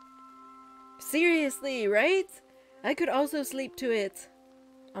 Seriously, right? I could also sleep to it.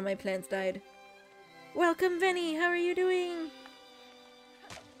 All my plants died. Welcome, Venny. How are you doing?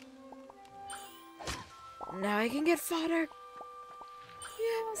 Now I can get fodder.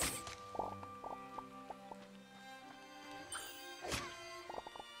 Yes.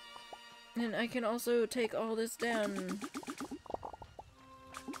 And I can also take all this down.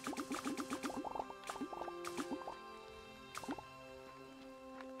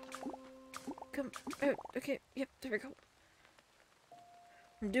 Come out. Okay, yep, there we go.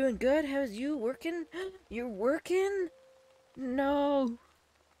 I'm doing good. How's you working? You're working? No.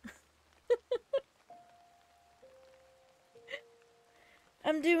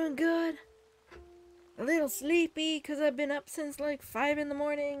 I'm doing good. A little sleepy because I've been up since like 5 in the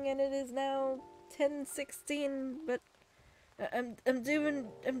morning and it is now 10:16, but I'm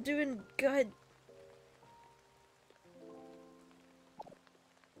doing good.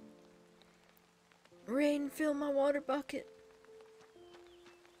 Rain, fill my water bucket.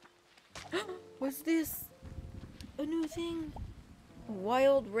 What's this? A new thing? A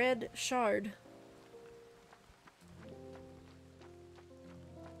wild red shard.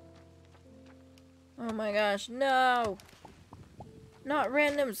 Oh my gosh, no! Not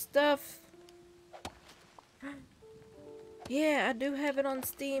random stuff! Yeah, I do have it on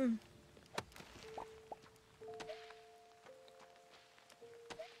Steam.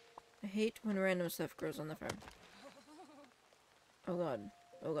 I hate when random stuff grows on the farm. Oh god.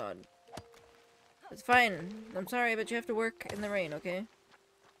 Oh god. It's fine. I'm sorry, but you have to work in the rain, okay?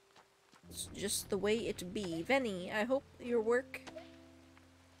 It's just the way it be. Venny, I hope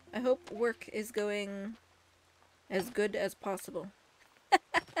work is going as good as possible.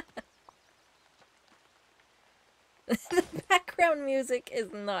 The background music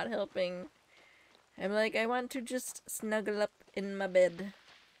is not helping. I'm like, I want to just snuggle up in my bed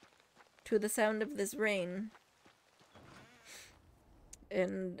to the sound of this rain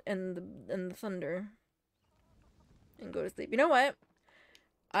and the thunder and go to sleep. You know what?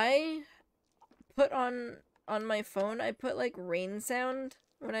 I put on my phone, I put like rain sound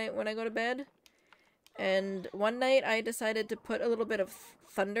when I go to bed. And one night I decided to put a little bit of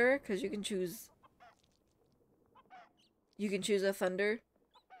thunder, because you can choose a thunder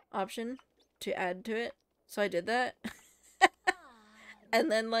option to add to it. So I did that.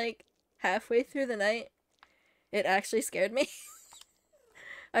 And then like halfway through the night, it actually scared me.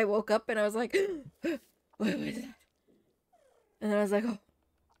 I woke up and I was like, what was that? And then I was like,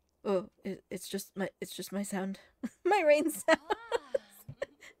 oh, it's just my sound. My rain sound.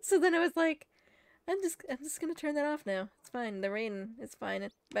 So then I was like, I'm just gonna turn that off now. It's fine. The rain is fine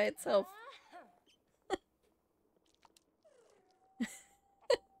by itself.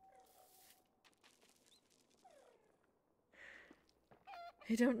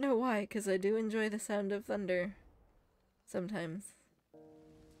 I don't know why, because I do enjoy the sound of thunder. Sometimes.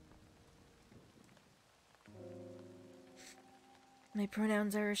 My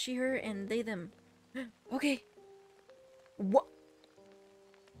pronouns are she, her, and they, them. Okay. What?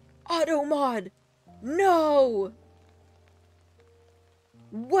 Auto mod! No!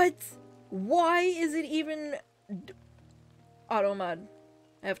 What? Why is it even... Auto mod.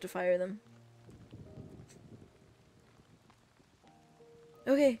 I have to fire them.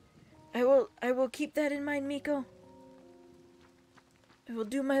 Okay. I will keep that in mind, Miko. I will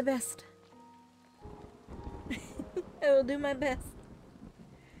do my best. I will do my best.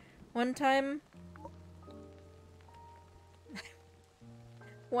 One time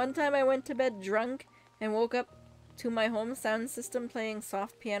I went to bed drunk and woke up to my home sound system playing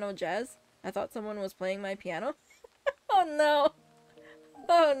soft piano jazz. I thought someone was playing my piano. Oh no!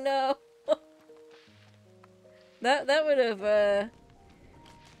 Oh no! That would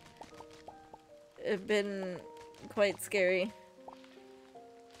have been quite scary.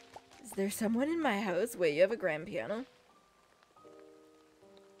 Is there someone in my house? Wait, you have a grand piano?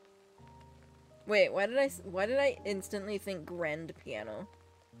 Wait, why did I instantly think grand piano?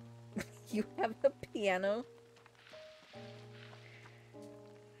 You have a piano?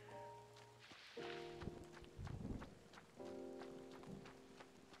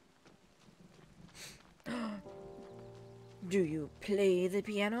 Do you play the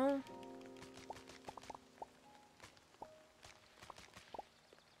piano?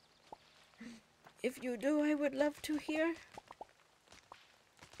 If you do, I would love to hear.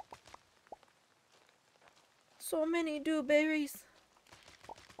 So many dewberries.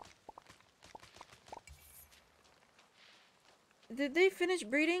 Did they finish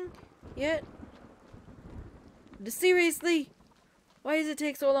breeding yet? Seriously? Why does it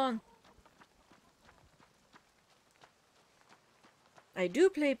take so long? I do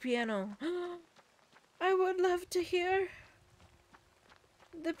play piano. I would love to hear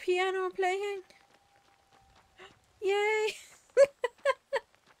the piano playing. Yay!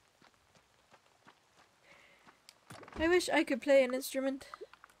 I wish I could play an instrument.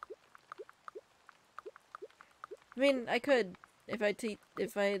 I mean, I could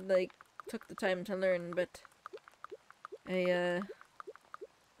if I like took the time to learn, but I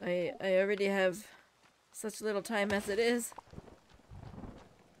already have such little time as it is.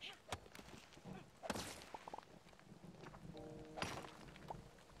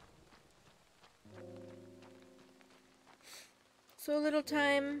 So little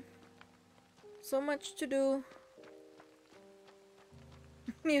time, so much to do.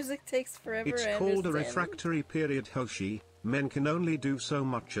 Music takes forever. It's called a refractory period, Hoshi. Men can only do so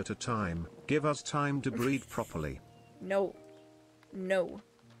much at a time. Give us time to breed properly. No. No.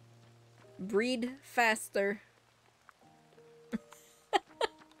 Breed faster.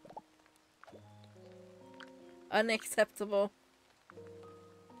 Unacceptable.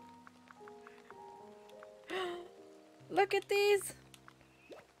 Look at these!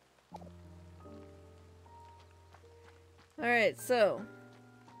 Alright, so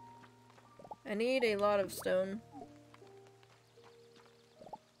I need a lot of stone.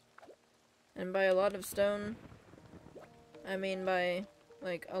 And by a lot of stone, I mean by,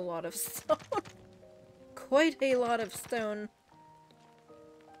 like, a lot of stone. Quite a lot of stone.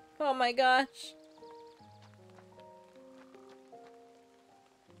 Oh my gosh.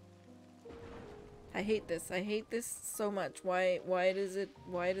 I hate this. I hate this so much. Why does it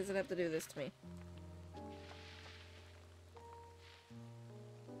have to do this to me?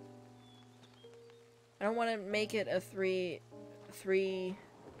 I don't want to make it a three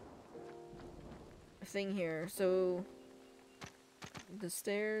thing here. So the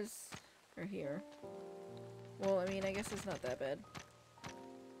stairs are here. Well, I mean, I guess it's not that bad.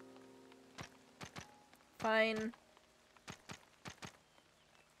 Fine.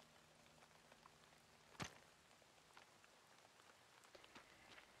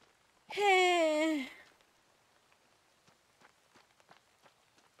 Hey.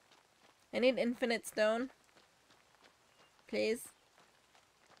 I need infinite stone. Please.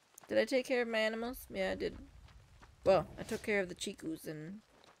 Did I take care of my animals? Yeah, I did. Well, I took care of the Chickoos and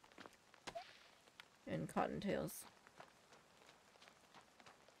cottontails.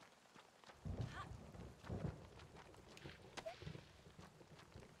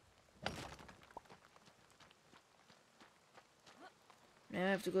 Now I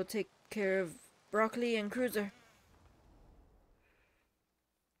have to go take care of Broccoli and Cruiser.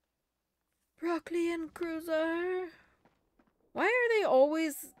 Broccoli and Cruiser. Why are they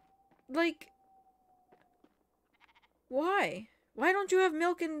always, like... Why? Why don't you have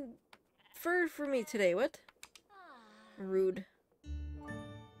milk and fur for me today? What? Rude.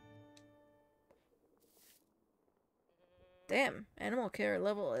 Damn, animal care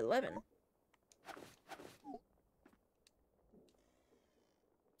level 11.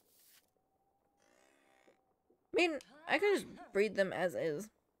 I mean, I could just breed them as is.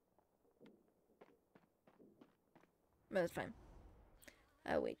 But that's fine.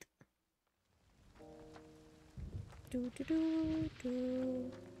 I'll wait. Do do do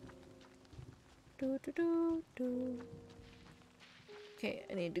do. Do do do do. Okay,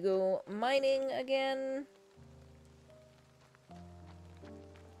 I need to go mining again.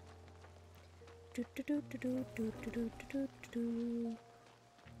 Do do do do do do do do do do.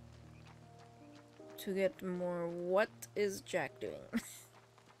 To get more. What is Jack doing? Look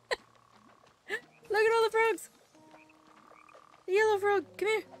at all the frogs! The yellow frog, come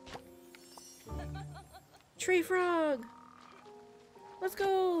here! Tree frog! Let's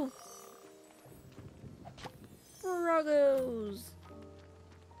go! Froggos!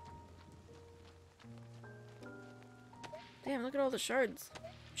 Damn, look at all the shards.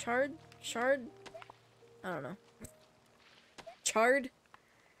 Shard? I don't know. Chard?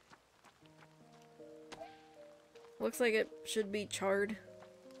 Looks like it should be charred.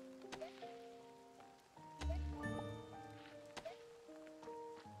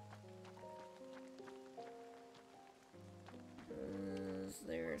 Is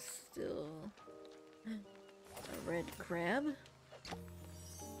there still a red crab?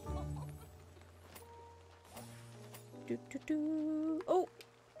 Do do do. Oh!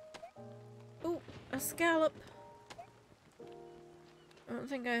 Oh, a scallop. I don't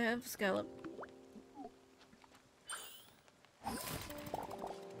think I have scallop.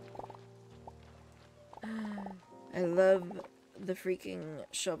 I love the freaking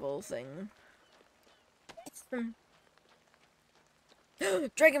shovel thing.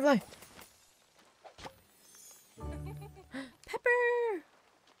 Dragonfly! Pepper!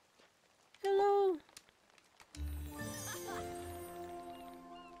 Hello!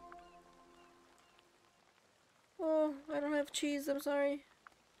 Oh, I don't have cheese, I'm sorry.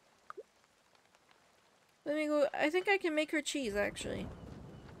 Let me go. I think I can make her cheese, actually.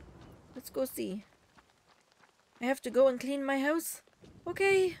 Let's go see. I have to go and clean my house?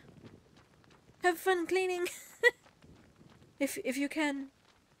 Okay. Have fun cleaning. if you can.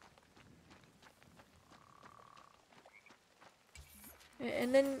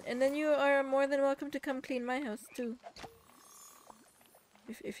 And then you are more than welcome to come clean my house too.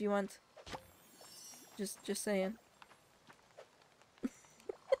 If you want. Just saying.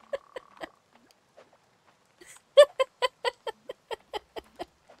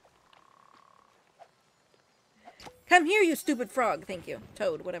 Come here, you stupid frog. Thank you.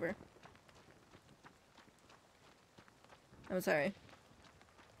 Toad, whatever. I'm sorry.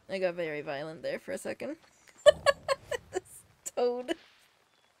 I got very violent there for a second. This toad.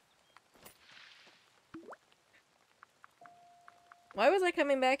 Why was I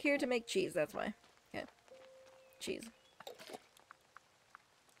coming back here to make cheese? That's why. Okay. Cheese.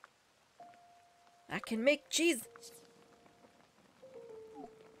 I can make cheese!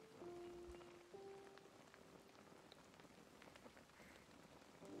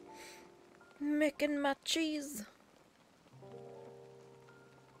 Making my cheese.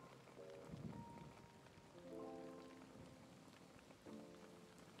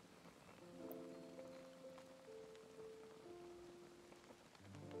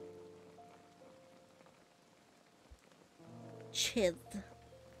 cheese.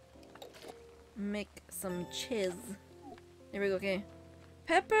 Make some cheese. There we go, okay.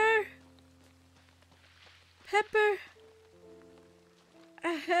 Pepper! Pepper!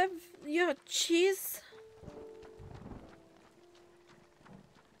 I have your cheese.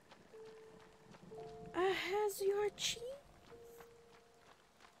 I has your cheese.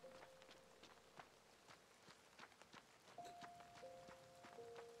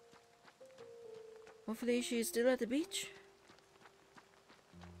 Hopefully she's still at the beach.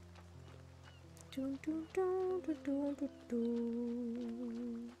 Dun, dun, dun, dun, dun, dun,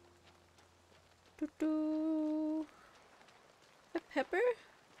 dun. Dun, dun. A pepper?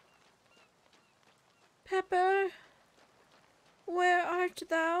 Pepper, where art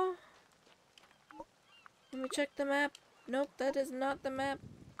thou? Let me check the map. Nope, that is not the map.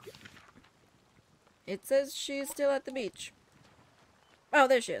 It says she's still at the beach. Oh,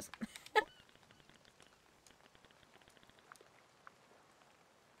 there she is.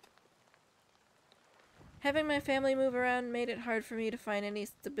 Having my family move around made it hard for me to find any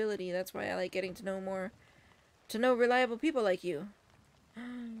stability. That's why I like getting to know reliable people like you.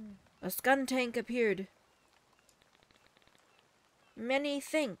 A scun tank appeared. Many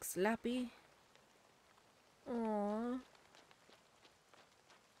thanks, Lappy. Aww.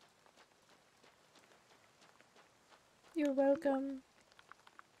 You're welcome.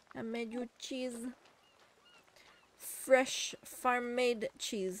 I made you cheese. Fresh farm-made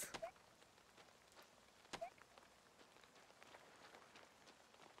cheese.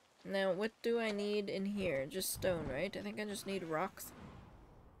 Now, what do I need in here? Just stone, right? I think I just need rocks.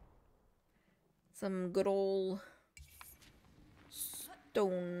 Some good old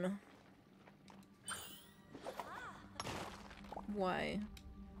stone. Why?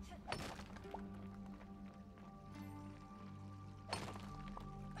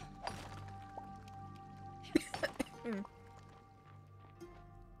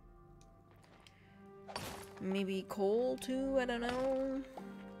 Maybe coal too? I don't know.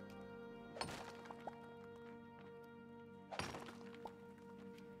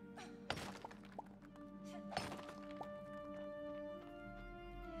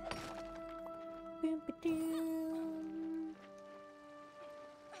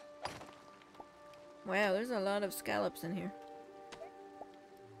 Wow, there's a lot of scallops in here.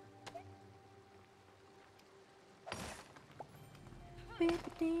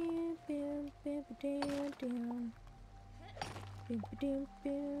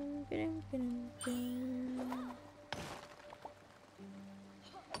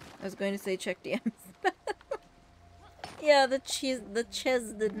 I was going to say check DMs. Yeah, the cheese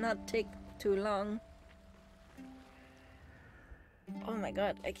did not take too long. Oh my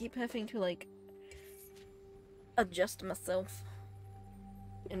god, I keep having to like adjust myself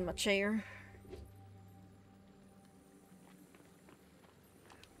in my chair.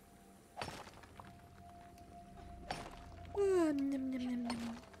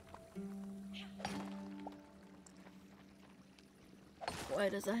 Why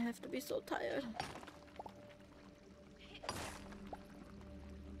does I have to be so tired?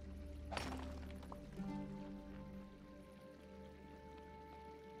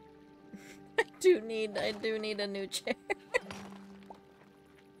 I do need a new chair.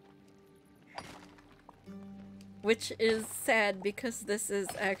 Which is sad because this is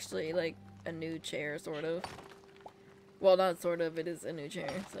actually like a new chair, sort of. Well, not sort of, it is a new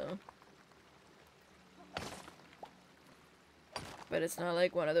chair, so. But it's not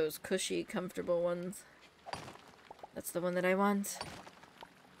like one of those cushy, comfortable ones. That's the one that I want.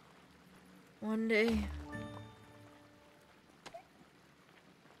 One day.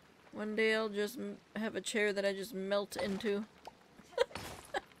 One day I'll just have a chair that I just melt into.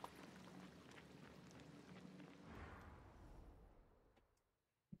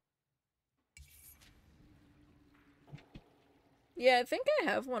 Yeah, I think I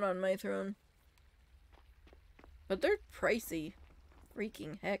have one on my throne. But they're pricey.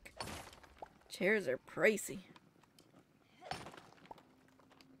 Freaking heck. Chairs are pricey.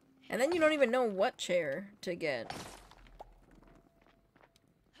 And then you don't even know what chair to get.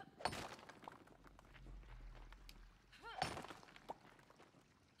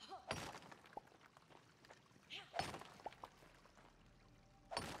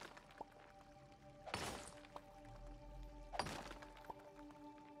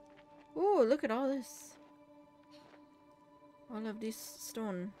 Ooh, look at all this. All of this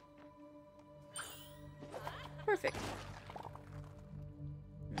stone. Perfect.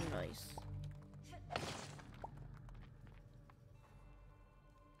 Nice.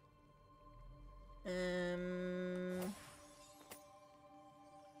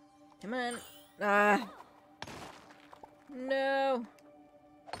 Come on. Ah. No!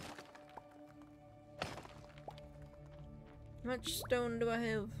 How much stone do I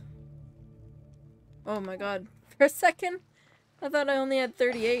have? Oh my god. For a second, I thought I only had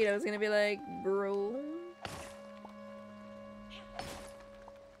 38. I was gonna be like, bro.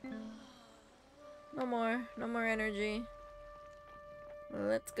 No more. No more energy.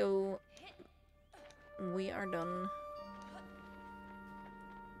 Let's go. We are done.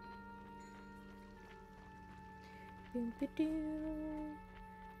 Boom ba doom.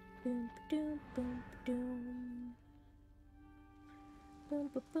 Boom ba doom boom ba doom. Boom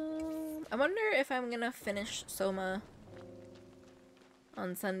ba boom. I wonder if I'm gonna finish Soma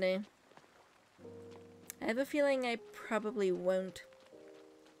on Sunday. I have a feeling I probably won't.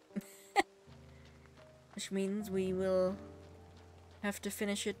 Which means we will have to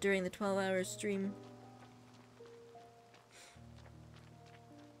finish it during the 12-hour stream.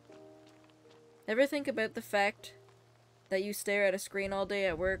 Ever think about the fact that you stare at a screen all day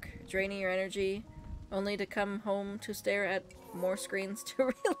at work, draining your energy, only to come home to stare at more screens to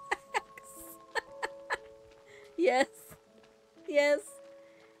relax? Yes. Yes.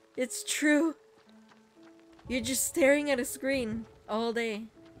 It's true. You're just staring at a screen all day.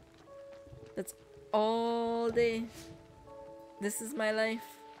 That's all day. This is my life.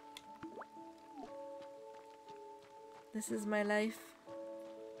 This is my life.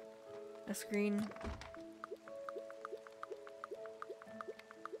 A screen.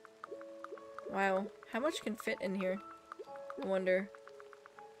 Wow, how much can fit in here? I wonder.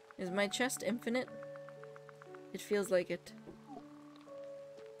 Is my chest infinite? It feels like it.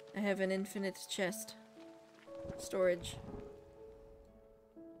 I have an infinite chest. Storage.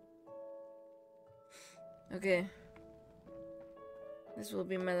 Okay. This will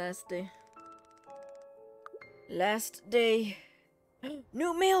be my last day. Last day.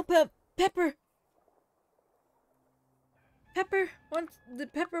 New mail, Pepper! Pepper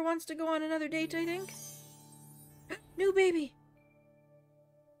wants to go on another date, I think. New baby!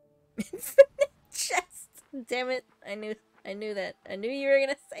 Infinite chest! Damn it. I knew that. I knew you were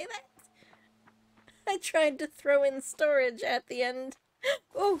gonna say that. I tried to throw in storage at the end.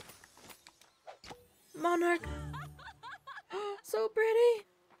 Oh! Monarch! So pretty!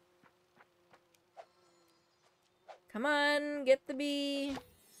 Come on, get the bee!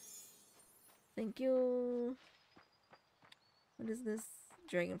 Thank you. What is this?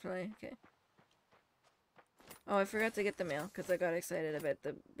 Dragonfly, okay. Oh, I forgot to get the mail because I got excited about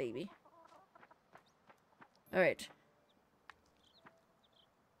the baby. Alright.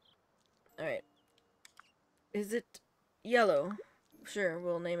 Alright. Is it yellow? Sure,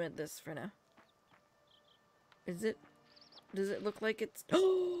 we'll name it this for now. Is it? Does it look like it's...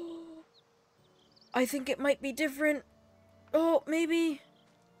 Oh! I think it might be different. Oh, maybe.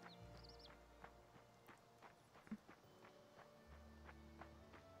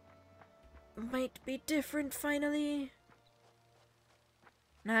 Might be different finally.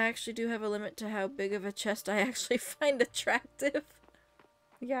 And I actually do have a limit to how big of a chest I actually find attractive.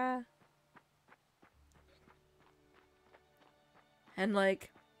 Yeah. And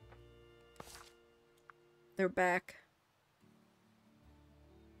like, they're back.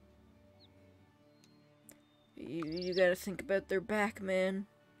 You gotta think about their back, man.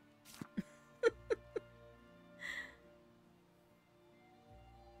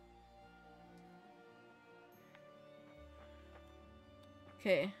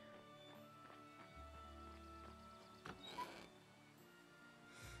 Okay.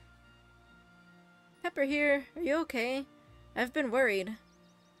 Pepper here. Are you okay? I've been worried.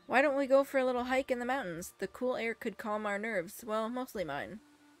 Why don't we go for a little hike in the mountains? The cool air could calm our nerves. Well, mostly mine.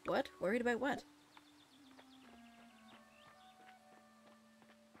 What? Worried about what?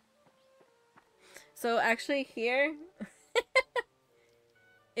 So actually here,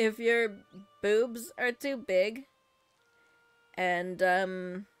 if your boobs are too big and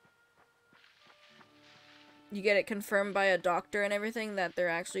you get it confirmed by a doctor and everything that they're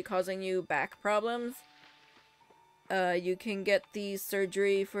actually causing you back problems, you can get the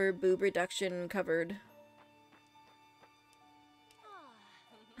surgery for boob reduction covered.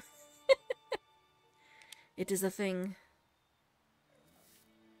 It is a thing.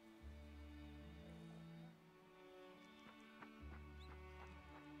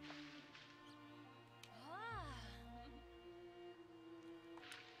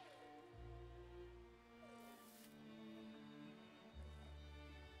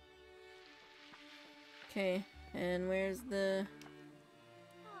 Okay, and where's the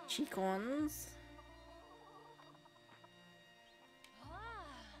chickens?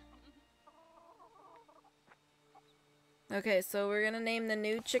 Okay, so we're gonna name the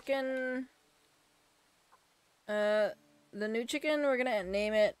new chicken the new chicken, we're gonna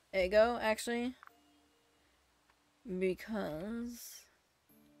name it Ego, actually. Because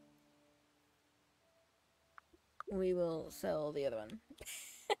we will sell the other one.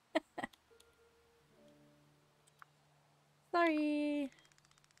 Sorry.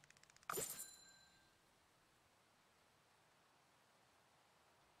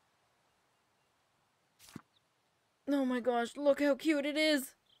 Oh my gosh, look how cute it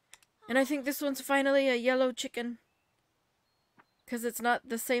is! And I think this one's finally a yellow chicken. Because it's not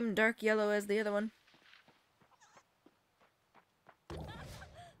the same dark yellow as the other one.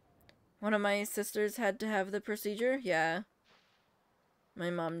 One of my sisters had to have the procedure? Yeah. My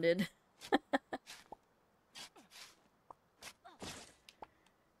mom did.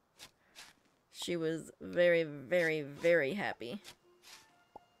 She was very, very, very happy.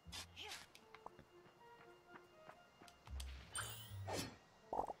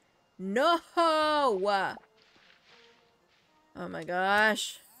 No! Oh my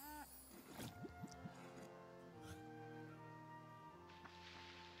gosh.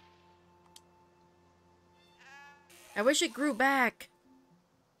 I wish it grew back.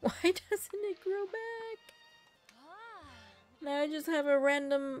 Why doesn't it grow back? Now I just have a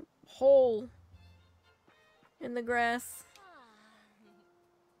random hole in the grass.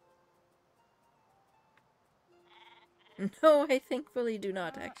 No, I thankfully do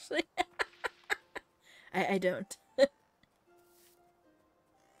not, actually. I don't.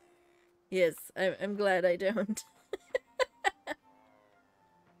 Yes, I'm glad I don't.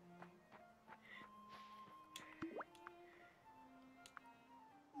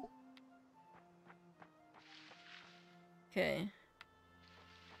 Okay.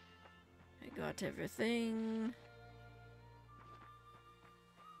 I got everything.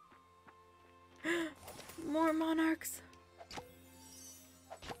 More monarchs!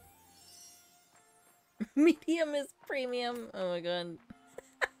 Medium is premium. Oh my god.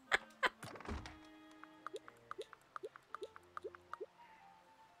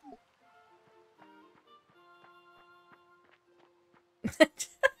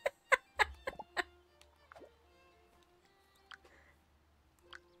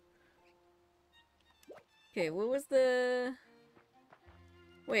 Okay, what was the...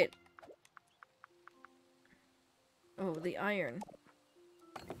 Wait. Oh, the iron.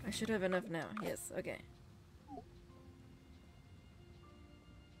 I should have enough now. Yes, okay.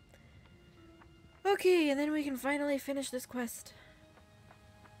 Okay, and then we can finally finish this quest.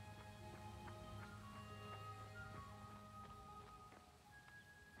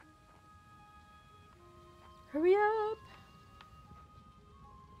 Hurry up!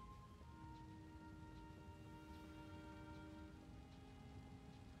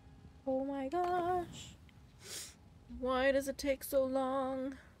 Oh my gosh. Why does it take so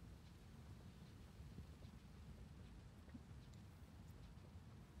long?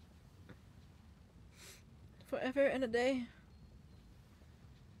 Forever and a day.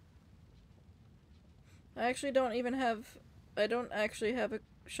 I actually don't even have... I don't actually have a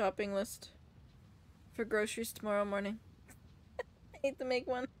shopping list for groceries tomorrow morning. I need to make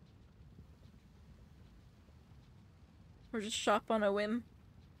one. Or just shop on a whim.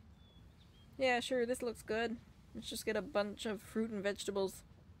 Yeah, sure, this looks good. Let's just get a bunch of fruit and vegetables.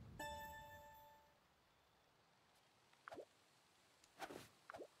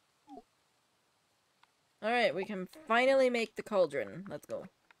 Alright, we can finally make the cauldron. Let's go.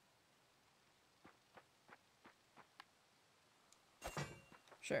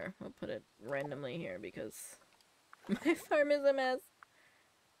 Sure, we'll put it randomly here because my farm is a mess.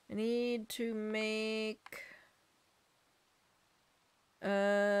 I need to make...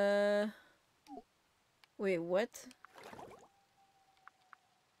 Wait, what?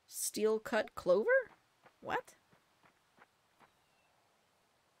 Steel cut clover? What?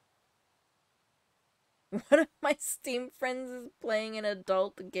 One of my Steam friends is playing an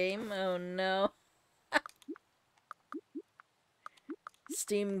adult game? Oh no.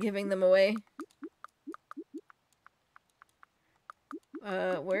 Steam giving them away.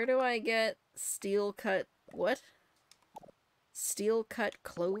 Where do I get steel cut... What? Steel cut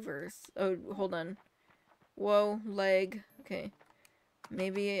clovers. Oh, hold on. Whoa, leg. Okay.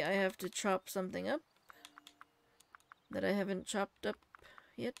 Maybe I have to chop something up that I haven't chopped up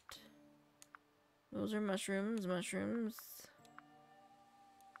yet. Those are mushrooms, mushrooms.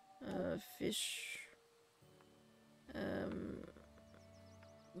 Fish.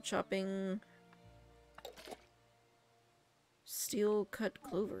 Chopping steel cut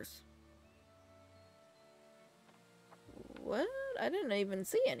clovers. What? I didn't even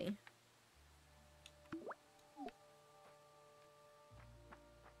see any.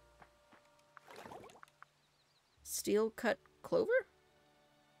 steel cut clover?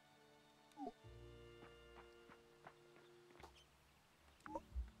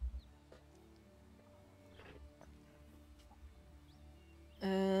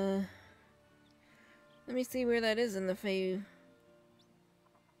 Let me see where that is in the Fae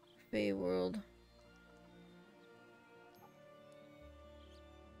world.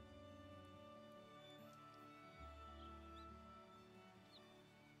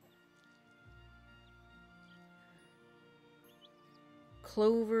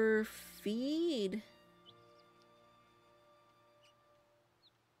 Clover feed.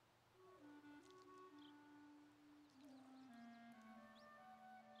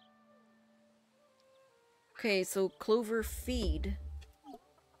 Okay, so clover feed.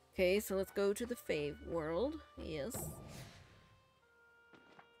 Okay, so let's go to the Fae world. Yes.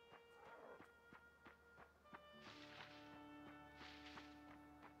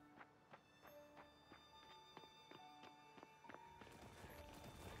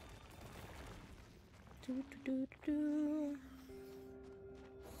 Do, do, do, do.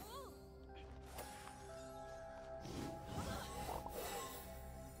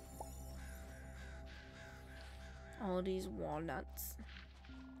 All these walnuts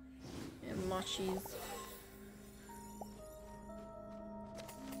and mushies.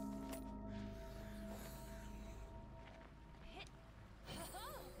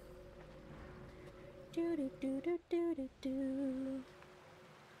 Do do do do do do do.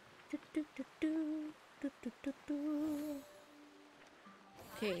 Do do do do do do do do.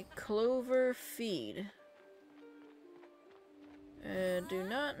 Okay, clover feed. Do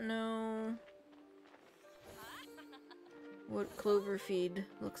not know what clover feed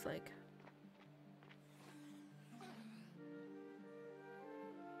looks like.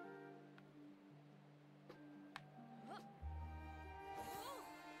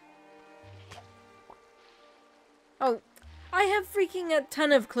 Oh, I have freaking a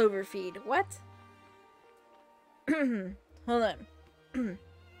ton of clover feed. What? Hold on.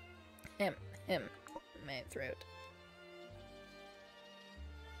 My throat.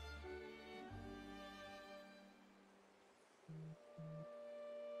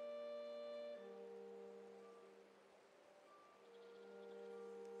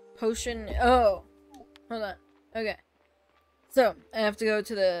 Potion. Oh, hold on. Okay. So, I have to go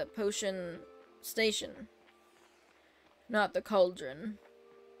to the potion station. Not the cauldron.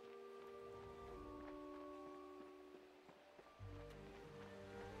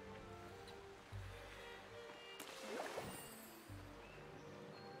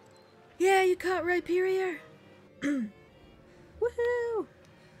 Yeah, you caught Rhyperior! Woohoo!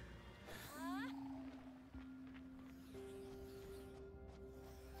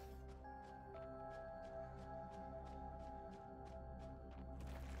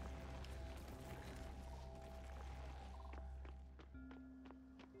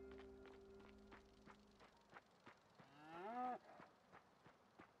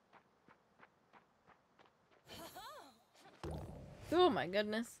 Oh my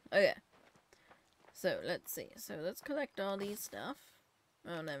goodness. Okay. So, let's see. So, let's collect all these stuff.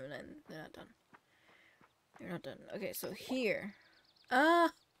 Oh, no, they're not done. They're not done. Okay, so here.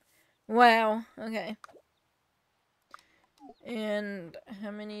 Ah! Wow. Okay. And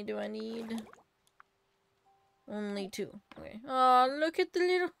how many do I need? Only 2. Okay. Oh, look at the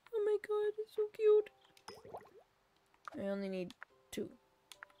little... Oh my god, it's so cute. I only need 2.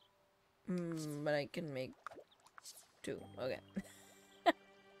 But I can make 2. Okay.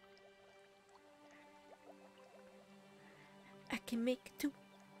 I can make 2.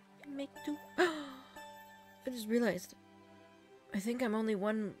 Make 2. I just realized. I think I'm only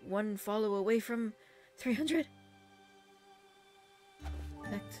one follow away from 300.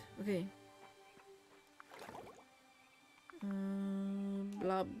 Okay.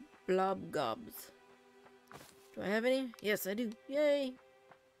 Blob gobs. Do I have any? Yes, I do. Yay!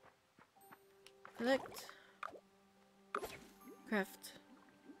 Collect. Craft.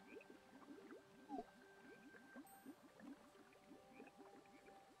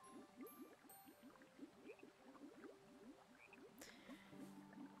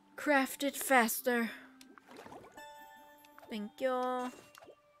 Craft it faster. Thank you.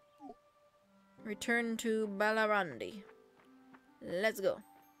 Return to Balarandi. Let's go.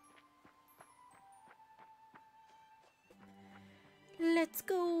 Let's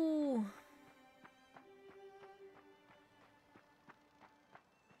go.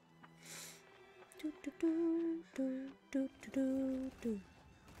 Do do do do do do do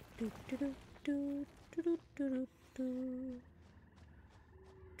do do do do do do do.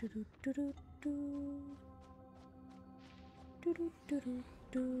 Do do do do do. Do do do do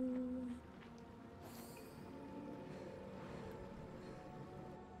do.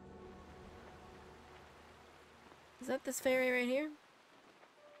 Is that this fairy right here?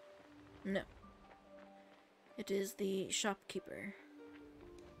 No. It is the shopkeeper.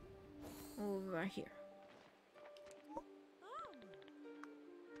 Over here.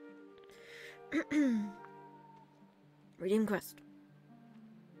 Redeem quest.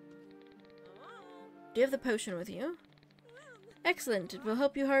 Do you have the potion with you? Excellent. It will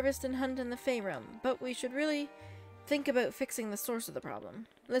help you harvest and hunt in the Fae realm, but we should really think about fixing the source of the problem.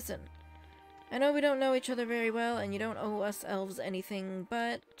 Listen, I know we don't know each other very well, and you don't owe us elves anything,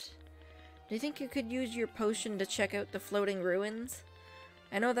 but do you think you could use your potion to check out the floating ruins?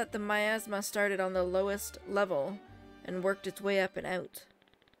 I know that the miasma started on the lowest level and worked its way up and out.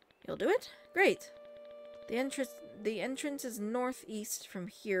 You'll do it? Great. The entrance is northeast from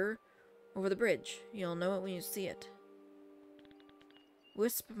here, over the bridge. You'll know it when you see it.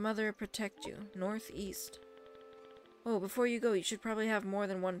 Wisp Mother protect you. Northeast. Oh, before you go, you should probably have more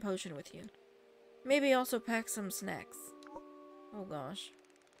than one potion with you. Maybe also pack some snacks. Oh gosh.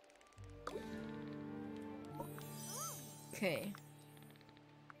 Okay.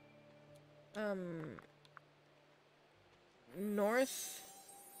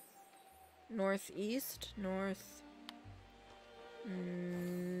 Northeast, north.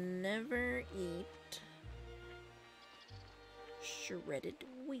 Never eat shredded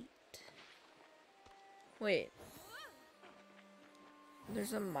wheat. Wait.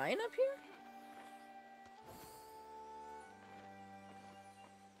 There's a mine up here?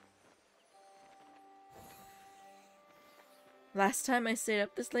 Last time I stayed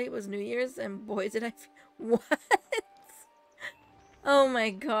up this late was New Year's, and boy did I what? Oh my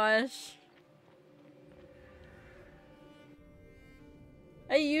gosh.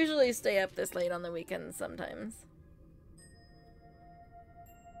 I usually stay up this late on the weekends sometimes.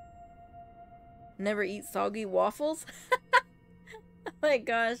 Never eat soggy waffles? Oh my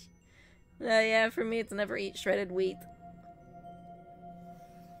gosh. Yeah, for me it's never eat shredded wheat.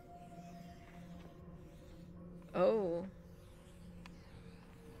 Oh.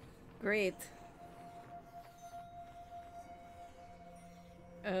 Great.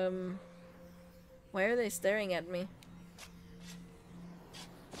 Why are they staring at me?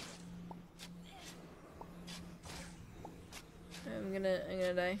 I'm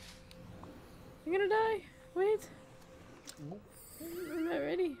gonna die. I'm gonna die! Wait! I'm not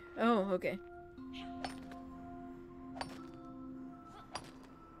ready. Oh, okay.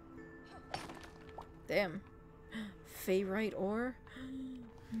 Damn. Fae ore?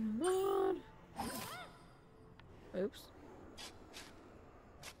 What? Oops.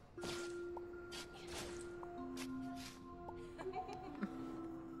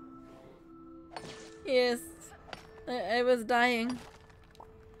 Yes. I was dying.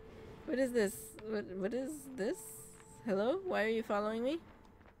 What is this? What is this? Hello? Why are you following me?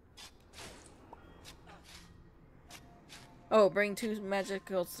 Oh, bring 2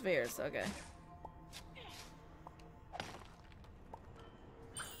 magical spheres. Okay.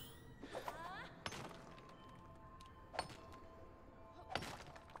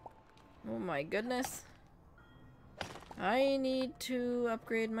 Oh my goodness. I need to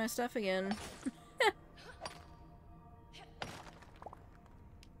upgrade my stuff again.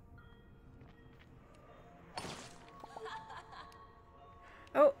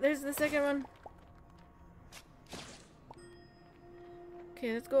 Oh, there's the second one.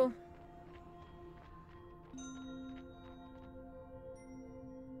 Okay, let's go.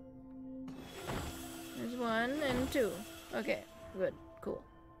 There's 1 and 2. Okay, good, cool.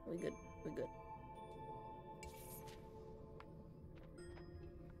 We good, we good.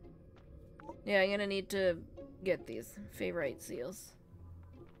 Yeah, I'm gonna need to get these favorite seals.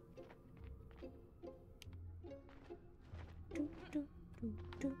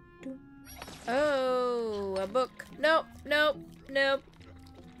 Oh, a book. Nope, nope, nope.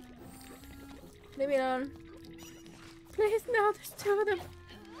 Leave me alone. Please, no, there's 2 of them.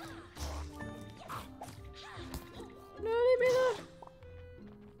 No, leave me alone.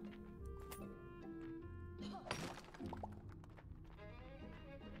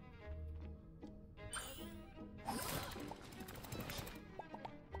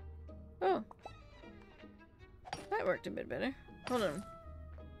 Oh. That worked a bit better. Hold on.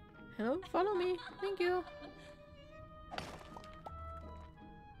 Hello? Follow me. Thank you.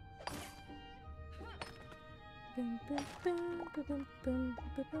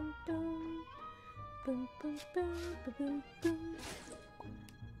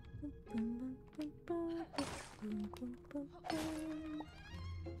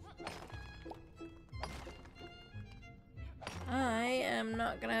 I am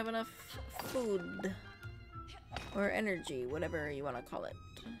not gonna have enough food. Or energy, whatever you want to call it.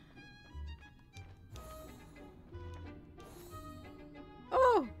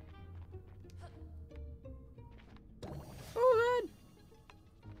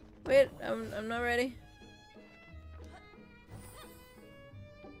 I'm not ready.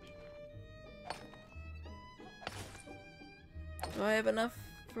 Do I have enough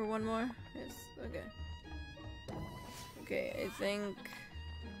for one more? Yes, okay. Okay, I think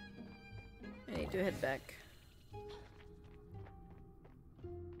I need to head back.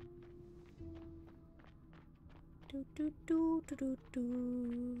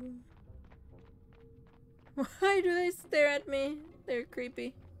 Why do they stare at me? They're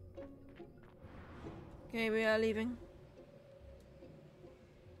creepy. Okay, we are leaving.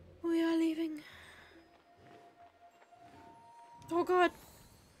 We are leaving. Oh god!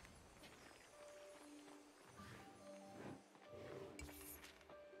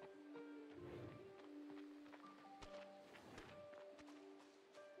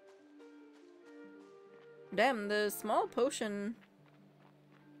 Damn, the small potion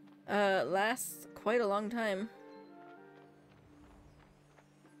lasts quite a long time.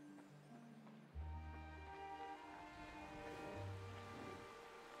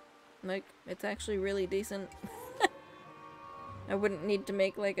 Like, it's actually really decent. I wouldn't need to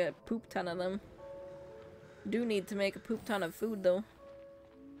make like a poop ton of them. Do need to make a poop ton of food though.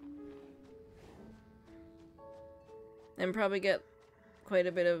 And probably get quite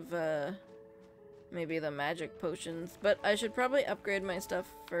a bit of maybe the magic potions. But I should probably upgrade my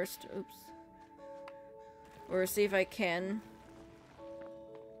stuff first. Oops. Or see if I can.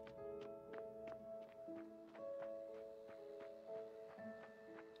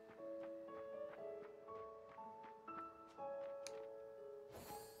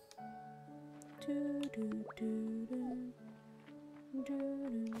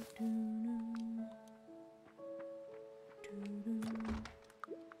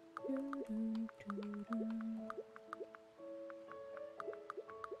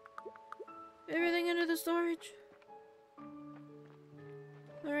 Everything into the storage.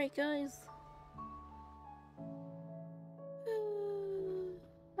 Alright, guys.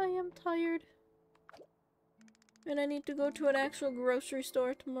 I am tired. And I need to go to an actual grocery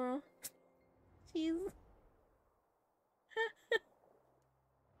store tomorrow. Jeez.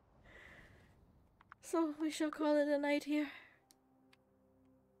 So we shall call it a night here.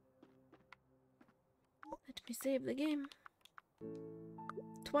 Let me save the game.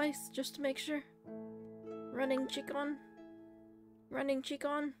 Twice, just to make sure. Running cheek on. Running cheek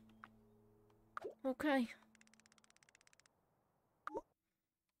on. Okay.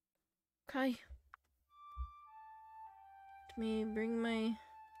 Okay. Let me bring my...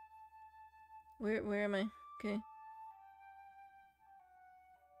 Where am I? Okay.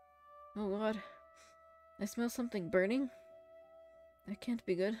 Oh god. I smell something burning. That can't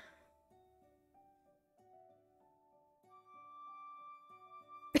be good.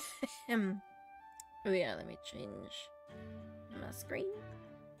 Oh yeah, let me change my screen.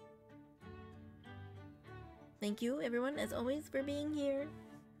 Thank you everyone, as always, for being here.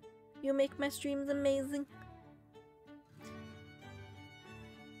 You make my streams amazing.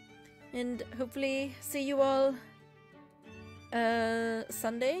 And hopefully see you all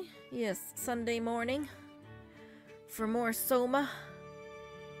Sunday. Yes, Sunday morning for more Soma.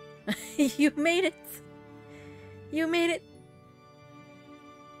 You made it. You made it.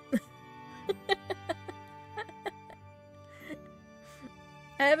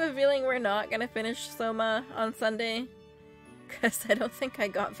 I have a feeling we're not gonna finish Soma on Sunday, because I don't think I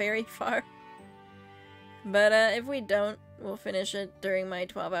got very far. But if we don't, we'll finish it during my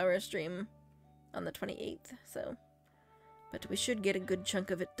 12-hour stream on the 28th, so. But we should get a good chunk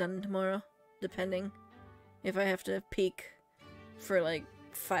of it done tomorrow, depending if I have to peek for like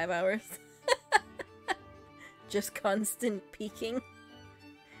 5 hours. Just constant peeking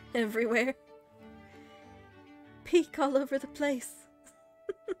everywhere. Peek all over the place.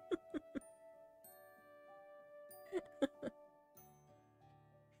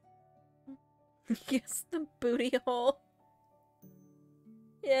 Yes, the booty hole.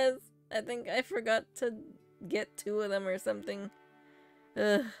 Yes, I think I forgot to get 2 of them or something.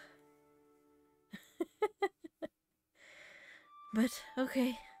 Ugh. But,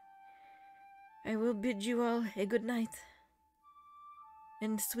 okay. I will bid you all a good night.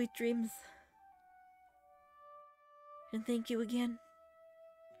 And sweet dreams. And thank you again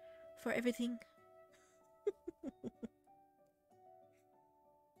for everything.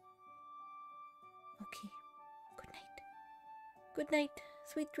 Okay. Good night. Good night.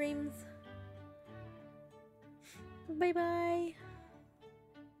 Sweet dreams. Bye bye.